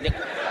shit,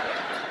 nigga.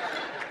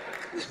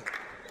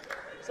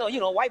 So, you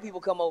know, white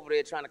people come over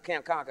there trying to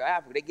conquer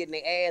Africa, they getting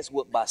their ass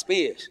whooped by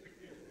spears.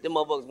 Them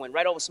motherfuckers went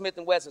right over Smith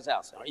and Wesson's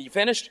house. Are you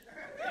finished?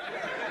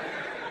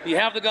 You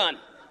have the gun.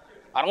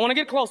 I don't want to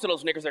get close to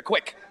those niggas, they're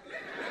quick.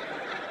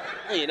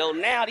 You know,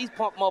 now these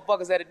punk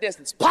motherfuckers at a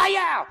distance.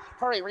 Pow!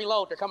 Hurry,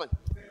 reload, they're coming.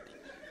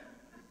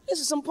 This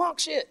is some punk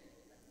shit.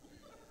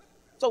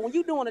 So when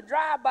you doing a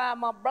drive-by,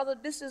 my brother,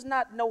 this is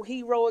not no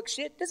heroic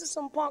shit. This is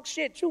some punk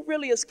shit. You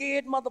really a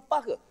scared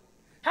motherfucker.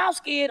 How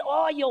scared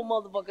are your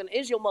motherfucking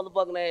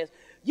ass?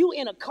 You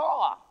in a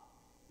car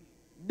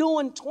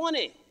doing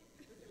 20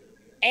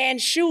 and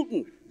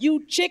shooting.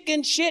 You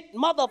chicken shit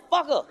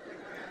motherfucker.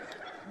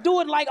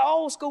 Do it like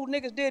old school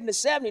niggas did in the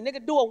 70s.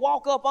 Nigga, do a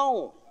walk up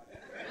on.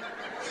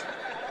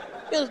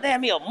 You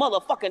understand me, a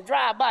motherfucking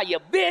drive-by, you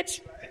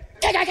bitch.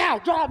 Take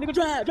out, drive, nigga,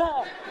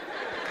 drive.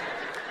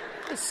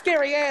 This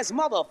scary ass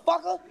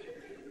motherfucker.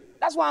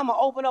 That's why I'm gonna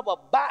open up a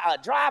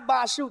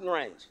drive-by shooting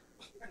range.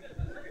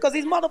 Cause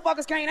these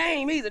motherfuckers can't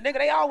aim either, nigga.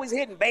 They always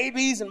hitting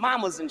babies and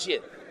mamas and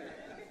shit.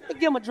 They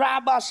give him a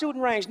drive-by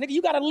shooting range. Nigga,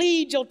 you gotta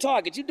lead your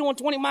target. You doing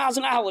 20 miles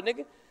an hour,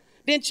 nigga.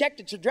 Then check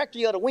the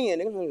trajectory of the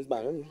wind,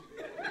 nigga.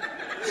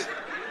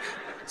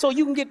 So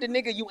you can get the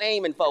nigga you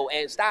aiming for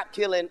and stop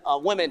killing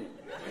women.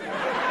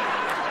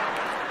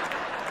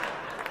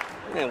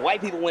 And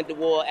white people went to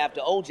war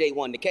after OJ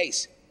won the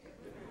case.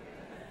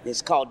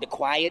 It's called the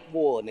Quiet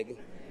War, nigga.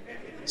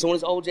 As soon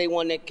as OJ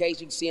won that case,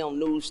 you can see on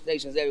news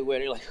stations everywhere,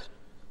 they're like,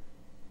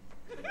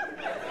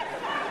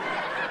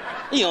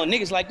 you know,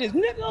 niggas like this,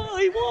 nigga,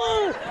 he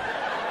won.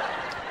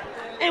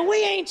 And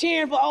we ain't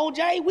cheering for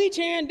OJ, we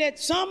cheering that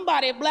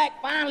somebody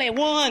black finally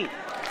won.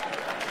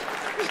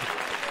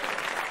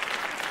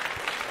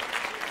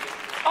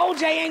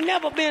 OJ ain't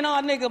never been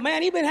our nigga,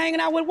 man. He been hanging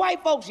out with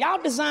white folks.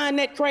 Y'all designed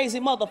that crazy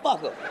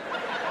motherfucker.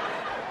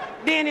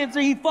 Then after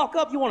he fuck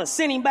up, you want to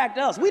send him back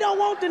to us. We don't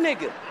want the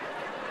nigga.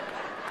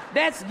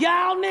 That's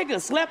y'all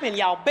nigga. Slept in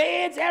y'all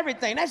beds,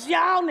 everything. That's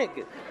y'all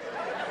nigga.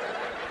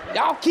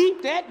 Y'all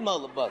keep that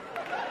motherfucker.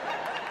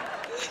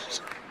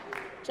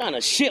 Trying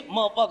to ship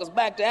motherfuckers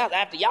back to house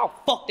after y'all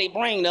fuck their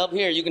brain up.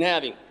 Here, you can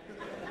have him.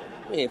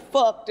 Man,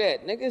 fuck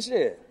that, nigga,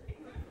 shit.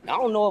 I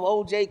don't know if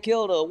OJ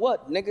killed her or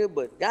what, nigga,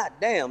 but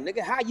goddamn,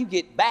 nigga, how you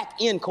get back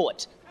in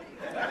court?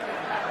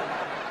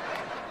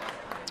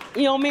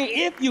 You know what I mean?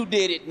 If you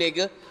did it,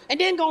 nigga, and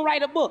then gonna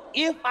write a book.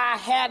 If I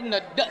hadn't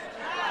have done...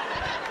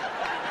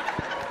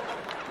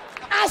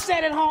 I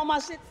sat at home, I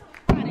said,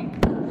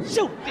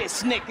 shoot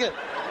this nigga.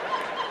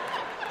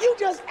 You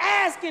just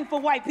asking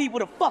for white people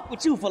to fuck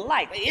with you for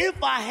life.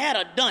 If I had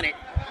have done it.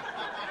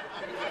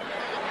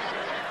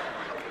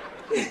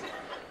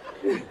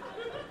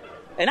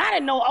 And I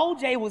didn't know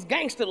OJ was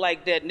gangster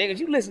like that, niggas.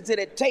 You listen to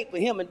that tape of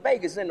him in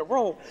Vegas in the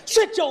room.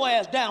 Sit your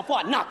ass down before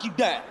I knock you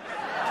down.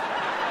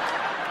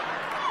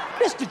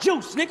 This the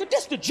juice, nigga.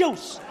 This the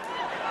juice.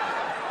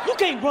 You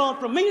can't run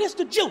from me. This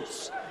the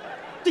juice.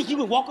 Think you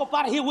can walk up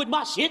out of here with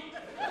my shit?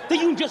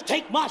 Think you can just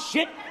take my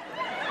shit?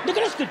 Nigga,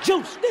 this the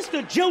juice. This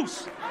the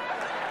juice.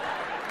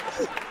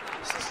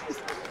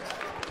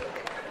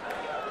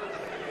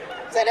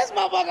 Say, this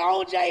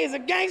motherfucker OJ is a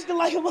gangster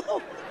like a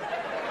motherfucker.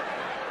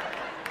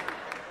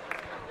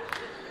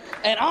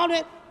 And all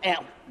that, and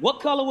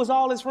what color was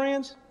all his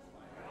friends?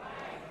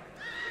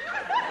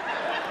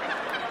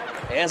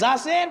 As I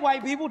said,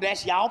 white people,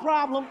 that's y'all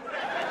problem.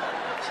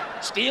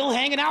 Still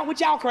hanging out with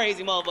y'all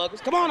crazy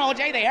motherfuckers. Come on,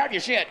 OJ, they heard your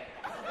shit.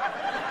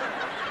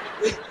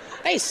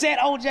 They set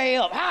OJ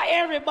up. How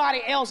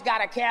everybody else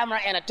got a camera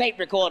and a tape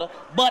recorder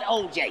but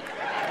OJ?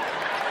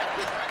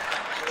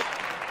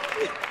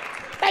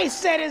 They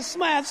set his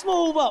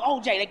smooth up.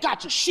 OJ, they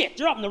got your shit.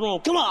 You're up in the room.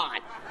 Come on.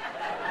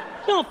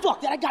 No, fuck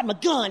that. I got my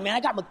gun, man.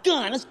 I got my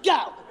gun. Let's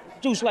go.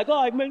 Dude's like,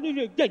 all right, man,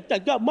 they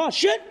got my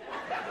shit.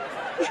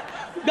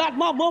 Got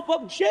my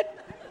motherfucking shit.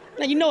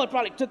 Now, you know it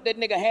probably took that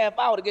nigga half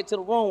hour to get to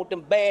the room with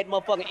them bad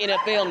motherfucking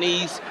NFL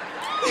knees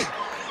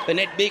and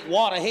that big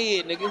water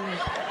head, nigga.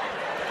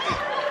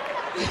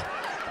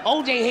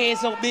 OJ head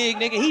so big,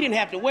 nigga, he didn't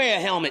have to wear a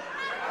helmet.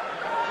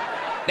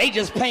 They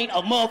just paint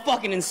a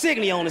motherfucking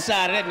insignia on the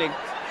side of that nigga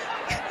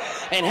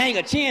and hang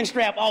a chin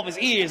strap off his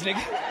ears,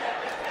 nigga.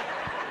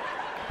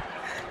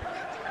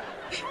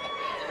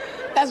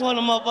 That's one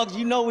of the motherfuckers,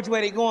 you know which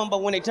way they going,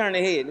 but when they turn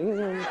their head.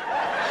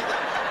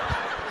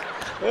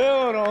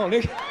 Hold on,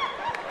 nigga.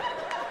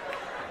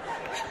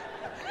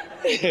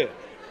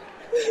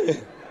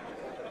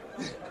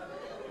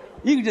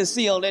 You can just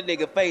see on that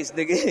nigga face,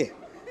 nigga.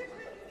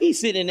 He's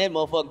sitting in that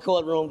motherfucking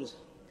courtroom just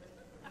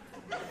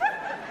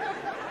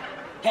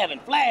having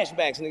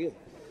flashbacks, nigga.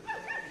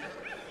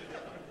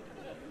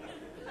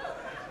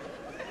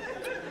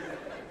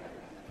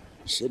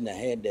 Shouldn't have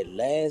had that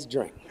last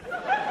drink.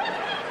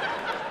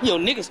 You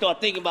know, niggas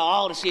start thinking about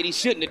all the shit he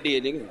shouldn't have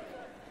did, nigga.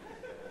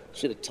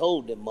 Should have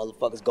told them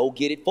motherfuckers, go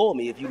get it for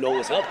me if you know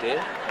it's up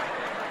there.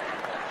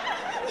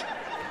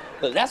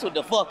 But that's what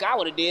the fuck I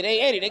would have did.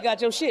 Hey, Eddie, they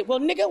got your shit. Well,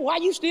 nigga, why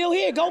you still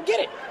here? Go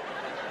get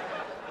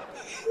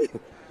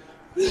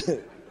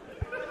it.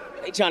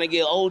 They trying to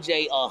give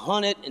OJ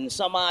 100 and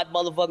some odd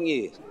motherfucking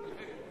years.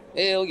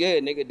 Hell yeah,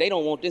 nigga. They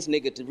don't want this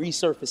nigga to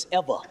resurface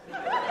ever.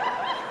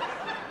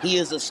 He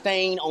is a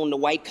stain on the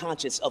white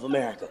conscience of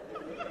America.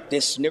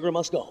 This nigger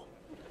must go.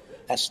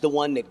 That's the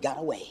one that got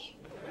away.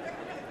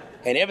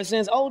 And ever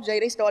since OJ,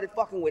 they started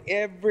fucking with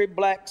every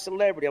black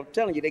celebrity. I'm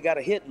telling you, they got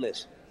a hit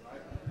list.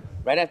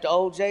 Right after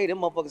OJ, them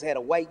motherfuckers had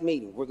a white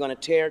meeting. We're gonna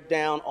tear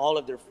down all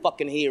of their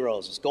fucking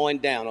heroes. It's going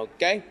down,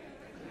 okay?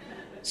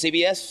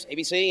 CBS,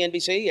 ABC,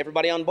 NBC,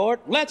 everybody on board?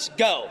 Let's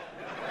go.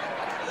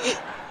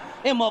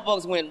 Them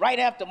motherfuckers went right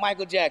after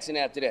Michael Jackson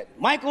after that.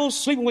 Michael's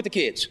sleeping with the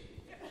kids.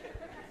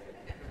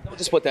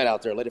 Just put that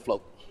out there, let it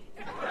float.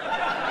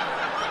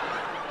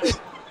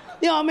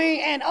 You know what I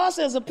mean? And us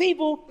as a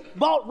people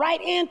bought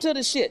right into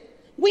the shit.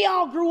 We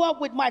all grew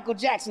up with Michael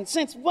Jackson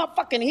since what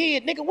fucking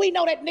head, nigga. We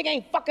know that nigga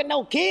ain't fucking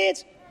no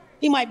kids.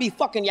 He might be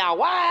fucking y'all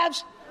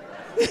wives.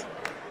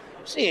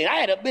 Shit, I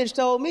had a bitch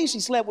told me she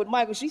slept with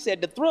Michael. She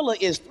said the Thriller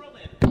is thrilling.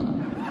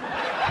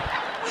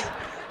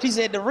 She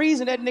said the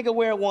reason that nigga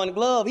wear one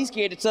glove, he's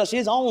scared to touch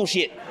his own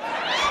shit.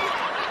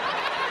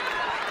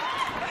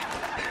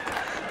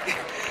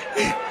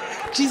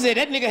 She said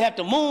that nigga have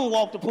to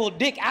moonwalk to pull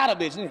dick out of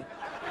bitch.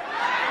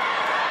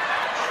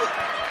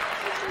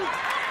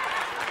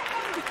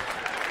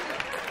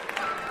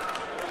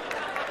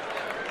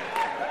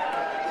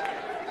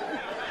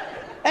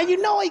 And you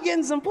know he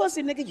getting some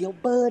pussy, nigga. Your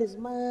bud is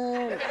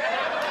mine.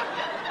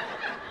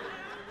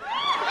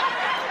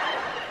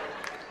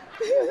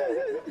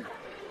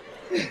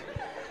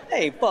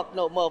 Ain't fuck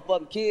no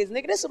motherfucking kids,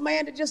 nigga. This a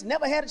man that just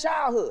never had a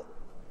childhood.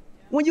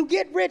 When you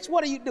get rich,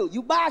 what do?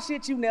 You buy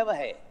shit you never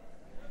had.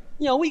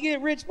 You know, we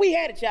get rich, we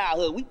had a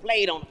childhood. We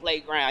played on the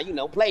playground, you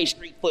know, played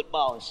street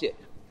football and shit.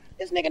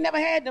 This nigga never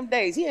had them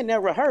days. He ain't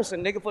never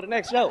rehearsing, nigga, for the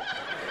next show.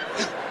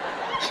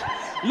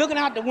 Looking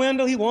out the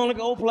window, he want to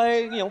go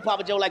play. You know,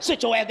 Papa Joe like,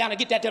 sit your ass down and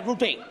get that damn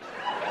routine.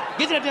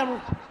 Get that damn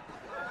routine.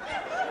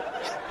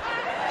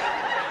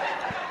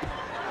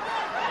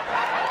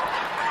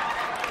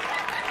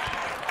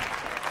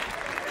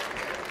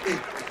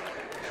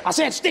 I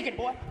said, stick it,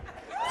 boy.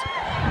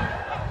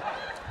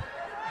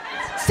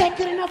 Is that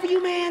good enough for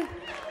you, man?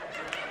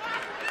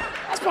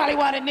 That's probably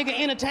why that nigga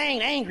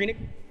entertained angry,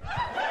 nigga.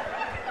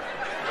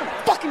 I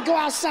wanna fucking go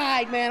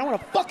outside, man. I wanna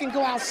fucking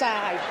go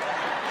outside.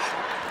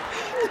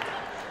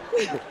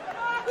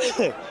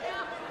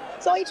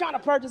 So he trying to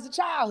purchase a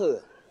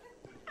childhood.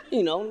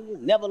 You know,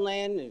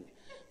 Neverland and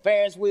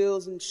Ferris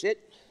wheels and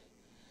shit.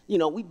 You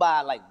know, we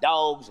buy like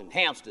dogs and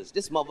hamsters.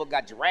 This motherfucker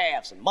got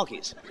giraffes and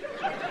monkeys.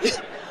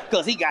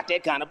 Cause he got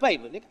that kind of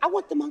paper, nigga. I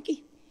want the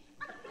monkey.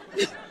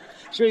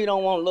 Sure you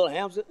don't want a little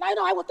hamster?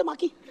 No, I want the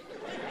monkey.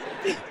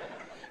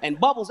 And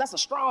Bubbles, that's a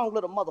strong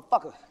little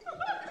motherfucker.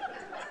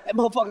 That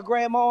motherfucker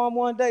grabbed my arm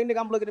one day, nigga,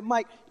 I'm looking at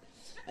Mike.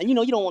 And you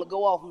know, you don't want to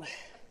go off.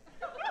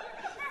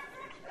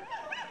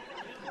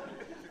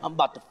 I'm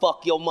about to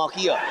fuck your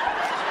monkey up.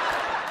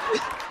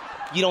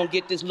 You don't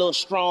get this little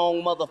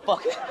strong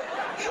motherfucker.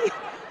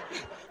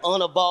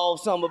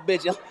 Unevolved son of a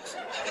bitch.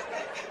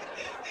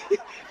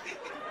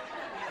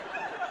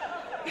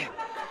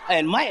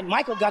 And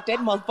Michael got that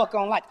motherfucker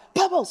on like,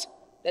 Bubbles!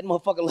 That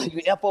motherfucker like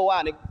the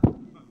FOI, nigga.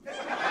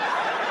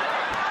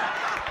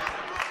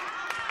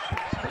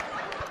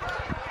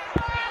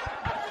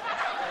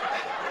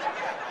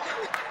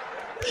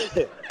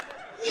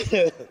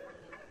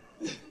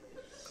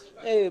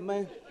 Hey,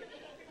 man.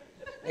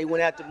 They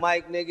went after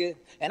Mike, nigga.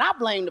 And I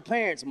blame the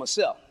parents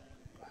myself.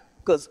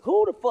 Because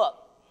who the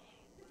fuck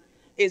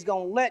is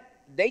gonna let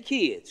they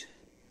kids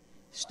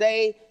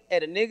stay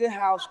at a nigga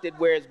house that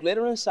wears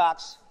glittering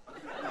socks,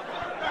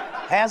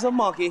 has a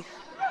monkey,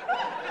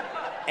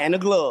 and a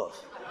glove?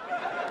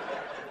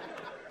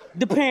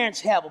 The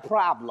parents have a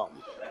problem.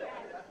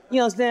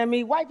 You understand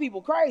me? White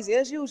people crazy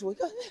as usual.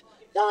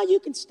 No, you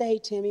can stay,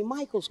 Timmy.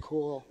 Michael's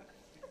cool.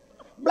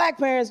 Black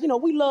parents, you know,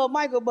 we love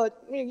Michael,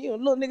 but, you know,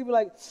 little nigga be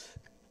like,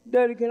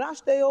 Daddy, can I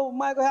stay over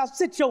Michael's house?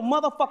 Sit your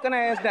motherfucking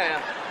ass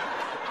down.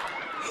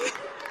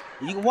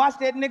 You can watch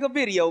that nigga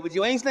video, but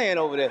you ain't staying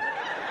over there.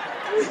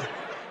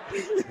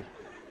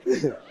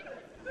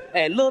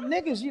 And little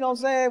niggas, you know what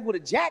I'm saying, would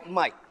have jacked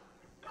Mike.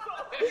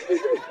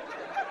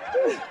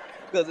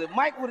 Because if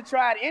Mike would have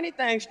tried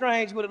anything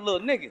strange with a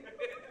little nigga,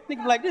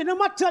 nigga be like,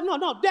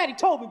 no, Daddy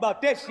told me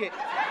about that shit.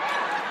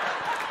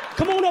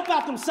 Come on up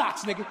out them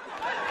socks, nigga.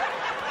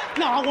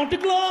 No, I want the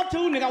glove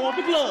too, nigga, I want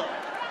the glove.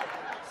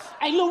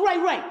 Hey, little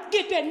Ray,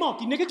 get that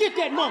monkey, nigga, get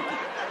that monkey.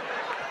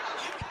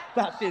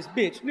 About this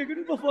bitch, nigga,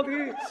 this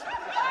motherfucker is.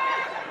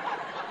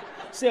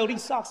 Sell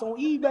these socks on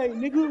eBay,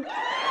 nigga.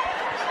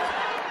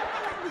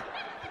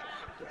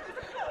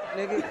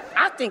 Nigga,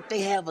 I think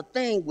they have a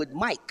thing with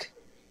Mike.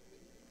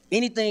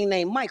 Anything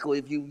named Michael,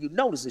 if you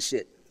notice the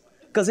shit.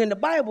 Because in the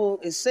Bible,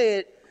 it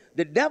said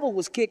the devil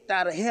was kicked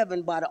out of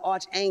heaven by the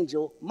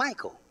archangel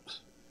Michael.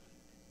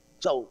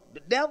 So the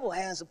devil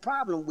has a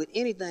problem with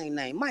anything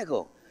named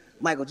Michael.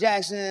 Michael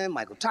Jackson,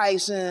 Michael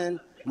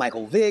Tyson,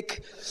 Michael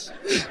Vick.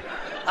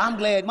 I'm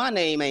glad my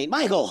name ain't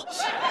Michael.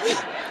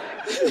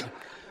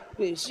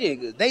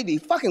 Shit, they be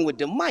fucking with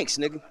the mics,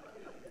 nigga.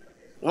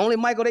 The only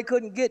Michael they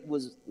couldn't get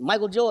was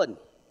Michael Jordan.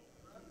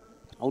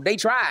 Oh, they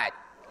tried.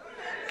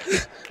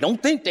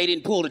 Don't think they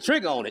didn't pull the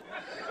trigger on it.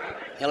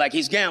 They're like,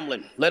 he's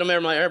gambling. Let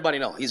everybody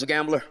know he's a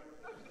gambler.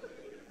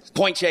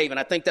 Point shaving,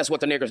 I think that's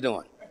what the nigger's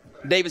doing.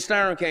 David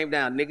Stern came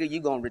down, nigga,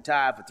 you gonna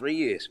retire for 3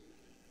 years.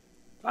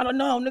 I don't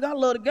know, nigga, I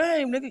love the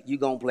game, nigga. You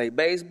gonna play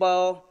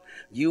baseball,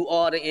 you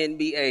are the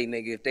NBA,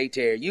 nigga. If they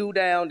tear you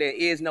down, there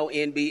is no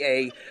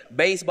NBA.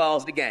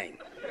 Baseball's the game.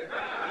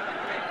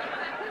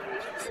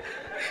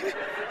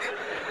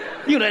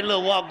 You know that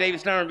little walk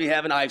David Stern be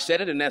having, I've said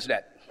it and that's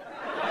that.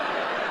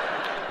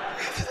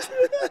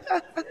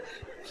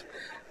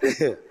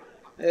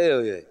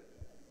 Hell yeah.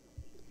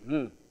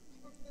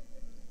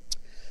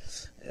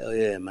 Hell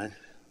yeah, man.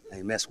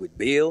 They mess with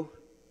Bill.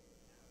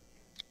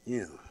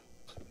 Yeah.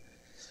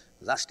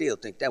 Because I still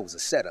think that was a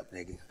setup,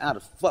 nigga. How the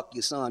fuck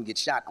your son get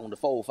shot on the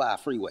 405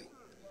 freeway?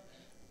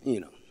 You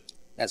know.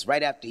 That's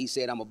right after he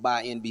said, I'm going to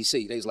buy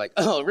NBC. They was like,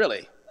 oh,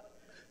 really?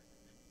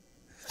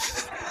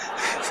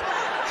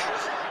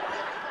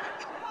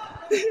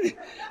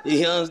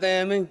 You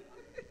understand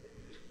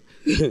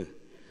me?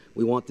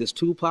 We want this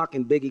Tupac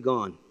and Biggie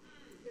gone.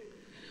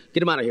 Get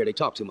them out of here, they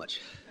talk too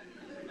much.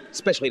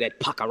 Especially that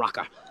Paka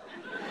Rocker.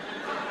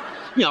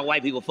 You know how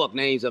white people fuck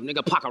names up,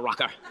 nigga, Paka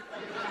Rocker.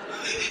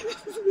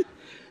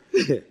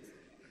 Hell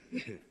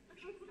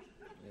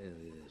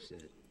yeah,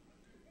 shit.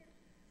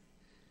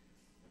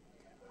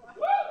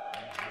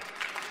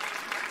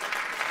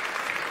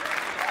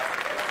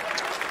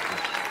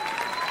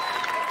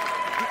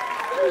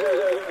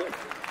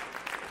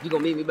 You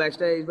gonna meet me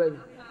backstage, baby?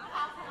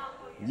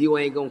 You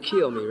ain't gonna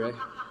kill me, right?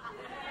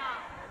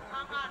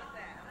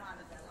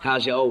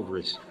 How's your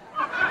ovaries?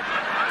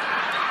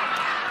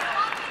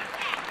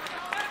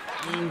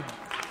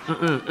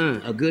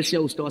 A good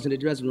show starts in the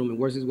dressing room and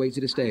works its way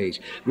to the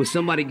stage. Will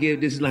somebody give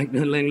this like the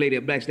young lady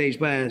a backstage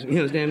pass? You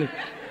understand me?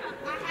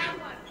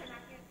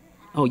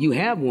 Oh, you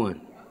have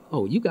one.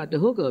 Oh, you got the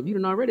hookup. You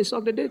done already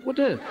sucked the dick. What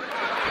the hell?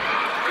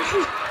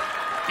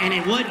 And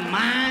it wasn't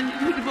mine?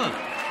 What the fuck?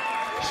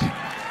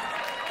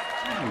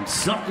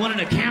 Suck one of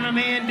the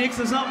cameraman dicks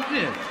or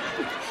something?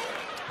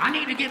 I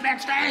need to get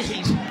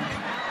backstage.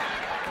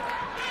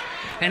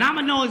 And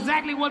I'ma know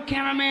exactly what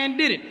cameraman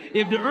did it.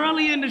 If the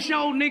early in the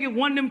show, nigga,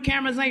 one of them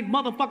cameras ain't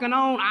motherfucking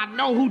on, I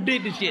know who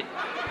did the shit.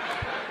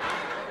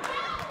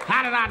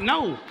 How did I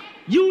know?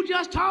 You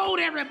just told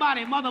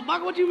everybody,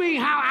 motherfucker. What you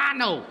mean, how I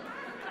know?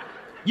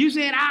 You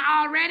said,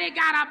 I already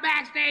got a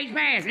backstage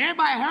pass.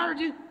 Everybody heard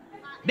you?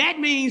 That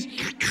means...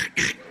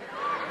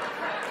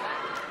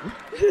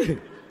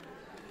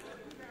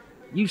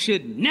 You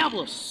should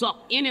never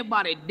suck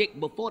anybody's dick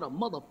before the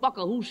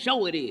motherfucker whose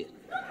show it is.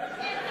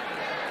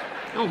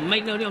 Don't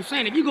make no damn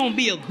saying. If you're gonna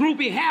be a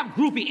groupie, have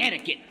groupie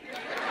etiquette.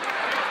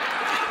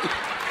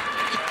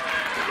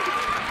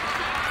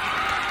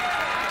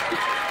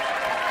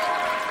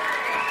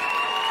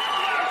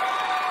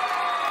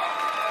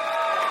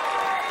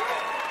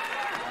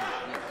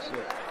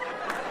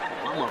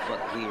 My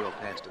motherfucking hero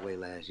passed away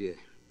last year.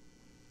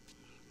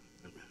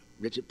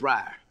 Richard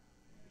Pryor.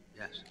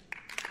 Yes.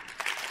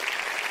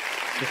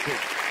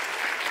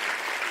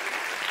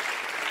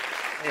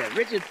 Yeah,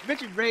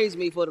 Richard raised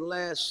me for the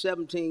last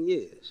 17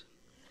 years.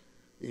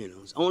 You know,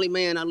 it's the only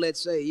man I let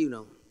say, you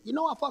know,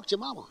 I fucked your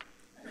mama.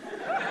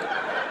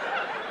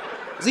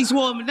 'Cause he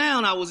swore me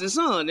down I was his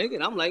son, nigga.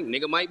 And I'm like,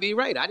 nigga might be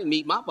right. I didn't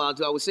meet my father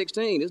until I was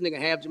 16. This nigga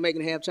half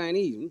Jamaican, half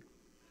Chinese.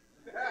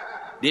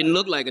 Didn't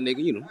look like a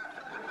nigga, you know.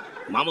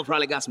 Mama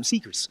probably got some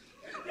secrets.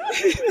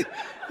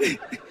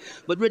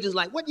 But Richard's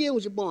like, what year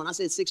was you born? I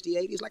said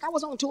 68. He's like, I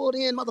was on tour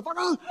then,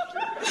 motherfucker.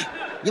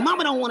 Your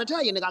mama don't want to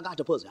tell you, nigga, I got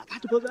the pussy. I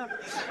got the pussy.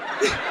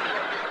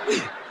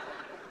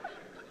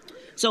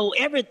 So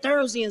every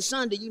Thursday and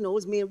Sunday, you know,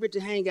 it's me and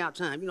Richard hangout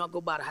time. You know, I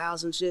go by the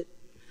house and shit.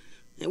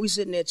 And we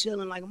sitting there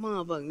chilling like a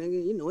motherfucker,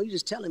 nigga. You know, he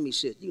just telling me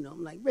shit. You know,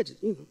 I'm like, Richard,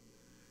 you know,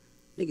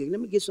 nigga, let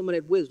me get some of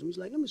that wisdom. He's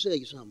like, let me tell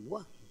you something,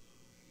 boy.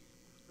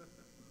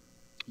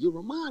 You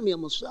remind me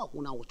of myself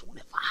when I was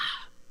 25.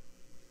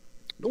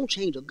 Don't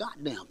change a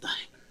goddamn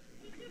thing.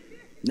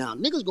 Now,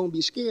 niggas gonna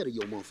be scared of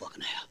your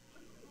motherfucking hair.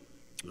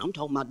 And I'm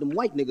talking about them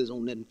white niggas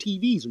on them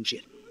TVs and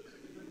shit.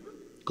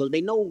 Because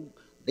they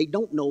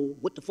don't know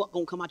what the fuck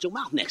gonna come out your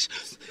mouth next.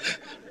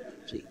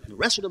 See, the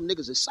rest of them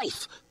niggas is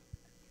safe.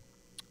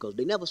 Because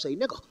they never say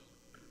nigga.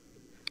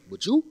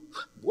 But you,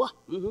 boy,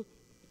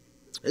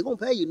 they gonna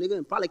pay you, nigga,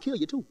 and probably kill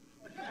you too.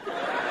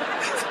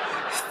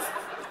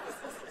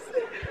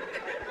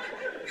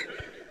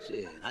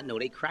 Shit, I know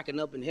they cracking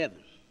up in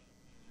heaven.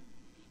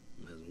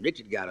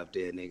 Richard got up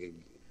there, nigga.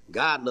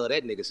 God loved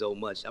that nigga so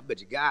much, I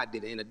bet you God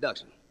did the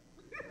introduction.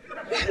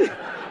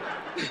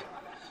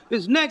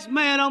 This next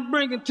man I'm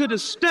bringing to the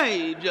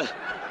stage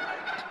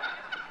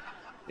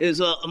is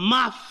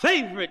my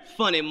favorite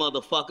funny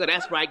motherfucker.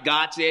 That's right,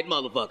 God said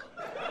motherfucker.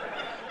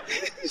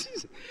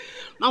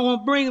 I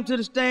want to bring him to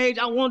the stage.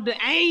 I want the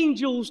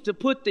angels to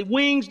put the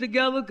wings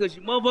together because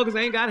you motherfuckers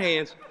ain't got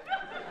hands.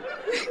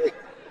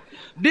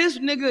 This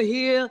nigga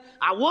here,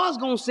 I was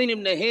gonna send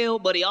him to hell,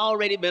 but he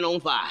already been on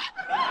fire.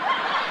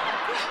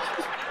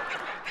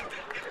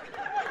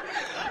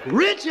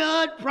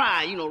 Richard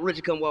Pryor. You know,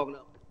 Richard come walking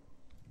up.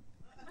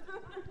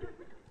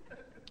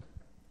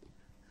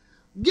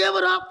 Give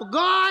it up for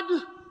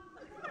God.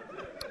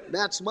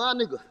 That's my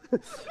nigga.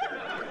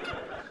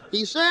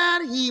 He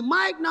said he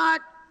might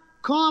not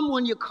come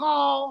when you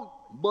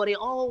call, but he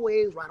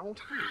always right on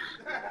time.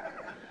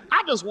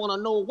 I just want to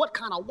know what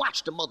kind of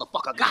watch the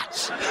motherfucker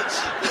got.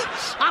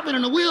 I've been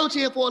in a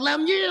wheelchair for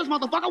 11 years,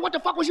 motherfucker. What the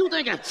fuck was you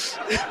thinking?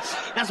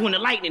 That's when the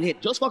lightning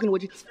hit. Just fucking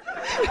with you.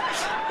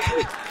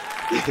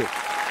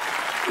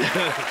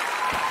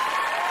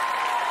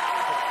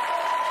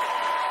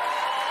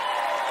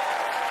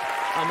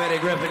 I'm Eddie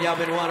Griffin. Y'all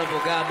been wonderful.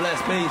 God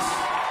bless.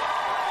 Peace.